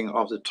heading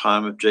of the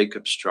time of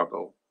Jacob's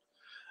trouble.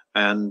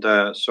 And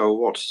so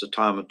what's the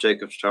time of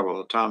Jacob's trouble?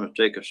 The time of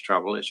Jacob's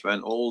trouble is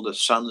when all the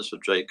sons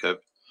of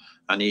Jacob,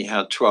 and he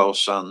had 12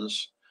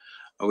 sons,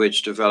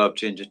 which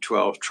developed into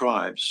 12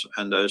 tribes.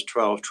 And those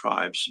 12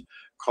 tribes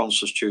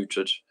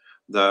constituted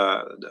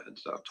the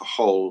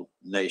whole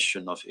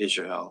nation of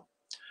Israel.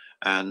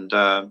 And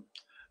the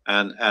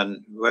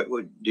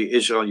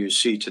Israel you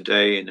see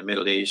today in the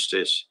Middle East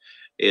is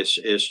just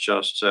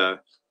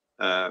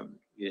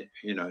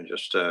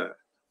just a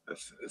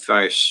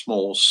very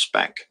small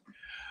speck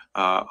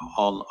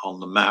on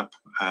the map,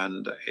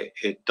 and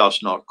it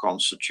does not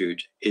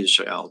constitute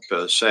Israel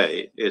per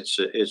se. It's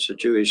a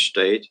Jewish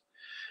state.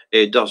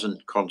 It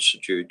doesn't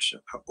constitute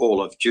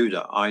all of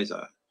Judah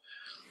either,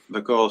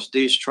 because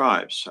these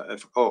tribes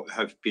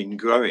have been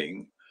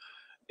growing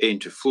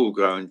into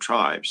full-grown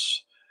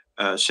tribes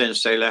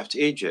since they left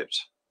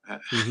Egypt.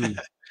 Mhm.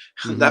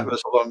 That Mhm.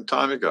 was a long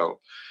time ago.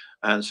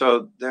 And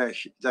so they're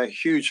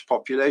huge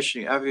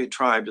population. Every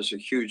tribe is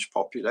a huge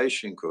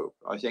population group.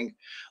 I think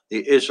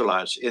the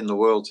Israelites in the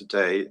world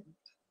today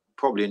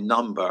probably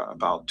number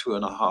about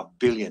 2.5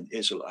 billion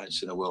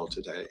Israelites in the world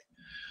today.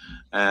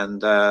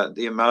 And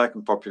the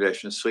American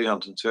population is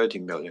 330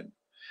 million.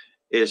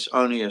 Is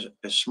only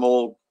a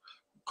small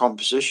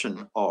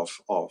composition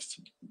of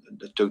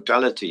the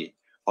totality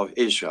of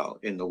Israel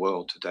in the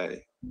world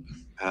today.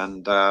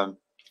 And of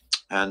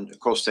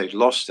course, they've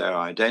lost their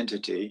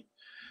identity.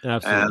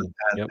 Absolutely.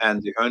 Yep.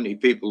 And the only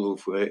people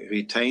who've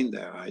retained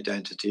their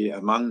identity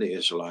among the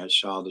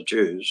Israelites are the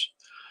Jews.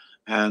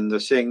 And the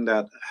thing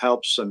that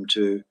helps them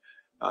to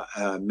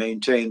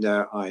maintain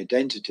their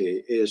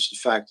identity is the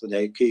fact that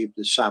they keep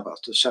the Sabbath,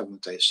 the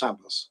seventh-day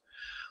Sabbath.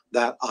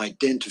 That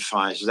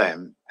identifies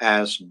them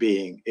as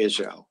being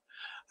Israel.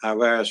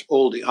 Whereas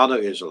all the other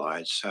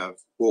Israelites have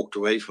walked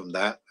away from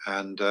that.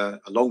 And a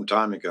long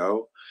time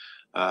ago,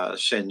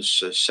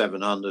 since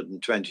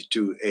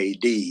 722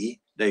 AD,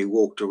 they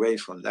walked away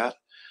from that,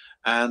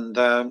 and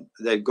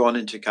they've gone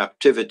into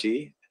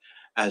captivity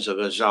as a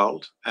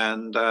result,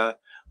 and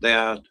they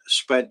are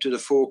spread to the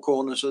four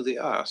corners of the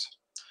earth.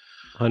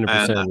 And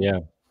 100%. Yeah.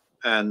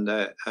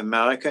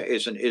 America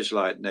is an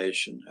Israelite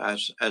nation,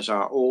 as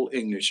are all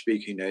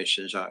English-speaking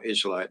nations are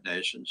Israelite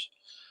nations,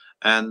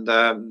 and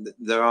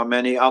there are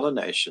many other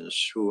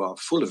nations who are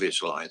full of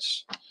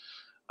Israelites,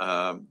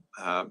 but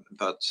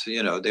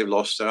they've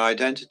lost their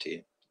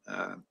identity.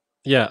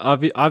 Yeah,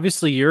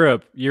 obviously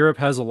Europe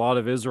has a lot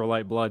of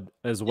Israelite blood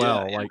as Yeah,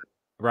 well, like,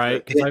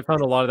 right? Because it, I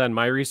found a lot of that in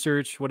my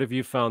research. What have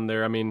you found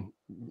there? I mean,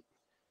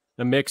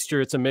 a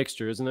mixture. It's a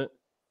mixture, isn't it?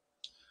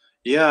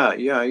 yeah,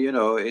 yeah.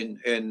 In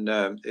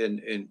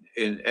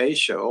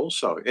Asia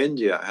also,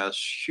 India has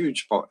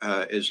huge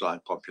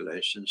Israelite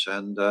populations,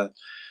 and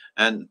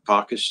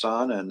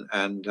Pakistan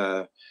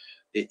and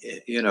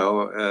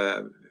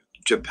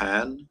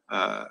Japan.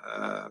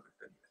 The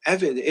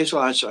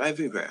Israelites are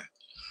everywhere.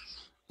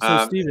 So,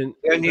 Um, Stephen,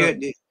 and yet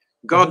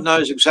God uh-huh.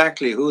 knows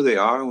exactly who they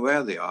are and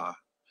where they are.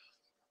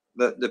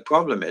 The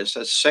problem is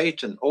that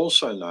Satan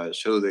also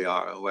knows who they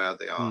are and where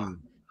they are. Mm,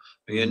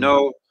 You mhm.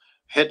 know,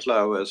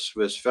 Hitler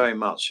was very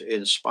much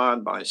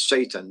inspired by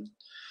Satan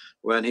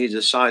when he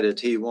decided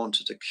he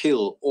wanted to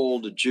kill all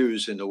the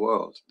Jews in the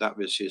world. That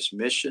was his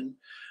mission,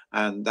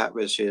 and that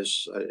was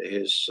his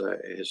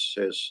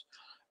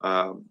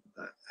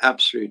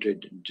absolutely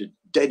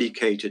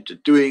dedicated to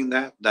doing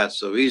that. That's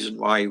the reason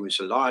why he was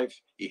alive.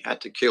 He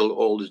had to kill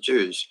all the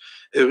Jews,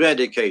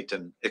 eradicate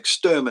them,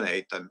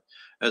 exterminate them,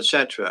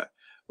 etc.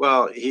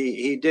 Well,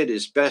 he did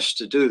his best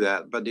to do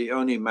that, but he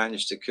only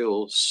managed to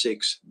kill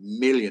 6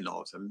 million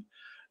of them,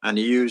 and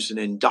he used an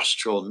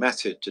industrial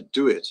method to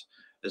do it,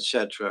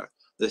 etc.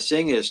 The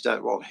thing is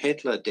that what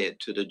Hitler did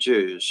to the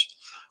Jews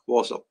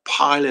was a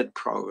pilot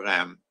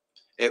program.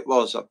 It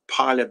was a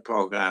pilot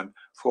program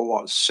for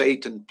what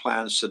Satan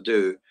plans to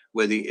do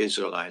with the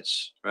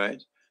Israelites,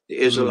 right? The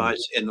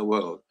Israelites in the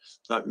world.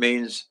 That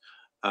means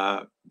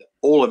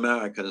all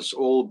Americans,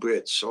 all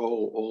Brits,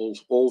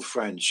 all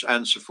French,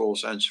 and so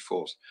forth, and so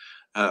forth.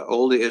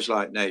 All the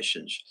Israelite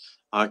nations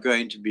are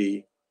going to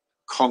be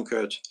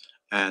conquered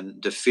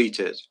and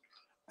defeated,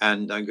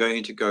 and are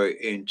going to go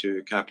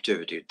into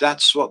captivity.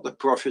 That's what the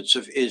prophets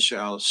of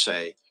Israel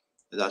say.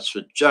 That's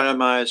what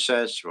Jeremiah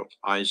says, what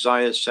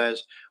Isaiah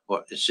says,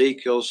 what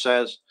Ezekiel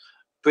says.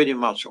 Pretty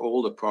much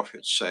all the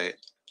prophets say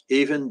it.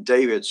 Even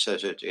David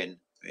says it in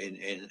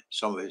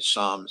some of his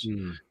Psalms.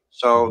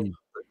 So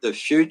the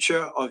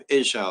future of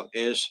Israel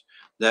is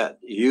that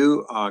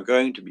you are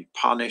going to be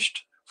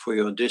punished for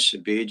your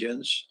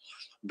disobedience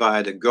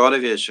by the God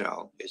of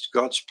Israel. It's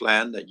God's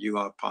plan that you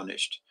are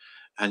punished.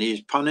 And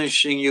he's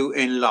punishing you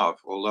in love,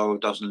 although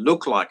it doesn't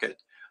look like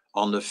it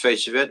on the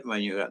face of it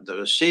when you're at the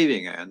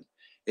receiving end.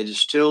 It is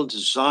still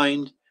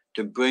designed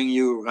to bring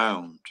you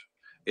around.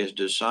 It's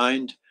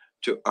designed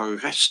to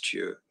arrest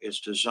you. It's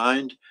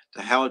designed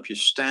to help you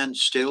stand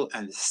still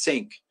and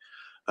think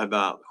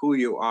about who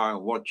you are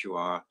and what you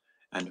are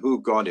and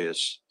who God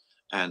is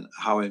and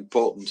how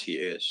important he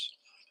is,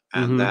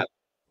 and that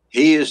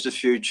he is the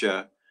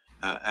future,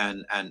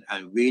 and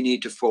we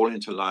need to fall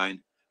into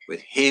line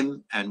with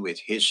him and with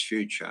his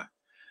future.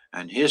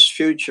 And his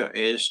future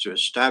is to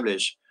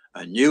establish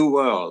a new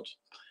world.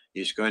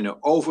 He's going to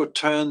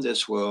overturn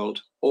this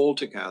world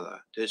altogether.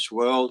 This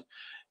world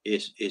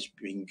is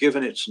being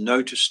given its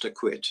notice to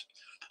quit.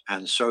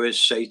 And so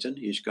is Satan.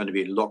 He's going to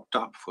be locked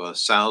up for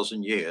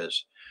 1,000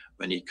 years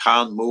when he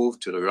can't move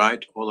to the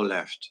right or the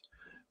left.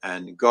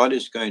 And God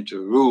is going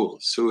to rule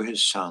through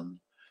his son,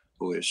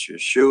 who is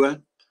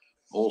Yeshua,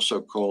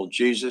 also called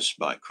Jesus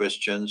by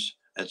Christians,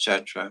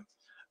 etc.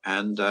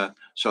 And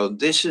so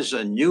this is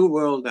a new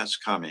world that's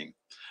coming.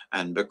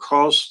 And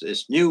because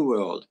this new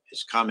world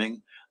is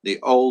coming, the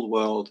old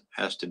world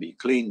has to be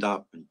cleaned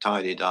up and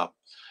tidied up.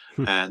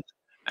 and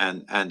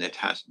it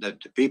has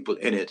that the people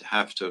in it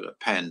have to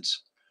repent.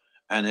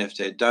 And if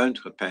they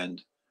don't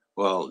repent,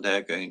 well,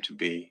 they're going to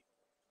be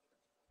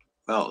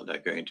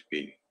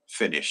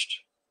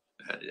finished.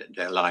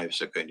 Their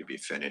lives are going to be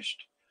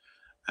finished.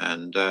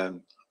 And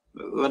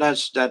well,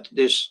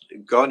 this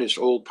God is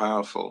all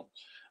powerful,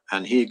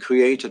 and he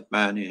created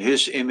man in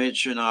his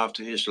image and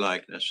after his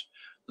likeness.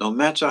 No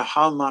matter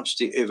how much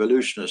the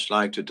evolutionists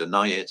like to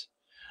deny it,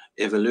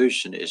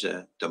 evolution is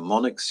a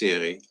demonic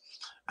theory,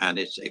 and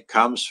it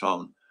comes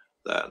from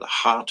the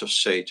heart of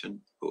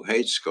Satan, who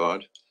hates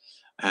God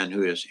and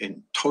who is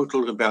in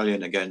total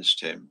rebellion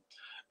against him.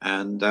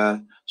 And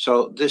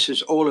so this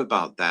is all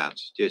about that.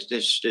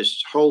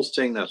 This whole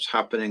thing that's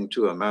happening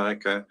to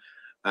America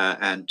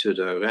and to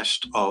the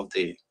rest of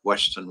the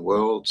Western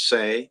world,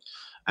 say,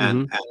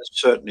 and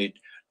certainly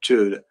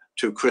to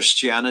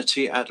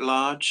Christianity at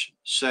large,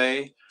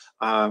 say,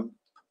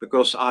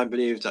 because I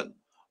believe that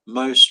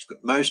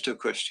most of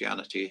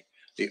Christianity,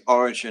 the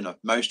origin of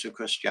most of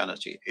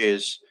Christianity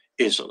is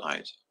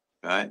Israelite,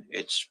 right?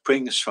 It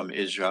springs from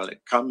Israel.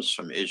 It comes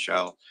from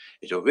Israel.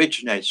 It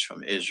originates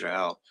from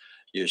Israel.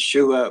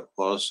 Yeshua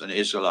was an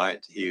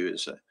Israelite. He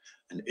was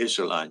an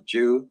Israelite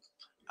Jew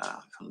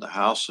from the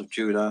house of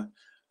Judah,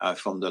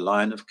 from the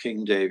line of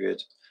King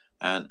David,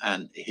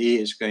 and he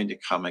is going to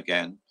come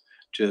again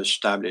to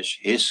establish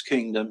his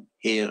kingdom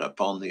here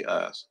upon the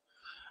earth.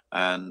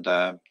 And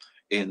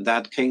in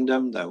that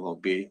kingdom, there will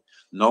be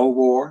no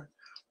war.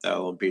 There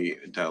will be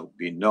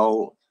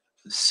no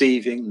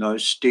thieving, no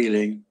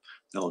stealing.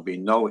 There will be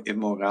no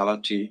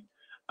immorality.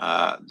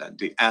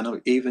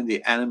 Even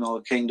the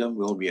animal kingdom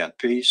will be at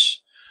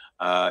peace.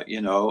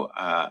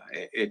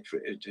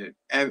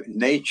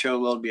 Nature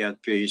will be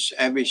at peace.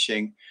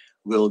 Everything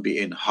will be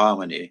in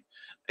harmony.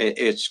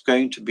 It's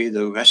going to be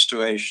the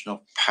restoration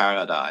of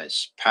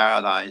paradise.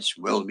 Paradise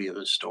will be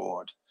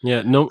restored.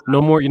 Yeah, no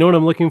more. You know what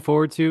I'm looking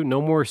forward to?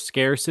 No more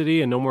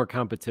scarcity and no more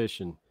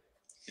competition.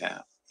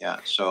 Yeah.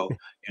 So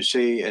you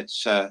see,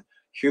 it's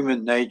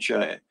human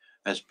nature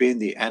has been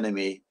the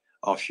enemy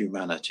of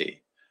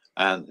humanity.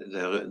 And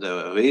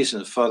the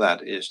reason for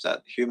that is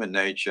that human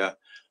nature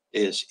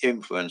is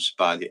influenced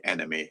by the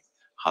enemy,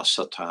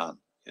 Hasatan,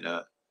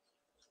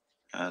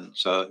 And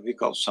so we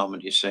got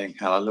somebody saying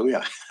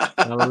hallelujah.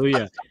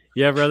 Hallelujah.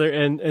 Yeah, brother.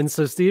 And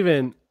so,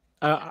 Stephen,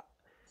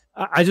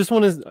 I just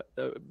want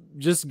to,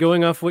 just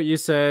going off what you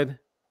said,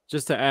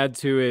 just to add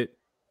to it,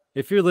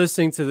 if you're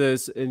listening to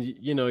this and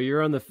you know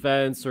you're on the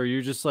fence, or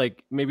you're just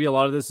like, maybe a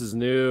lot of this is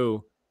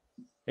new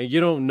and you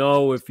don't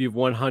know if you've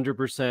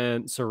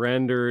 100%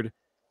 surrendered,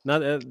 not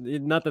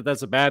that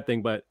that's a bad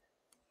thing, but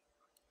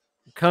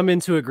come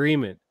into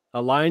agreement,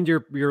 align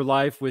your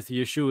life with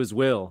Yeshua's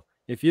will.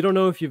 If you don't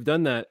know if you've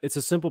done that, it's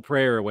a simple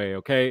prayer away.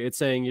 Okay, it's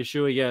saying,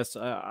 Yeshua, yes,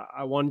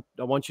 I want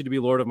you to be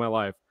Lord of my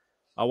life.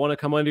 I want to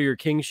come under your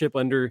kingship,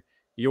 under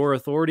your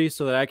authority,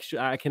 so that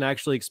I can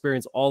actually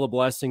experience all the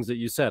blessings that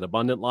you said: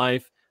 abundant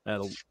life,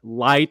 a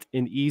light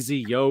and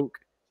easy yoke.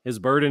 His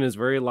burden is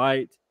very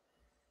light.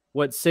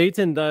 What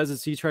Satan does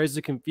is he tries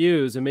to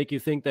confuse and make you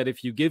think that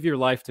if you give your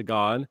life to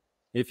God,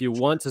 if you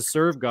want to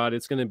serve God,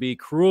 it's going to be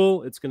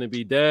cruel, it's going to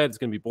be dead, it's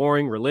going to be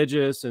boring,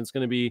 religious, and it's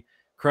going to be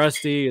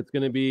crusty, it's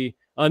going to be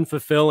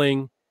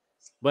unfulfilling.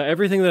 But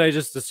everything that I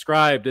just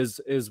described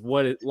is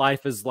what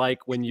life is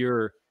like when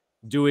you're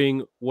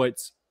doing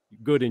what's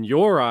good in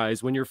your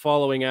eyes, when you're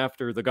following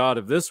after the god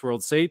of this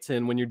world,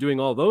 Satan, when you're doing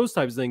all those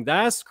types of things.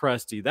 That's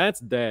crusty,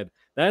 that's dead,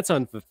 that's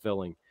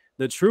unfulfilling.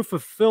 The true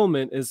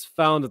fulfillment is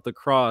found at the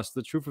cross.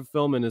 The true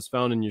fulfillment is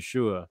found in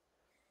Yeshua.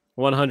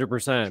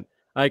 100%.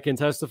 I can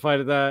testify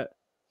to that.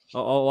 A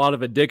lot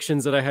of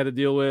addictions that I had to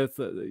deal with,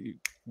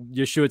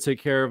 Yeshua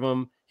take care of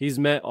them. He's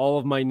met all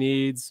of my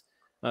needs,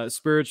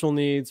 spiritual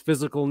needs,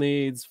 physical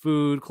needs,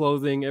 food,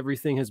 clothing,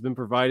 everything has been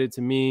provided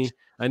to me.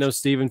 I know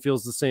Stephen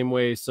feels the same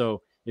way.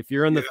 So if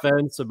you're on the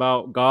fence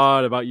about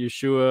God, about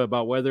Yeshua,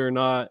 about whether or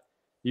not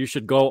you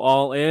should go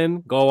all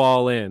in, go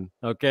all in.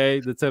 Okay.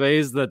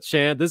 Today's the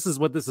chant. This is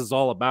what this is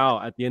all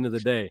about at the end of the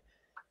day.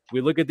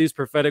 We look at these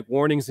prophetic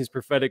warnings, these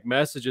prophetic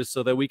messages,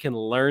 so that we can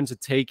learn to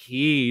take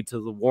heed to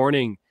the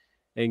warning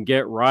and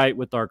get right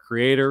with our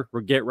creator,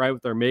 or get right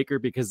with our maker,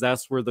 because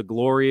that's where the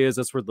glory is.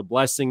 That's where the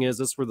blessing is.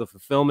 That's where the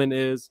fulfillment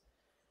is,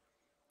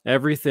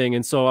 everything.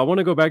 And so I want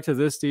to go back to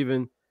this,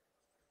 Stephen.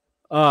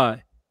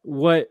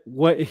 What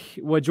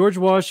George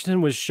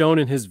Washington was shown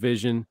in his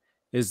vision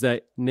is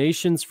that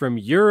nations from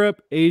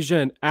Europe, Asia,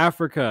 and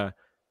Africa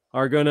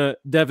are going to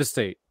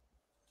devastate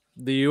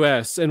the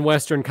U.S. and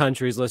Western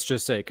countries, let's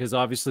just say, because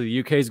obviously the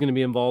UK is going to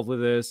be involved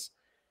with this.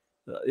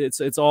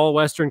 It's all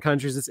Western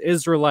countries. It's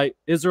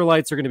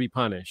Israelites are going to be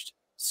punished.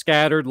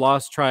 Scattered,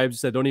 lost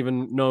tribes that don't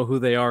even know who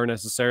they are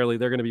necessarily,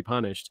 they're going to be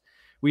punished.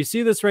 We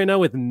see this right now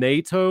with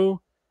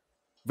NATO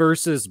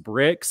versus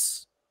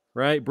BRICS,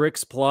 right?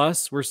 BRICS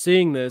Plus. We're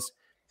seeing this.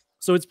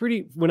 So it's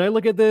pretty, when I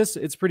look at this,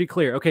 it's pretty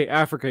clear. Okay,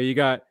 Africa, you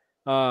got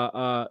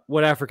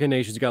what African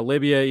nations? You got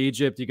Libya,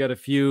 Egypt, you got a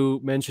few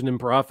mentioned in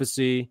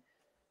prophecy.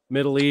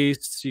 Middle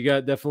East, you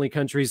got definitely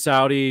countries,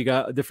 Saudi, you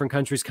got different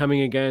countries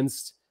coming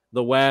against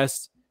the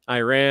West,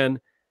 Iran.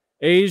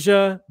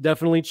 Asia,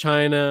 definitely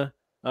China,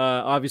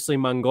 obviously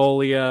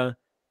Mongolia.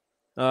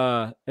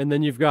 And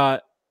then you've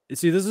got,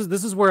 see, this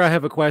is where I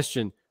have a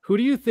question. Who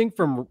do you think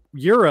from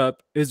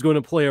Europe is going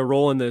to play a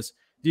role in this?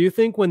 Do you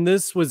think when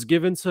this was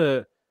given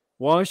to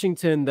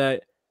Washington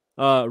that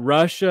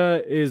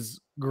Russia is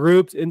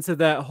grouped into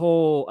that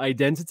whole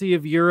identity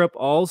of Europe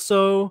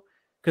also?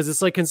 Because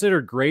it's like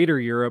considered greater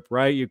Europe,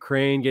 right?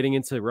 Ukraine getting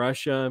into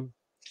Russia.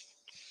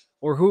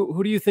 Or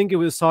who do you think it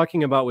was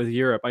talking about with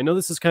Europe? I know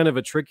this is kind of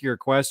a trickier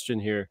question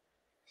here,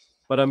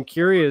 but I'm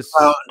curious.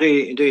 Well,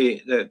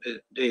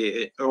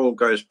 it all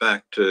goes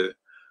back to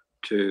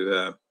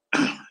the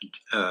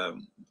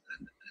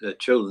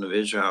children of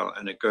Israel,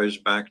 and it goes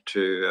back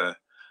to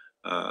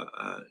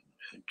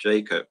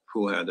Jacob,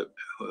 who had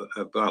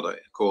a brother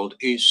called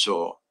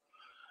Esau,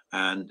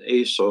 and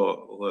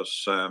Esau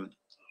was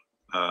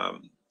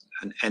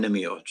an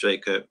enemy of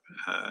Jacob.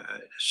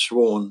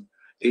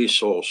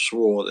 Esau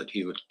swore that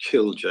he would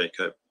kill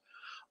Jacob,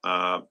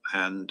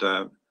 and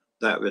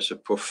that was a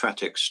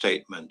prophetic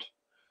statement.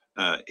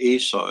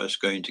 Esau is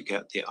going to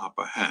get the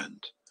upper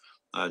hand.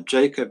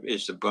 Jacob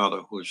is the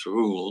brother who's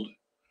ruled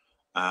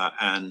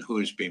and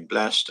who's been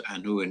blessed,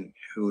 and who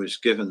is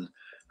given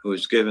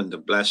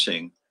the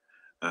blessing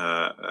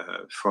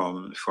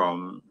from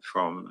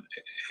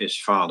his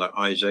father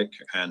Isaac,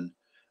 and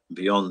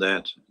beyond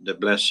that, the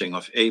blessing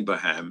of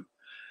Abraham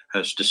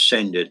has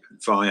descended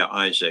via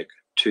Isaac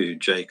to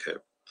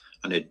Jacob,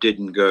 and it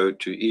didn't go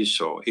to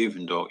Esau,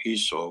 even though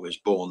Esau was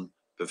born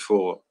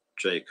before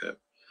Jacob.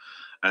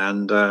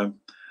 And the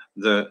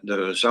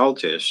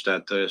result is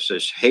that there's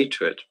this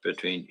hatred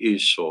between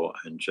Esau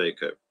and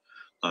Jacob.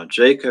 Now,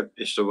 Jacob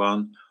is the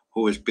one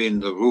who has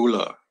been the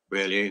ruler,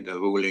 really, the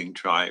ruling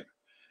tribe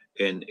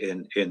in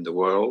the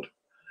world,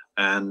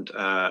 and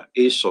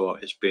Esau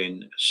has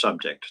been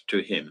subject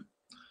to him.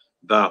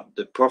 But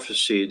the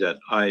prophecy that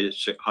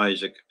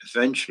Isaac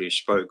eventually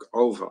spoke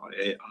over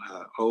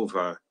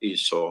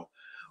Esau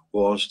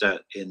was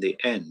that in the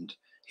end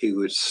he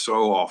would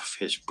throw off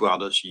his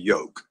brother's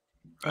yoke.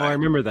 Right? Oh, I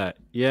remember that.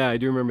 Yeah, I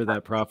do remember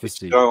that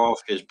prophecy. Throw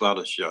off his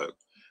brother's yoke.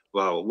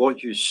 Well,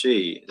 what you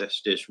see,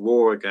 that's this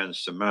war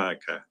against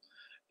America,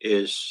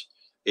 is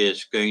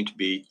going to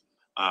be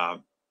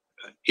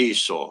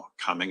Esau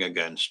coming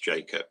against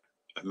Jacob.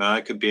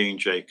 America being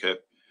Jacob,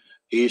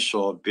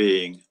 Esau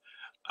being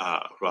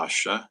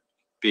Russia,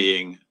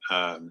 being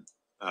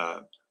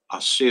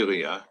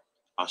Assyria,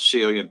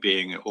 Assyria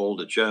being all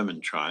the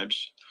German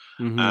tribes,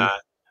 Mm-hmm. I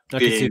can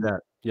see being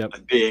that.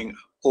 Yep. being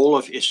all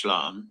of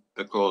Islam,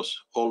 because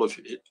all of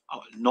it,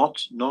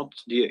 not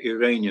the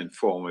Iranian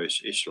form of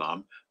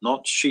Islam,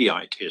 not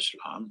Shiite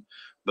Islam,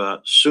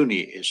 but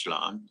Sunni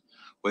Islam,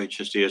 which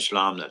is the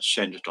Islam that's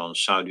centered on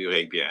Saudi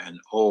Arabia and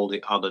all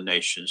the other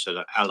nations that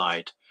are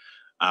allied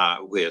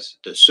with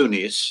the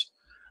Sunnis.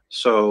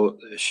 So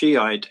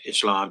Shiite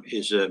Islam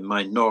is a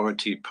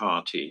minority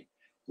party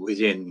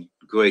within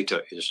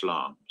greater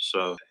Islam.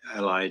 So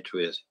allied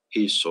with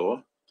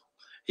Esau,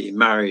 he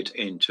married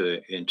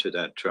into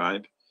that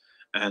tribe,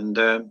 and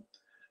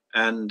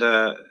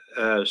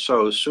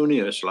so Sunni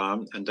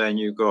Islam, and then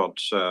you got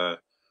the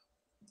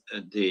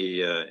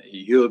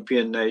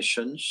European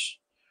nations,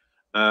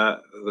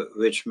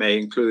 which may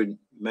include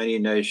many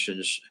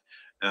nations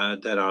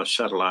that are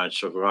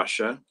satellites of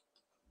Russia.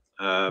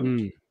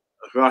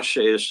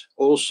 Russia is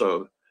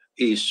also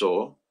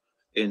Esau,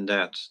 in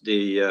that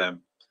the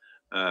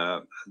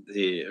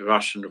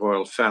Russian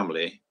royal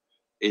family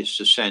is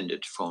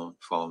descended from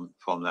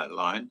that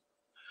line.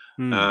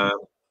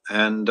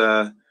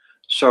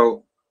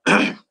 So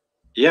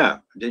yeah,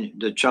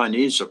 the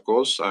Chinese, of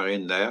course, are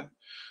in there.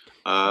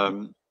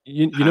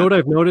 You know what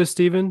I've noticed,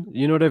 Stephen?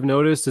 You know what I've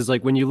noticed is,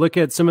 like, when you look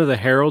at some of the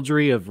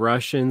heraldry of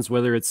Russians,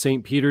 whether it's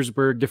St.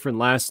 Petersburg, different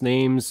last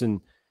names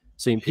and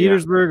St.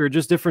 Petersburg, or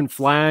just different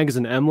flags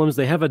and emblems,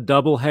 they have a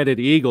double-headed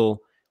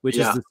eagle, which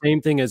is the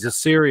same thing as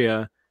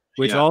Assyria,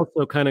 which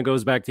also kind of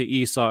goes back to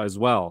Esau as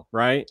well,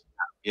 right?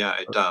 Yeah,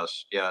 it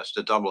does. Yes,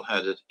 the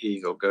double-headed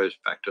eagle goes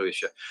back to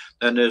Esau.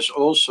 Then there's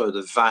also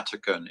the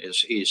Vatican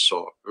is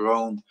Esau.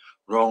 Rome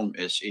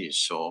is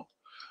Esau.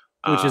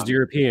 Which is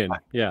European,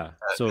 yeah.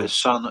 So a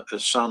son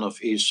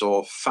of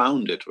Esau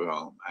founded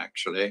Rome.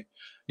 Actually,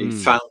 he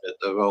founded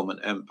the Roman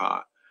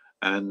Empire,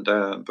 and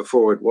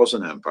before it was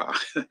an empire.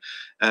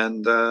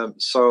 And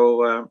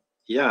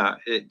yeah,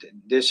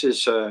 this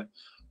is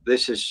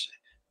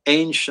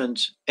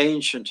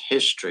ancient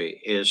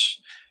history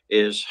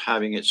is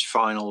having its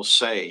final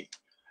say,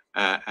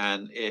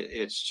 and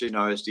it's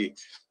the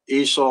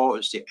Esau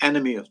is the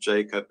enemy of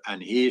Jacob,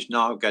 and he's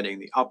now getting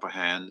the upper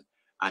hand,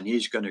 and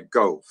he's going to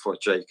go for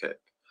Jacob.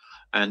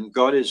 And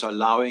God is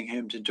allowing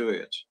him to do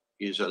it.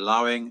 He's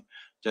allowing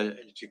to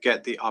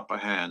get the upper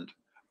hand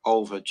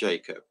over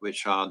Jacob,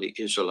 which are the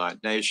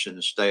Israelite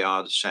nations. They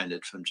are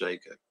descended from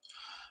Jacob.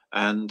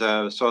 And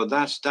so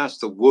that's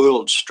the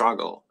world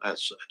struggle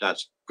that's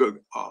good,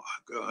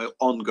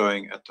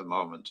 ongoing at the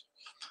moment.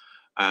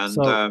 And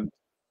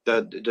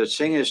the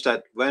thing is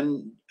that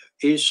when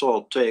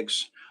Esau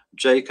takes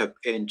Jacob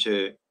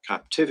into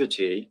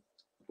captivity,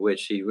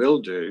 which he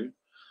will do,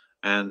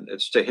 and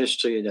it's the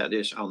history that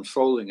is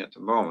unfolding at the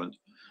moment,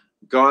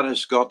 God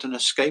has got an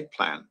escape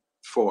plan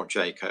for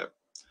Jacob.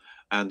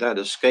 And that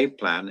escape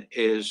plan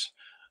is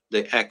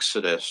the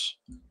Exodus.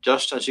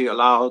 Just as he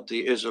allowed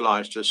the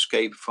Israelites to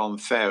escape from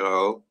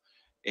Pharaoh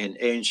in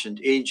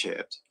ancient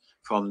Egypt,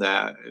 from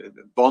their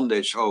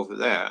bondage over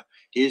there,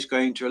 he's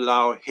going to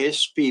allow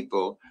his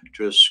people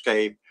to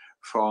escape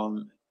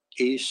from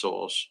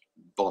Esau's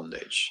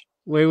bondage.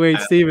 Wait,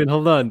 Stephen,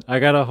 hold on. I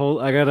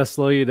gotta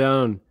slow you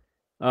down.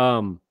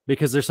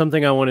 Because there's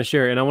something I want to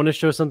share, and I want to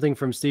show something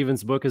from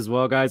Stephen's book as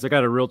well, guys. I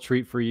got a real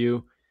treat for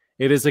you.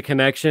 It is a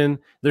connection.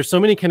 There's so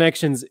many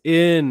connections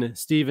in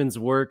Stephen's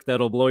work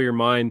that'll blow your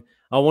mind.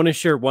 I want to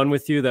share one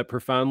with you that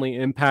profoundly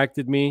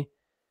impacted me.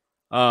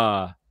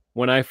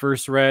 When I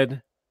first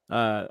read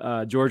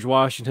George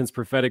Washington's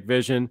prophetic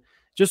vision.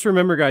 Just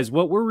remember, guys,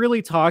 what we're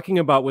really talking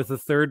about with the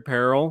third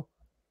peril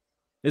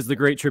is the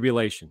Great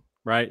Tribulation,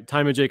 right?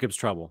 Time of Jacob's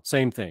trouble.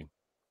 Same thing.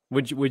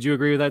 Would you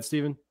agree with that,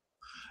 Stephen?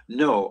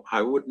 No,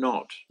 I would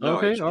not. No,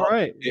 okay, all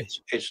right.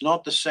 It's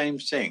not the same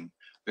thing,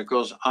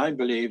 because I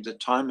believe the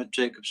time of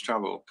Jacob's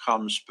trouble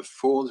comes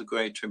before the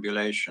Great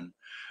Tribulation,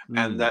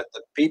 and that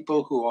the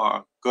people who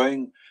are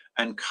going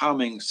and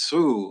coming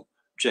through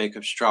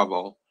Jacob's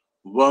trouble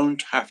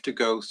won't have to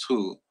go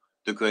through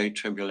the Great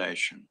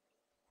Tribulation.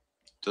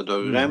 So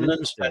the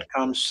remnants that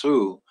comes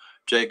through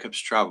Jacob's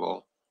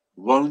trouble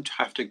won't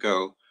have to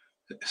go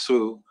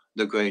through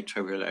the Great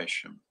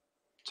Tribulation.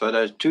 So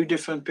there's two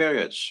different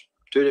periods.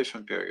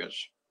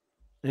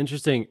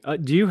 Interesting.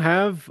 Do you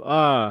have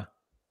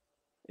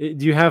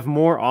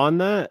more on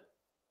that,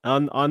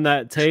 on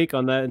that take,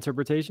 on that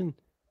interpretation?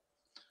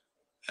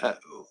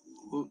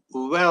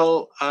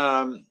 Well,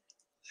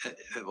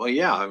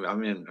 yeah. I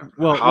mean,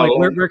 well, like,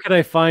 where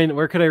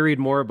could I read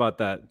more about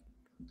that?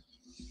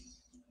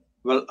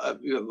 Well,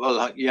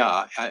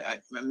 yeah.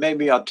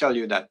 Maybe I'll tell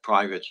you that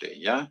privately.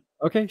 Yeah.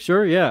 Okay,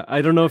 sure. Yeah,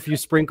 I don't know if you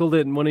sprinkled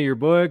it in one of your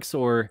books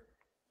or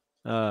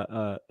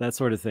that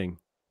sort of thing.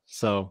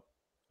 So,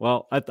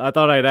 well, I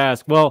thought I'd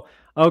ask. Well,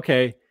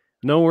 okay,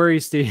 no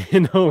worries, Steve.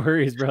 No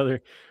worries,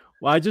 brother.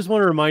 Well, I just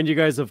want to remind you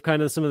guys of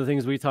kind of some of the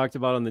things we talked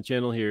about on the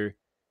channel here.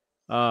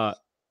 We're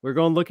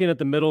looking at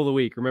the middle of the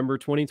week. Remember,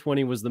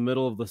 2020 was the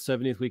middle of the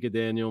 70th week of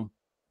Daniel.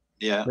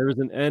 Yeah. There was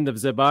an end of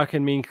Zebach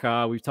and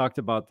Mincha. We've talked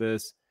about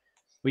this.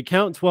 We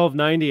count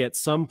 1290 at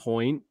some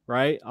point,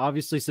 right?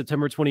 Obviously,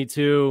 September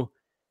 22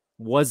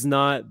 was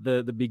not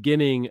the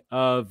beginning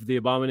of the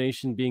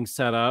abomination being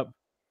set up.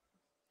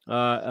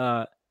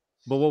 But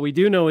what we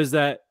do know is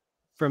that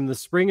from the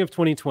spring of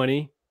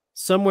 2020,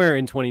 somewhere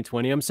in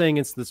 2020, I'm saying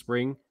it's the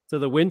spring, to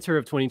the winter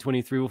of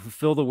 2023 will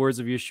fulfill the words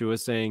of Yeshua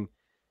saying,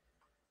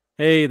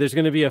 hey, there's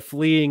going to be a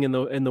fleeing in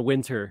the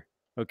winter,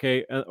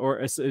 okay? Or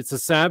it's a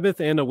Sabbath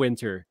and a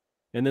winter,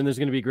 and then there's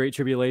going to be great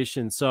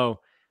tribulation.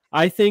 So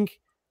I think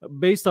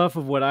based off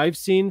of what I've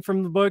seen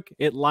from the book,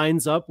 it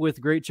lines up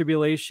with great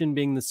tribulation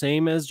being the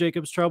same as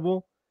Jacob's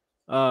trouble.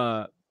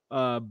 But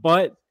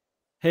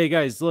hey,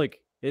 guys, look,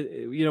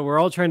 we're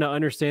all trying to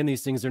understand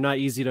these things. They're not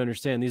easy to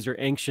understand. These are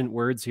ancient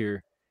words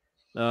here.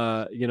 These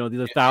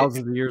are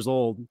thousands of years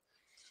old.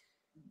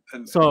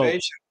 So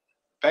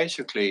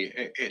basically,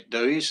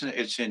 the reason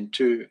it's in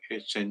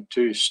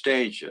two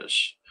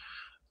stages,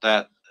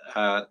 that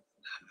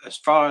as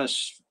far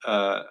as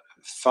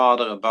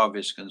Father above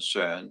is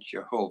concerned,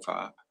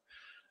 Jehovah,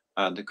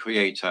 the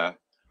Creator,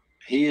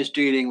 he is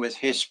dealing with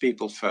his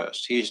people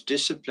first. He is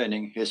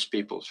disciplining his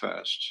people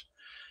first.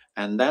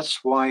 And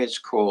that's why it's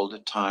called the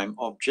time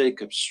of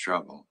Jacob's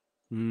trouble.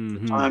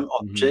 The time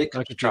of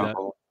Jacob's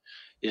trouble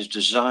is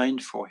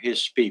designed for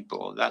his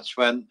people. That's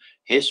when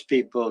his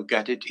people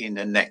get it in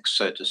the neck,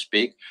 so to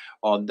speak,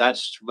 or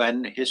that's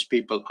when his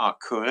people are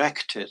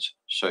corrected,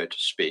 so to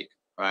speak,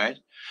 right?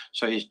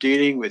 So he's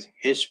dealing with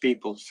his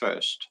people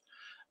first.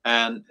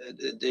 And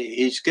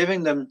he's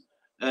giving them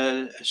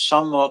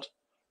somewhat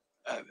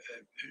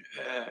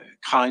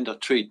kinder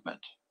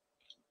treatment,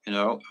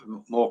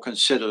 more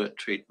considerate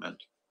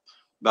treatment.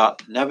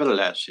 But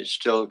nevertheless, it's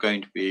still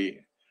going to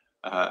be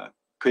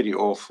pretty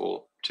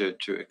awful to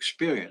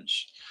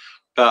experience.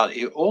 But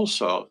he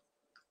also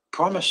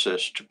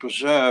promises to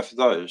preserve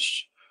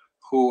those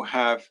who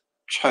have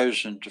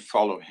chosen to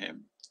follow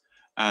him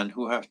and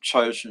who have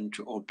chosen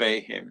to obey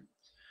him.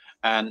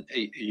 And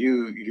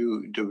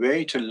the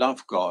way to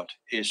love God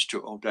is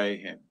to obey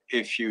him.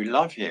 If you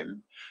love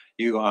him,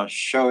 you are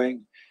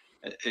showing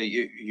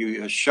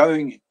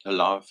the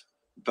love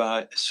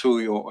through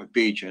your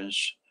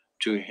obedience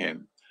to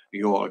him,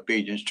 your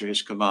obedience to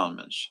his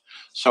commandments.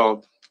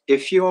 So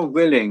if you are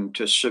willing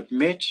to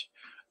submit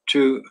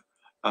to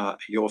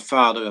your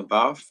Father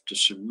above, to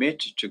submit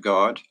to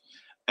God,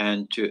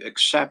 and to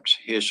accept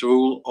his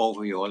rule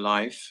over your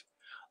life,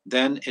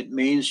 then it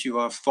means you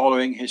are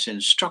following his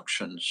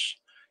instructions,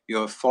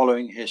 you are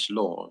following his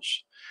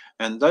laws.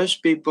 And those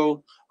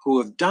people who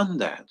have done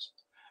that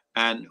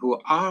and who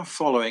are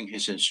following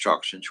his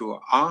instructions, who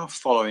are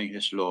following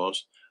his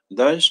laws,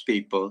 those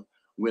people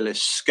will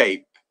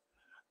escape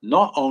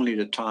not only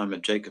the time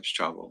of Jacob's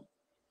trouble,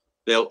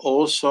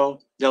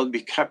 they'll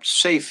be kept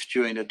safe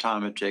during the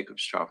time of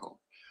Jacob's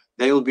trouble.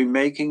 They will be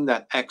making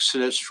that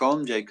exodus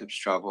from Jacob's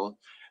trouble,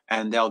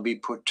 and they'll be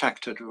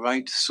protected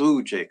right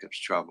through Jacob's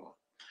trouble.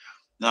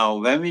 Now,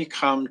 when we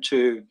come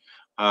to,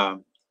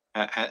 and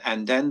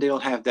then they'll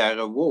have their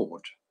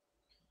reward.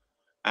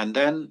 And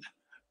then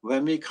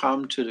when we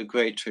come to the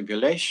Great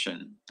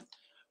Tribulation,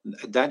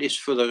 that is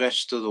for the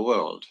rest of the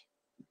world.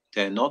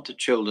 They're not the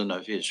children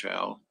of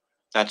Israel.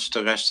 That's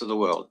the rest of the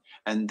world.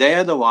 And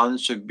they're the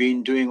ones who've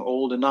been doing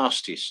all the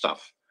nasty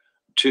stuff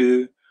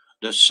to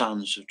the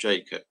sons of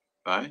Jacob,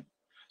 right?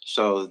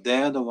 So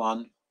they're the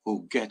one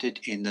who get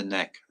it in the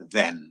neck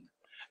then.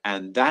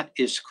 And that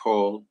is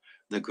called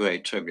the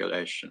Great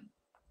Tribulation.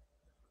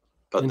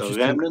 But the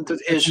remnant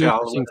of Israel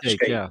will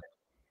escape.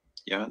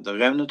 Yeah, the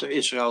remnant of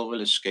Israel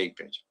will escape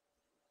it.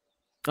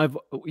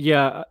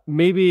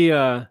 Maybe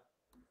I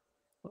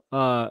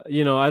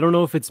don't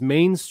know if it's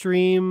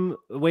mainstream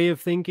way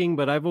of thinking,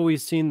 but I've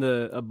always seen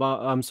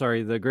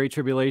the Great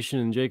Tribulation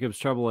and Jacob's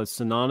trouble as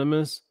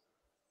synonymous.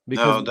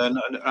 No, then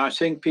I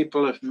think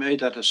people have made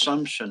that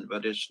assumption,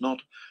 but it's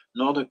not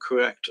a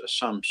correct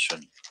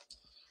assumption.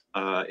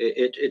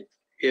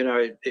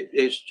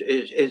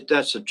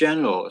 That's a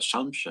general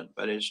assumption,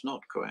 but it's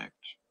not correct.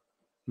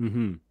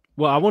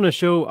 Well, I want to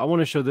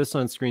show this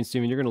on screen,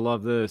 Stephen. You're going to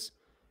love this.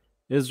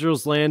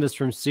 Israel's land is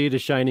from sea to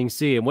shining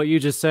sea. And what you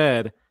just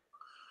said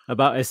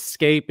about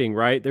escaping,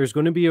 right? There's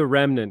going to be a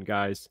remnant,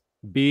 guys.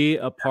 Be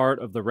a part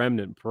of the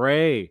remnant.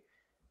 Pray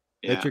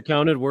that you're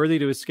counted worthy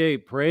to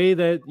escape. Pray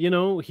that,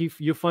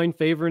 you find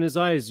favor in his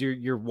eyes.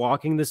 You're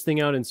walking this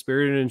thing out in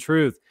spirit and in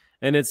truth.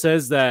 And it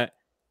says that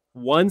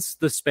once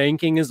the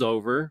spanking is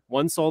over,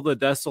 once all the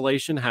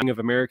desolation of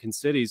American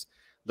cities,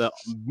 the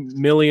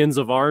millions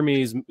of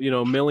armies,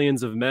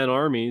 millions of men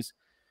armies,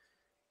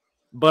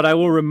 but I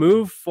will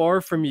remove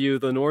far from you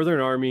the northern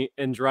army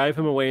and drive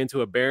him away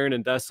into a barren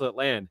and desolate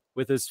land,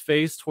 with his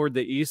face toward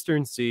the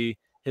eastern sea,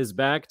 his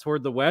back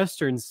toward the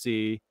western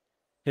sea.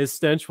 His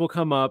stench will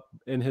come up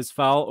and his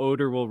foul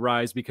odor will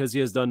rise because he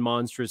has done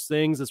monstrous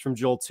things. It's from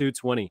Joel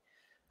 2:20.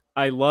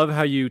 I love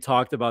how you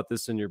talked about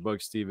this in your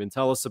book, Stephen.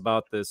 Tell us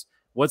about this.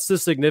 What's the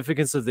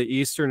significance of the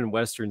eastern and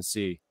western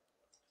sea?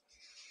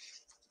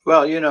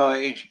 Well, you know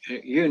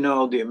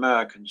the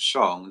American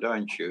song,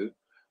 don't you?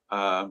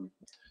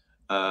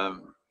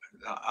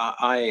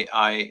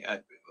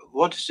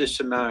 What is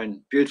this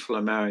beautiful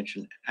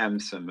American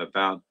anthem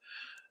about?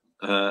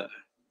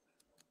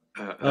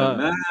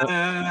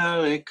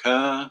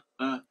 America.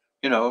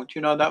 You know, do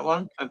you know that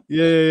one?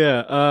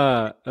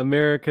 Yeah.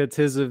 America,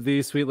 'tis of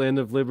thee, sweet land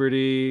of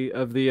liberty,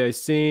 of thee I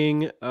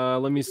sing.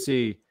 Let me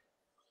see.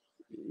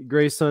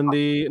 Grace on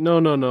thee. No.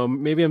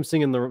 Maybe I'm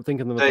thinking about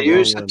They the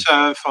use wrong the one.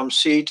 term "from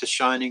sea to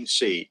shining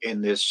sea"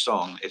 in this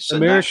song. It's a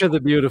America national the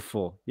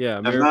Beautiful. Yeah,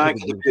 America the America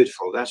the Beautiful.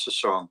 Beautiful. That's the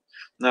song.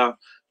 Now,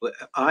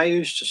 I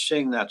used to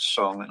sing that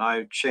song, and I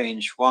would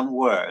change one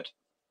word,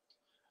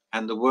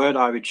 and the word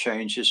I would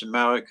change is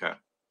America,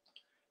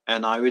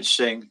 and I would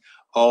sing,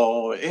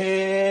 "Oh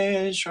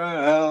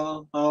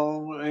Israel,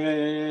 oh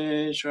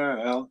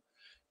Israel."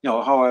 You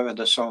know, however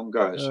the song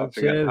goes, I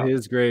forget Shed how.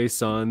 his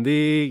grace on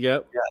thee.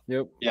 Yep. Yeah,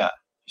 Yep. yeah.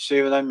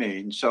 See what I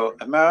mean? So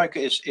America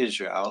is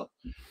Israel.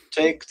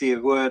 Take the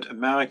word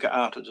America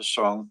out of the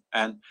song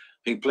and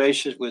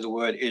replace it with the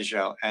word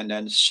Israel, and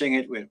then sing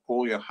it with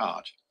all your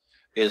heart.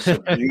 It's a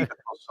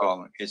beautiful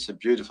song. It's a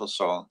beautiful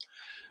song,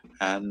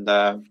 and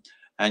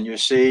you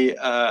see,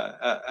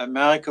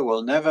 America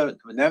will never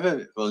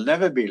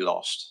be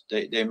lost.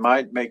 They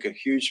might make a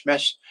huge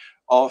mess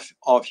of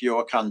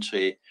your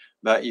country,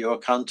 but your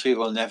country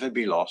will never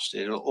be lost.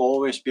 It will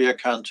always be a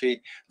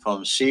country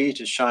from sea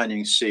to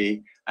shining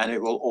sea, and it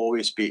will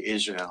always be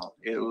Israel.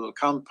 It will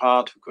become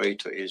part of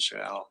Greater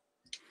Israel.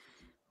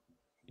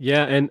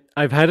 Yeah, and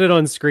I've had it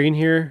on screen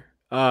here.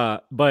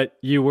 But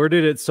you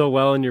worded it so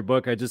well in your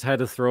book, I just had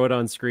to throw it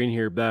on screen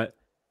here. But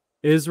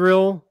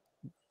Israel,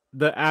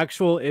 the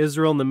actual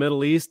Israel in the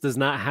Middle East, does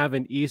not have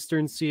an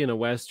Eastern Sea and a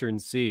Western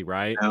Sea,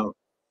 right? Now,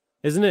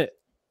 Isn't it?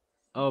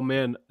 Oh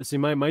man, see,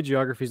 my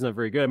geography is not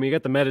very good. I mean, you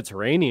got the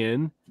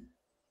Mediterranean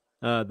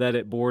that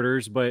it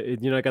borders, but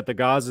I got the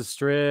Gaza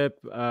Strip.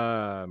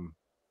 But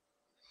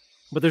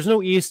there's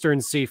no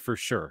Eastern Sea for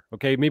sure.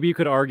 Okay, maybe you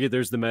could argue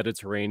there's the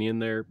Mediterranean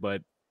there,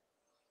 but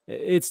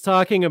it's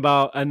talking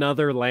about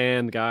another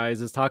land,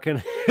 guys. It's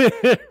talking,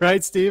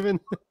 right, Stephen?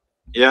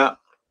 yeah,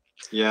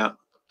 yeah,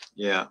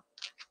 yeah,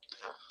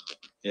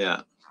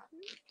 yeah.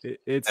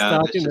 It's This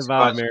talking is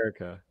about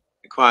America.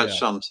 quite Yeah.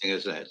 something,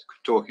 isn't it?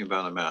 Talking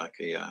about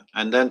America, yeah.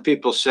 And then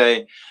people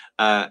say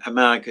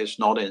America is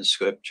not in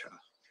Scripture.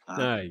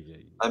 Yeah.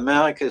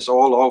 America is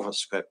all over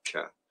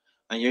Scripture,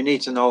 and you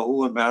need to know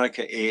who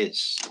America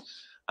is.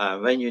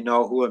 When you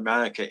know who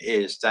America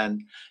is,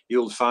 then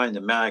you'll find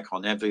America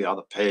on every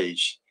other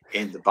page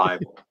in the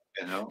Bible.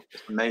 You know,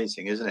 it's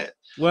amazing, isn't it?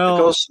 Well,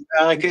 Because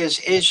America is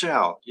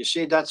Israel. You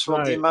see, that's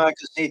what the right.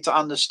 Americans need to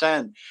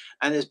understand.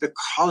 And it's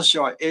because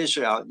you're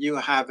Israel, you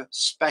have a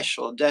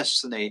special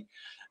destiny.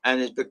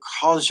 And it's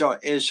because you're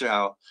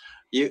Israel,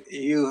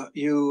 you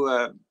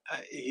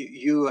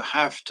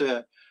have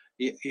to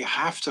you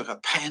have to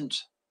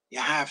repent. You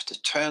have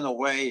to turn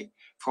away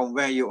from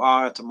where you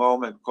are at the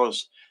moment,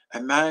 because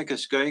America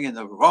is going in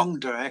the wrong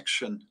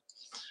direction.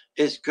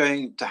 It's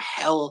going to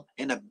hell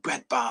in a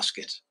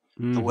breadbasket,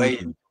 the way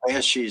Mm-hmm.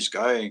 where she's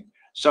going.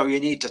 So you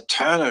need to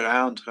turn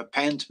around.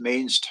 Repent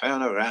means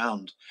turn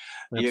around.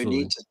 You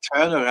need Absolutely. to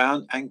turn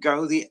around and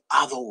go the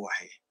other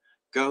way.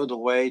 Go the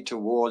way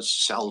towards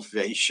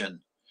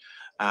salvation.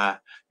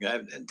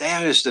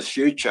 There is the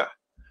future.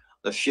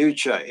 The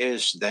future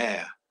is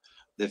there.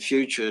 The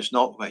future is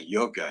not where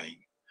you're going,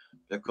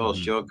 because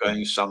Mm-hmm. you're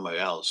going somewhere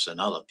else,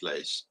 another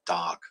place,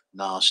 dark,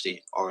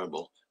 nasty,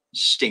 horrible,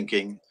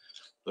 stinking,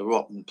 the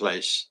rotten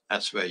place.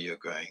 That's where you're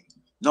going.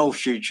 No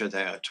future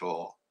there at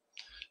all.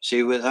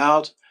 See,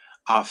 without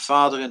our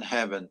Father in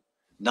heaven,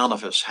 none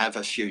of us have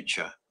a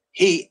future.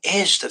 He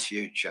is the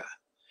future,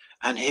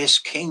 and his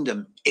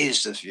kingdom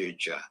is the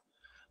future.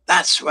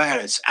 That's where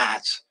it's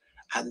at,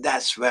 and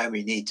that's where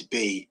we need to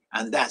be,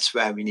 and that's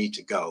where we need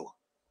to go.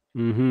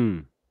 Mm-hmm.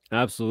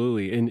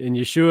 Absolutely. And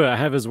Yeshua, I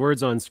have his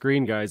words on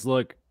screen, guys.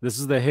 Look, this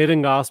is the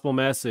hidden gospel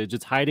message.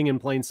 It's hiding in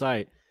plain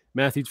sight.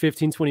 Matthew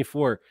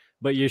 15:24.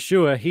 But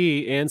Yeshua,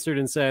 he answered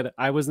and said,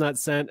 I was not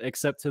sent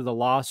except to the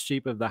lost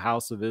sheep of the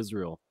house of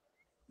Israel.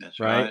 That's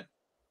Right?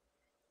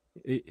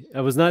 right. I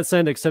was not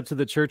sent except to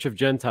the church of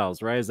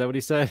Gentiles, right? Is that what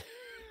he said?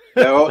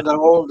 They're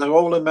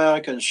all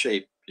American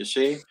sheep. You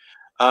see,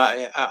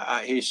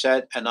 he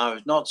said, and I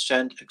was not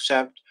sent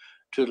except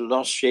to the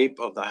lost sheep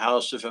of the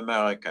house of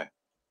America.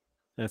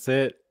 That's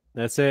it.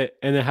 That's it.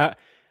 And then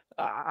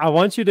I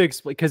want you to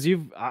explain, because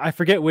I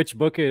forget which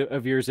book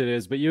of yours it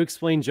is, but you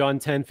explain John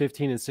 10,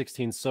 15, and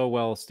 16 so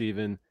well,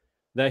 Stephen,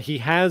 that he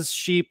has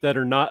sheep that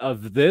are not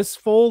of this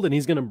fold, and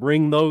he's going to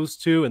bring those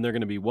two, and they're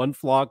going to be one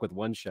flock with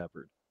one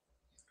shepherd.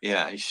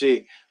 Yeah, you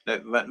see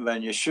that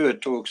when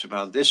Yeshua talks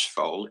about this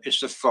fold,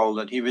 it's the fold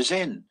that he was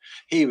in.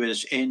 He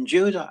was in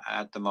Judah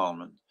at the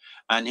moment,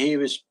 and he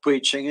was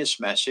preaching his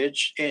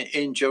message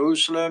in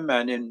Jerusalem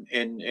and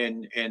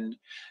in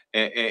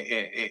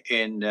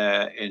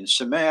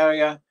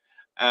Samaria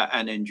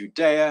and in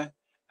Judea,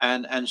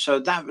 and so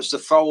that was the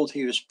fold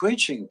he was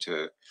preaching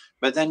to.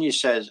 But then he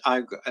says,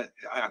 I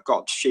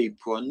got sheep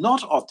who are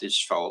not of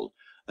this fold,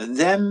 and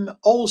them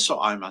also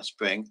I must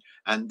bring,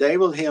 and they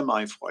will hear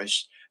my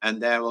voice,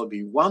 and there will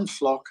be one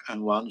flock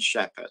and one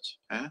shepherd.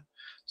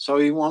 So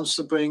he wants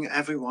to bring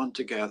everyone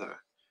together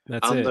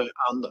That's under it.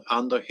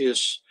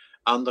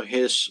 under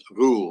his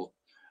rule,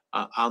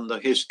 under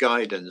his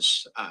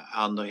guidance,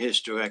 under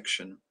his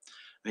direction.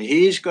 And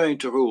he is going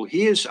to rule.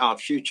 He is our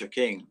future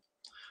king.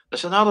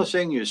 That's another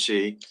thing, you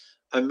see.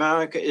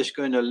 America is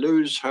going to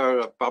lose her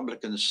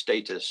Republican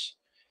status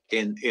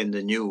in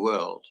the new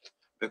world,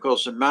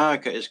 because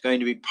America is going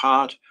to be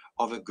part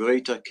of a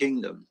greater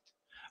kingdom.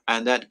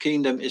 And that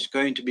kingdom is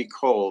going to be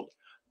called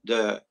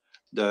the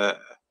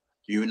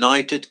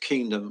United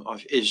Kingdom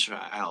of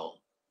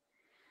Israel,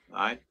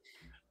 right?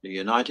 The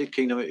United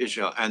Kingdom of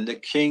Israel. And the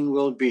king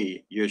will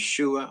be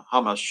Yeshua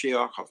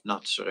HaMashiach of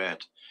Nazareth.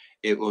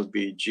 It will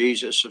be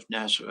Jesus of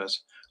Nazareth,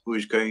 who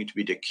is going to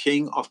be the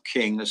King of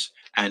Kings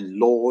and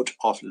Lord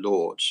of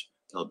Lords.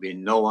 There'll be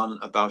no one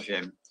above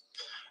him.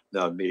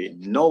 There'll be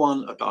no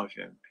one above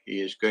him.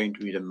 He is going to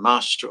be the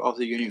master of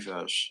the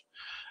universe,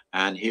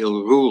 and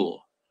he'll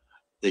rule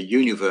the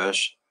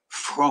universe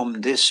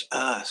from this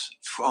earth,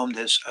 from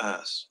this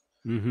earth.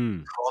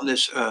 Mm-hmm. From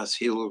this earth,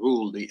 he will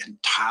rule the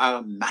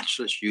entire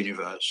matchless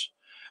universe.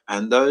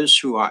 And those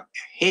who are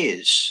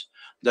his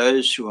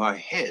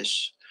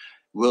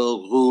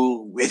will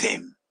rule with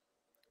him.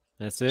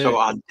 That's it. So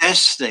our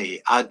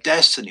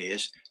destiny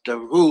is to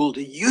rule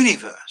the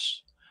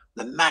universe,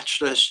 the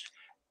matchless,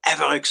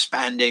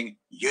 ever-expanding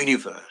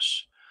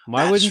universe.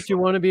 Why wouldn't you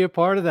want to be a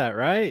part of that,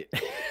 right?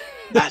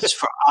 That's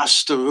for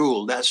us to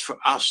rule. That's for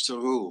us to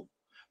rule,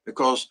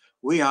 because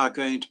we are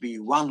going to be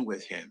one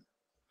with him.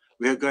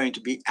 We're going to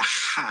be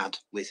ahad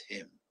with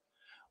him.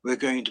 We're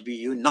going to be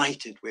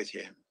united with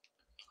him.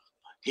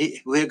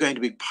 We're going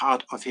to be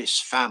part of his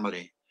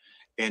family.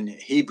 In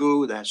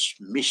Hebrew, that's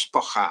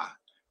mishpocha.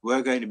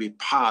 We're going to be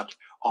part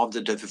of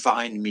the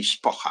divine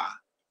mishpocha.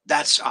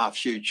 That's our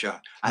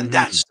future, and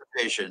that's the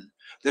vision.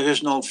 There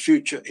is no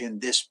future in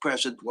this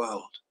present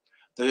world.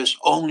 There is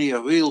only a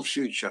real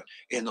future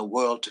in the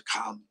world to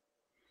come.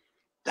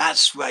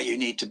 That's where you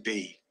need to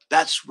be.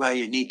 That's where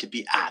you need to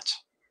be at.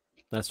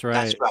 That's right.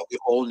 That's where we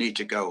all need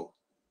to go.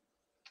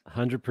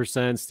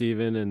 100%,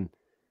 Stephen. And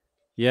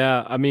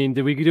yeah, I mean,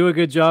 did we do a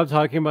good job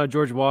talking about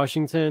George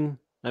Washington?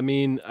 I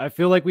mean, I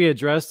feel like we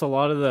addressed a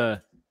lot of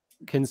the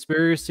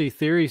conspiracy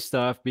theory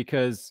stuff,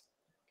 because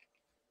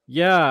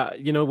yeah,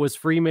 you know, has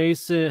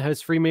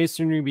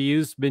Freemasonry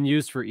been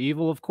used for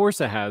evil? Of course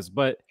it has.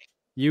 But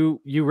you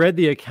read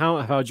the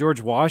account of how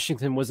George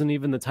Washington wasn't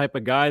even the type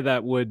of guy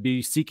that would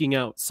be seeking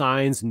out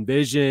signs and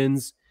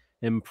visions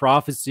and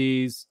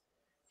prophecies.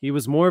 He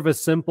was more of a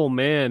simple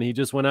man. He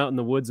just went out in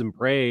the woods and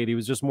prayed. He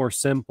was just more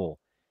simple.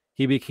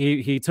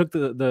 He took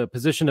the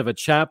position of a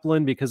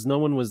chaplain because no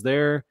one was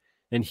there,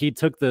 and he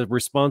took the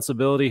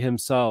responsibility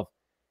himself.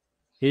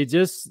 He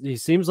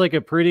seems like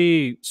a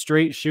pretty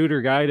straight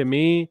shooter guy to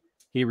me.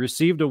 He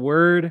received a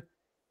word.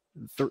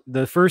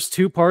 The first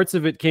two parts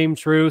of it came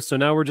true, so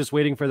now we're just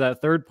waiting for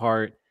that third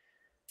part.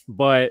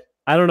 But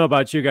I don't know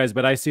about you guys,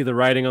 but I see the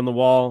writing on the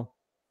wall.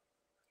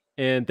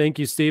 And thank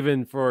you,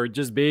 Stephen, for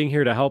just being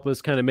here to help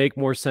us kind of make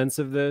more sense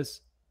of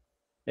this.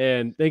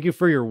 And thank you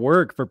for your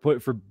work,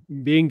 for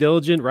being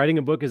diligent. Writing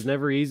a book is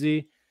never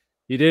easy.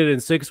 You did it in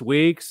 6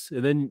 weeks,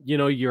 and then, you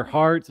know, your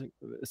heart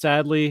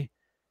sadly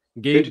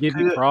gave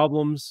you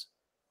problems.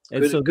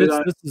 And so this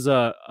is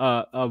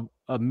a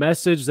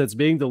message that's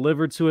being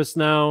delivered to us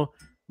now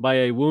by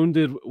a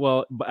wounded,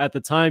 well, at the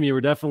time you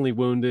were definitely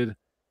wounded,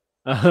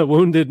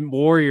 wounded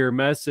warrior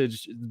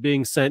message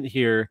being sent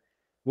here,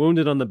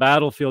 wounded on the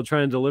battlefield,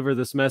 trying to deliver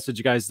this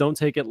message. Guys, don't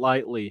take it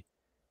lightly,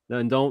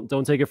 and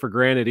don't take it for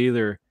granted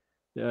either.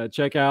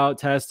 Check out,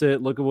 test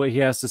it, look at what he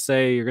has to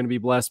say. You're going to be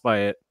blessed by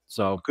it.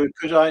 So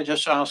could I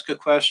just ask a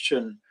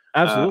question?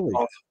 Absolutely.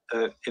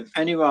 If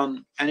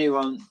anyone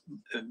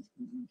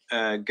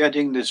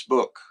getting this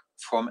book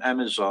from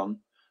Amazon,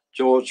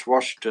 George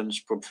Washington's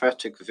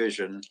prophetic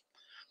vision,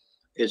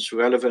 its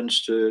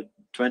relevance to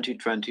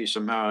 2020's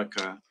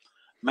America,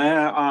 may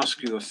I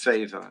ask you a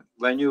favor?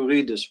 When you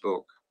read this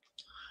book,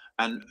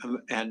 and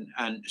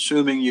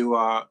assuming you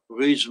are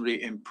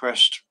reasonably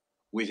impressed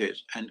with it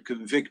and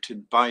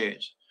convicted by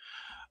it,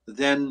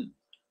 then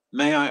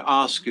may I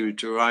ask you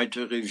to write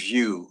a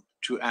review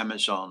to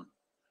Amazon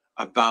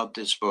about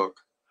this book,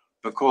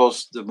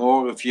 because the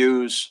more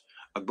reviews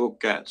a book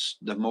gets,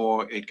 the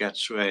more it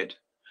gets read.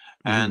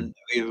 And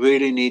we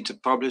really need to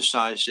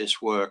publicize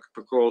this work,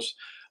 because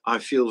I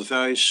feel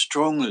very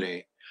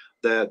strongly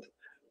that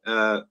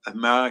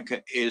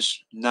America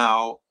is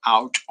now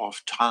out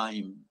of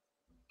time.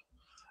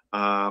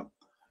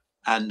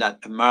 And that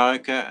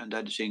America, and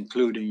that is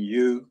including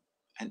you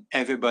and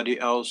everybody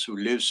else who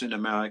lives in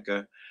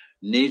America,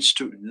 needs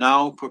to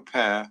now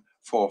prepare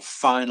for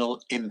final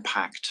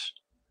impact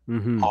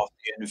of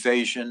the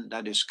invasion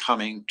that is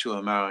coming to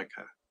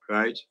America,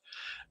 right?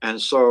 And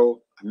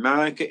so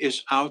America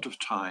is out of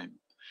time,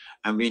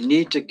 and we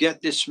need to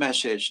get this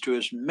message to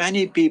as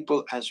many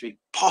people as we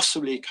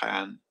possibly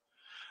can,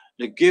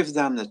 to give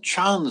them the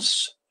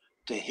chance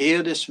to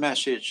hear this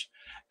message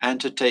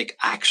and to take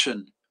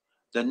action,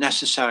 the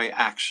necessary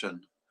action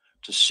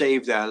to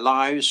save their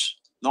lives,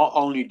 not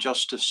only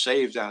just to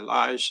save their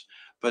lives,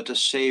 but to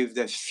save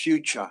their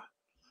future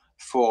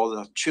for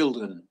their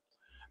children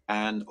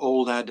and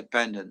all their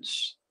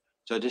dependents.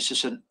 So this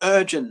is an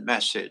urgent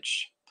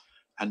message,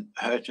 an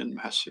urgent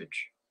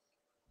message.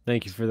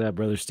 Thank you for that,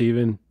 Brother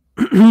Stephen.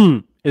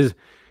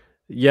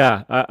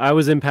 Yeah, I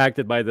was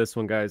impacted by this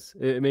one, guys.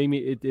 It made me,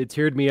 it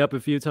teared me up a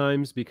few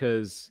times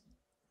because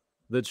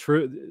the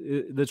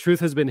truth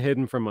has been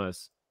hidden from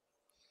us.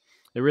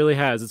 It really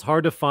has. It's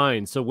hard to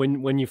find. So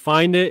when you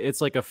find it,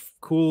 it's like a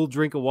cool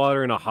drink of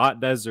water in a hot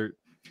desert.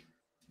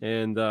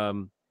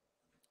 And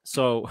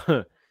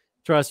so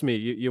trust me,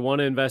 you want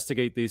to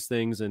investigate these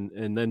things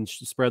and then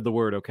spread the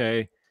word,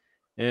 okay?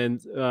 And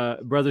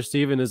Brother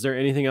Stephen, is there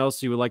anything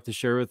else you would like to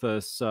share with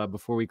us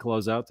before we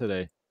close out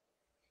today?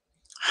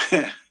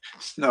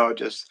 No,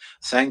 just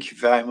thank you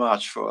very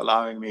much for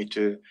allowing me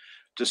to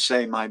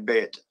say my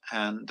bit,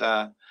 and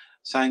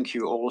thank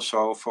you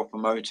also for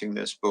promoting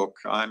this book.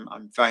 I'm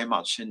very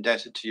much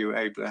indebted to you,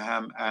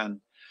 Abraham,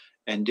 and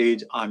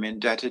indeed I'm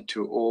indebted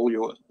to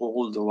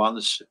all the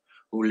ones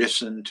who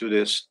listen to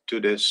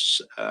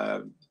this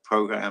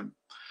program.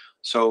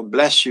 So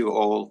bless you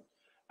all,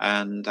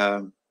 and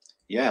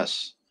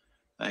yes,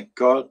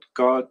 God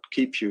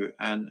keep you,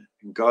 and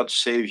God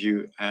save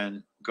you,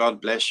 and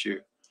God bless you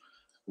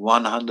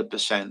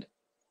 100%.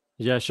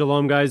 Yeah,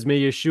 shalom, guys.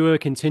 May Yeshua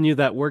continue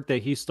that work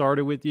that he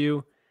started with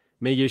you.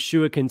 May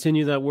Yeshua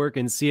continue that work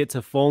and see it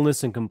to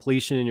fullness and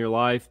completion in your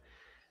life.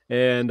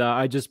 And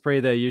I just pray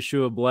that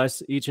Yeshua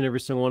bless each and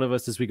every single one of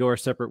us as we go our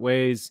separate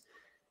ways.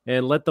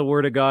 And let the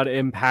word of God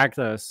impact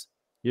us.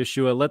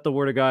 Yeshua, let the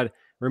word of God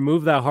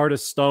remove that heart of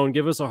stone.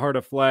 Give us a heart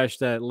of flesh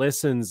that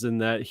listens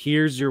and that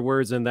hears your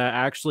words and that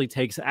actually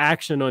takes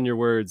action on your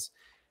words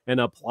and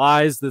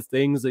applies the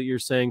things that you're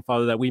saying,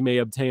 Father, that we may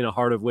obtain a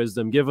heart of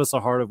wisdom. Give us a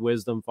heart of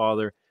wisdom,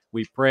 Father.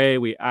 We pray,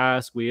 we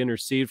ask, we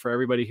intercede for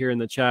everybody here in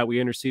the chat.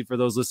 We intercede for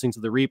those listening to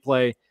the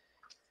replay.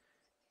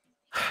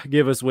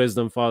 Give us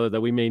wisdom, Father,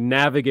 that we may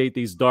navigate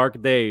these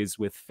dark days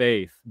with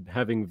faith,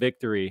 having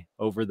victory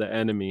over the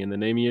enemy. In the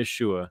name of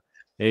Yeshua,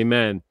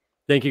 amen.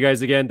 Thank you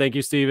guys again. Thank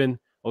you, Stephen.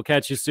 We'll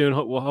catch you soon.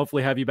 We'll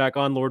hopefully have you back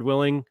on, Lord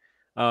willing.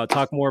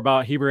 Talk more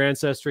about Hebrew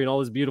ancestry and all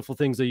those beautiful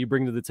things that you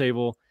bring to the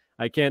table.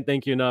 I can't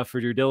thank you enough for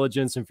your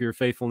diligence and for your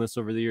faithfulness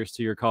over the years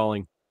to your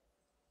calling.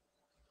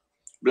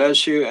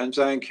 Bless you and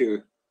thank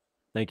you.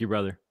 Thank you,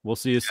 brother. We'll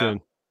see you soon.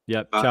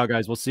 Yep. Bye. Ciao,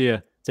 guys. We'll see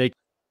you. Take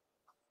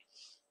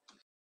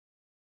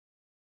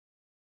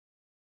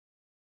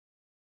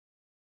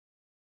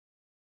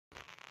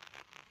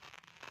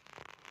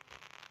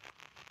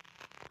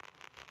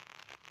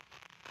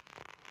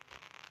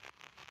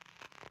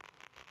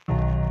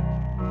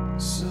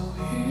So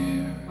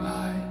here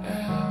I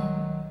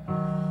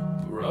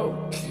am,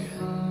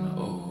 broken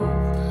open,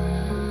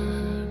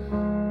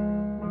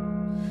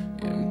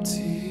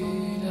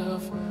 emptied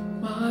of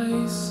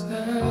myself,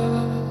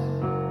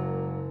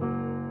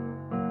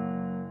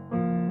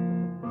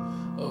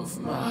 of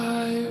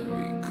my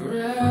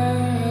regrets.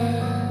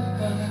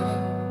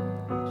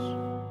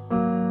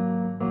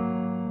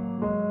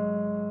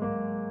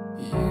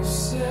 You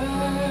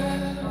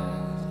said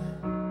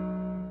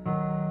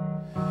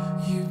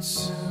you'd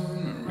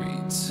soon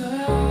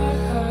return,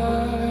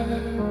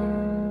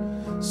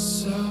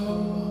 so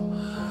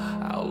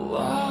I'll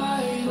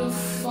light a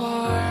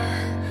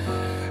fire,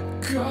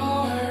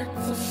 guard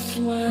the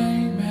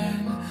flame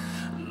and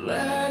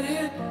let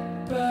it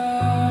burn.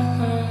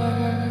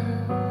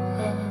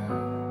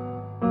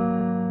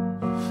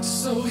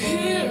 So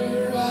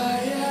here I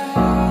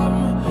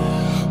am,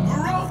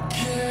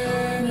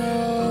 broken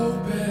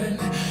open,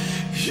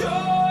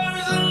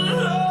 yours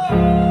alone.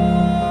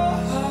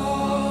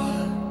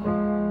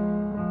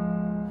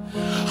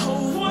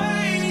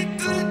 Await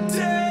the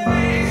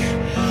day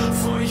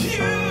for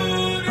you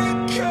to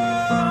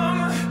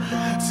come,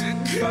 to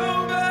go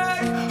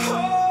back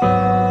home.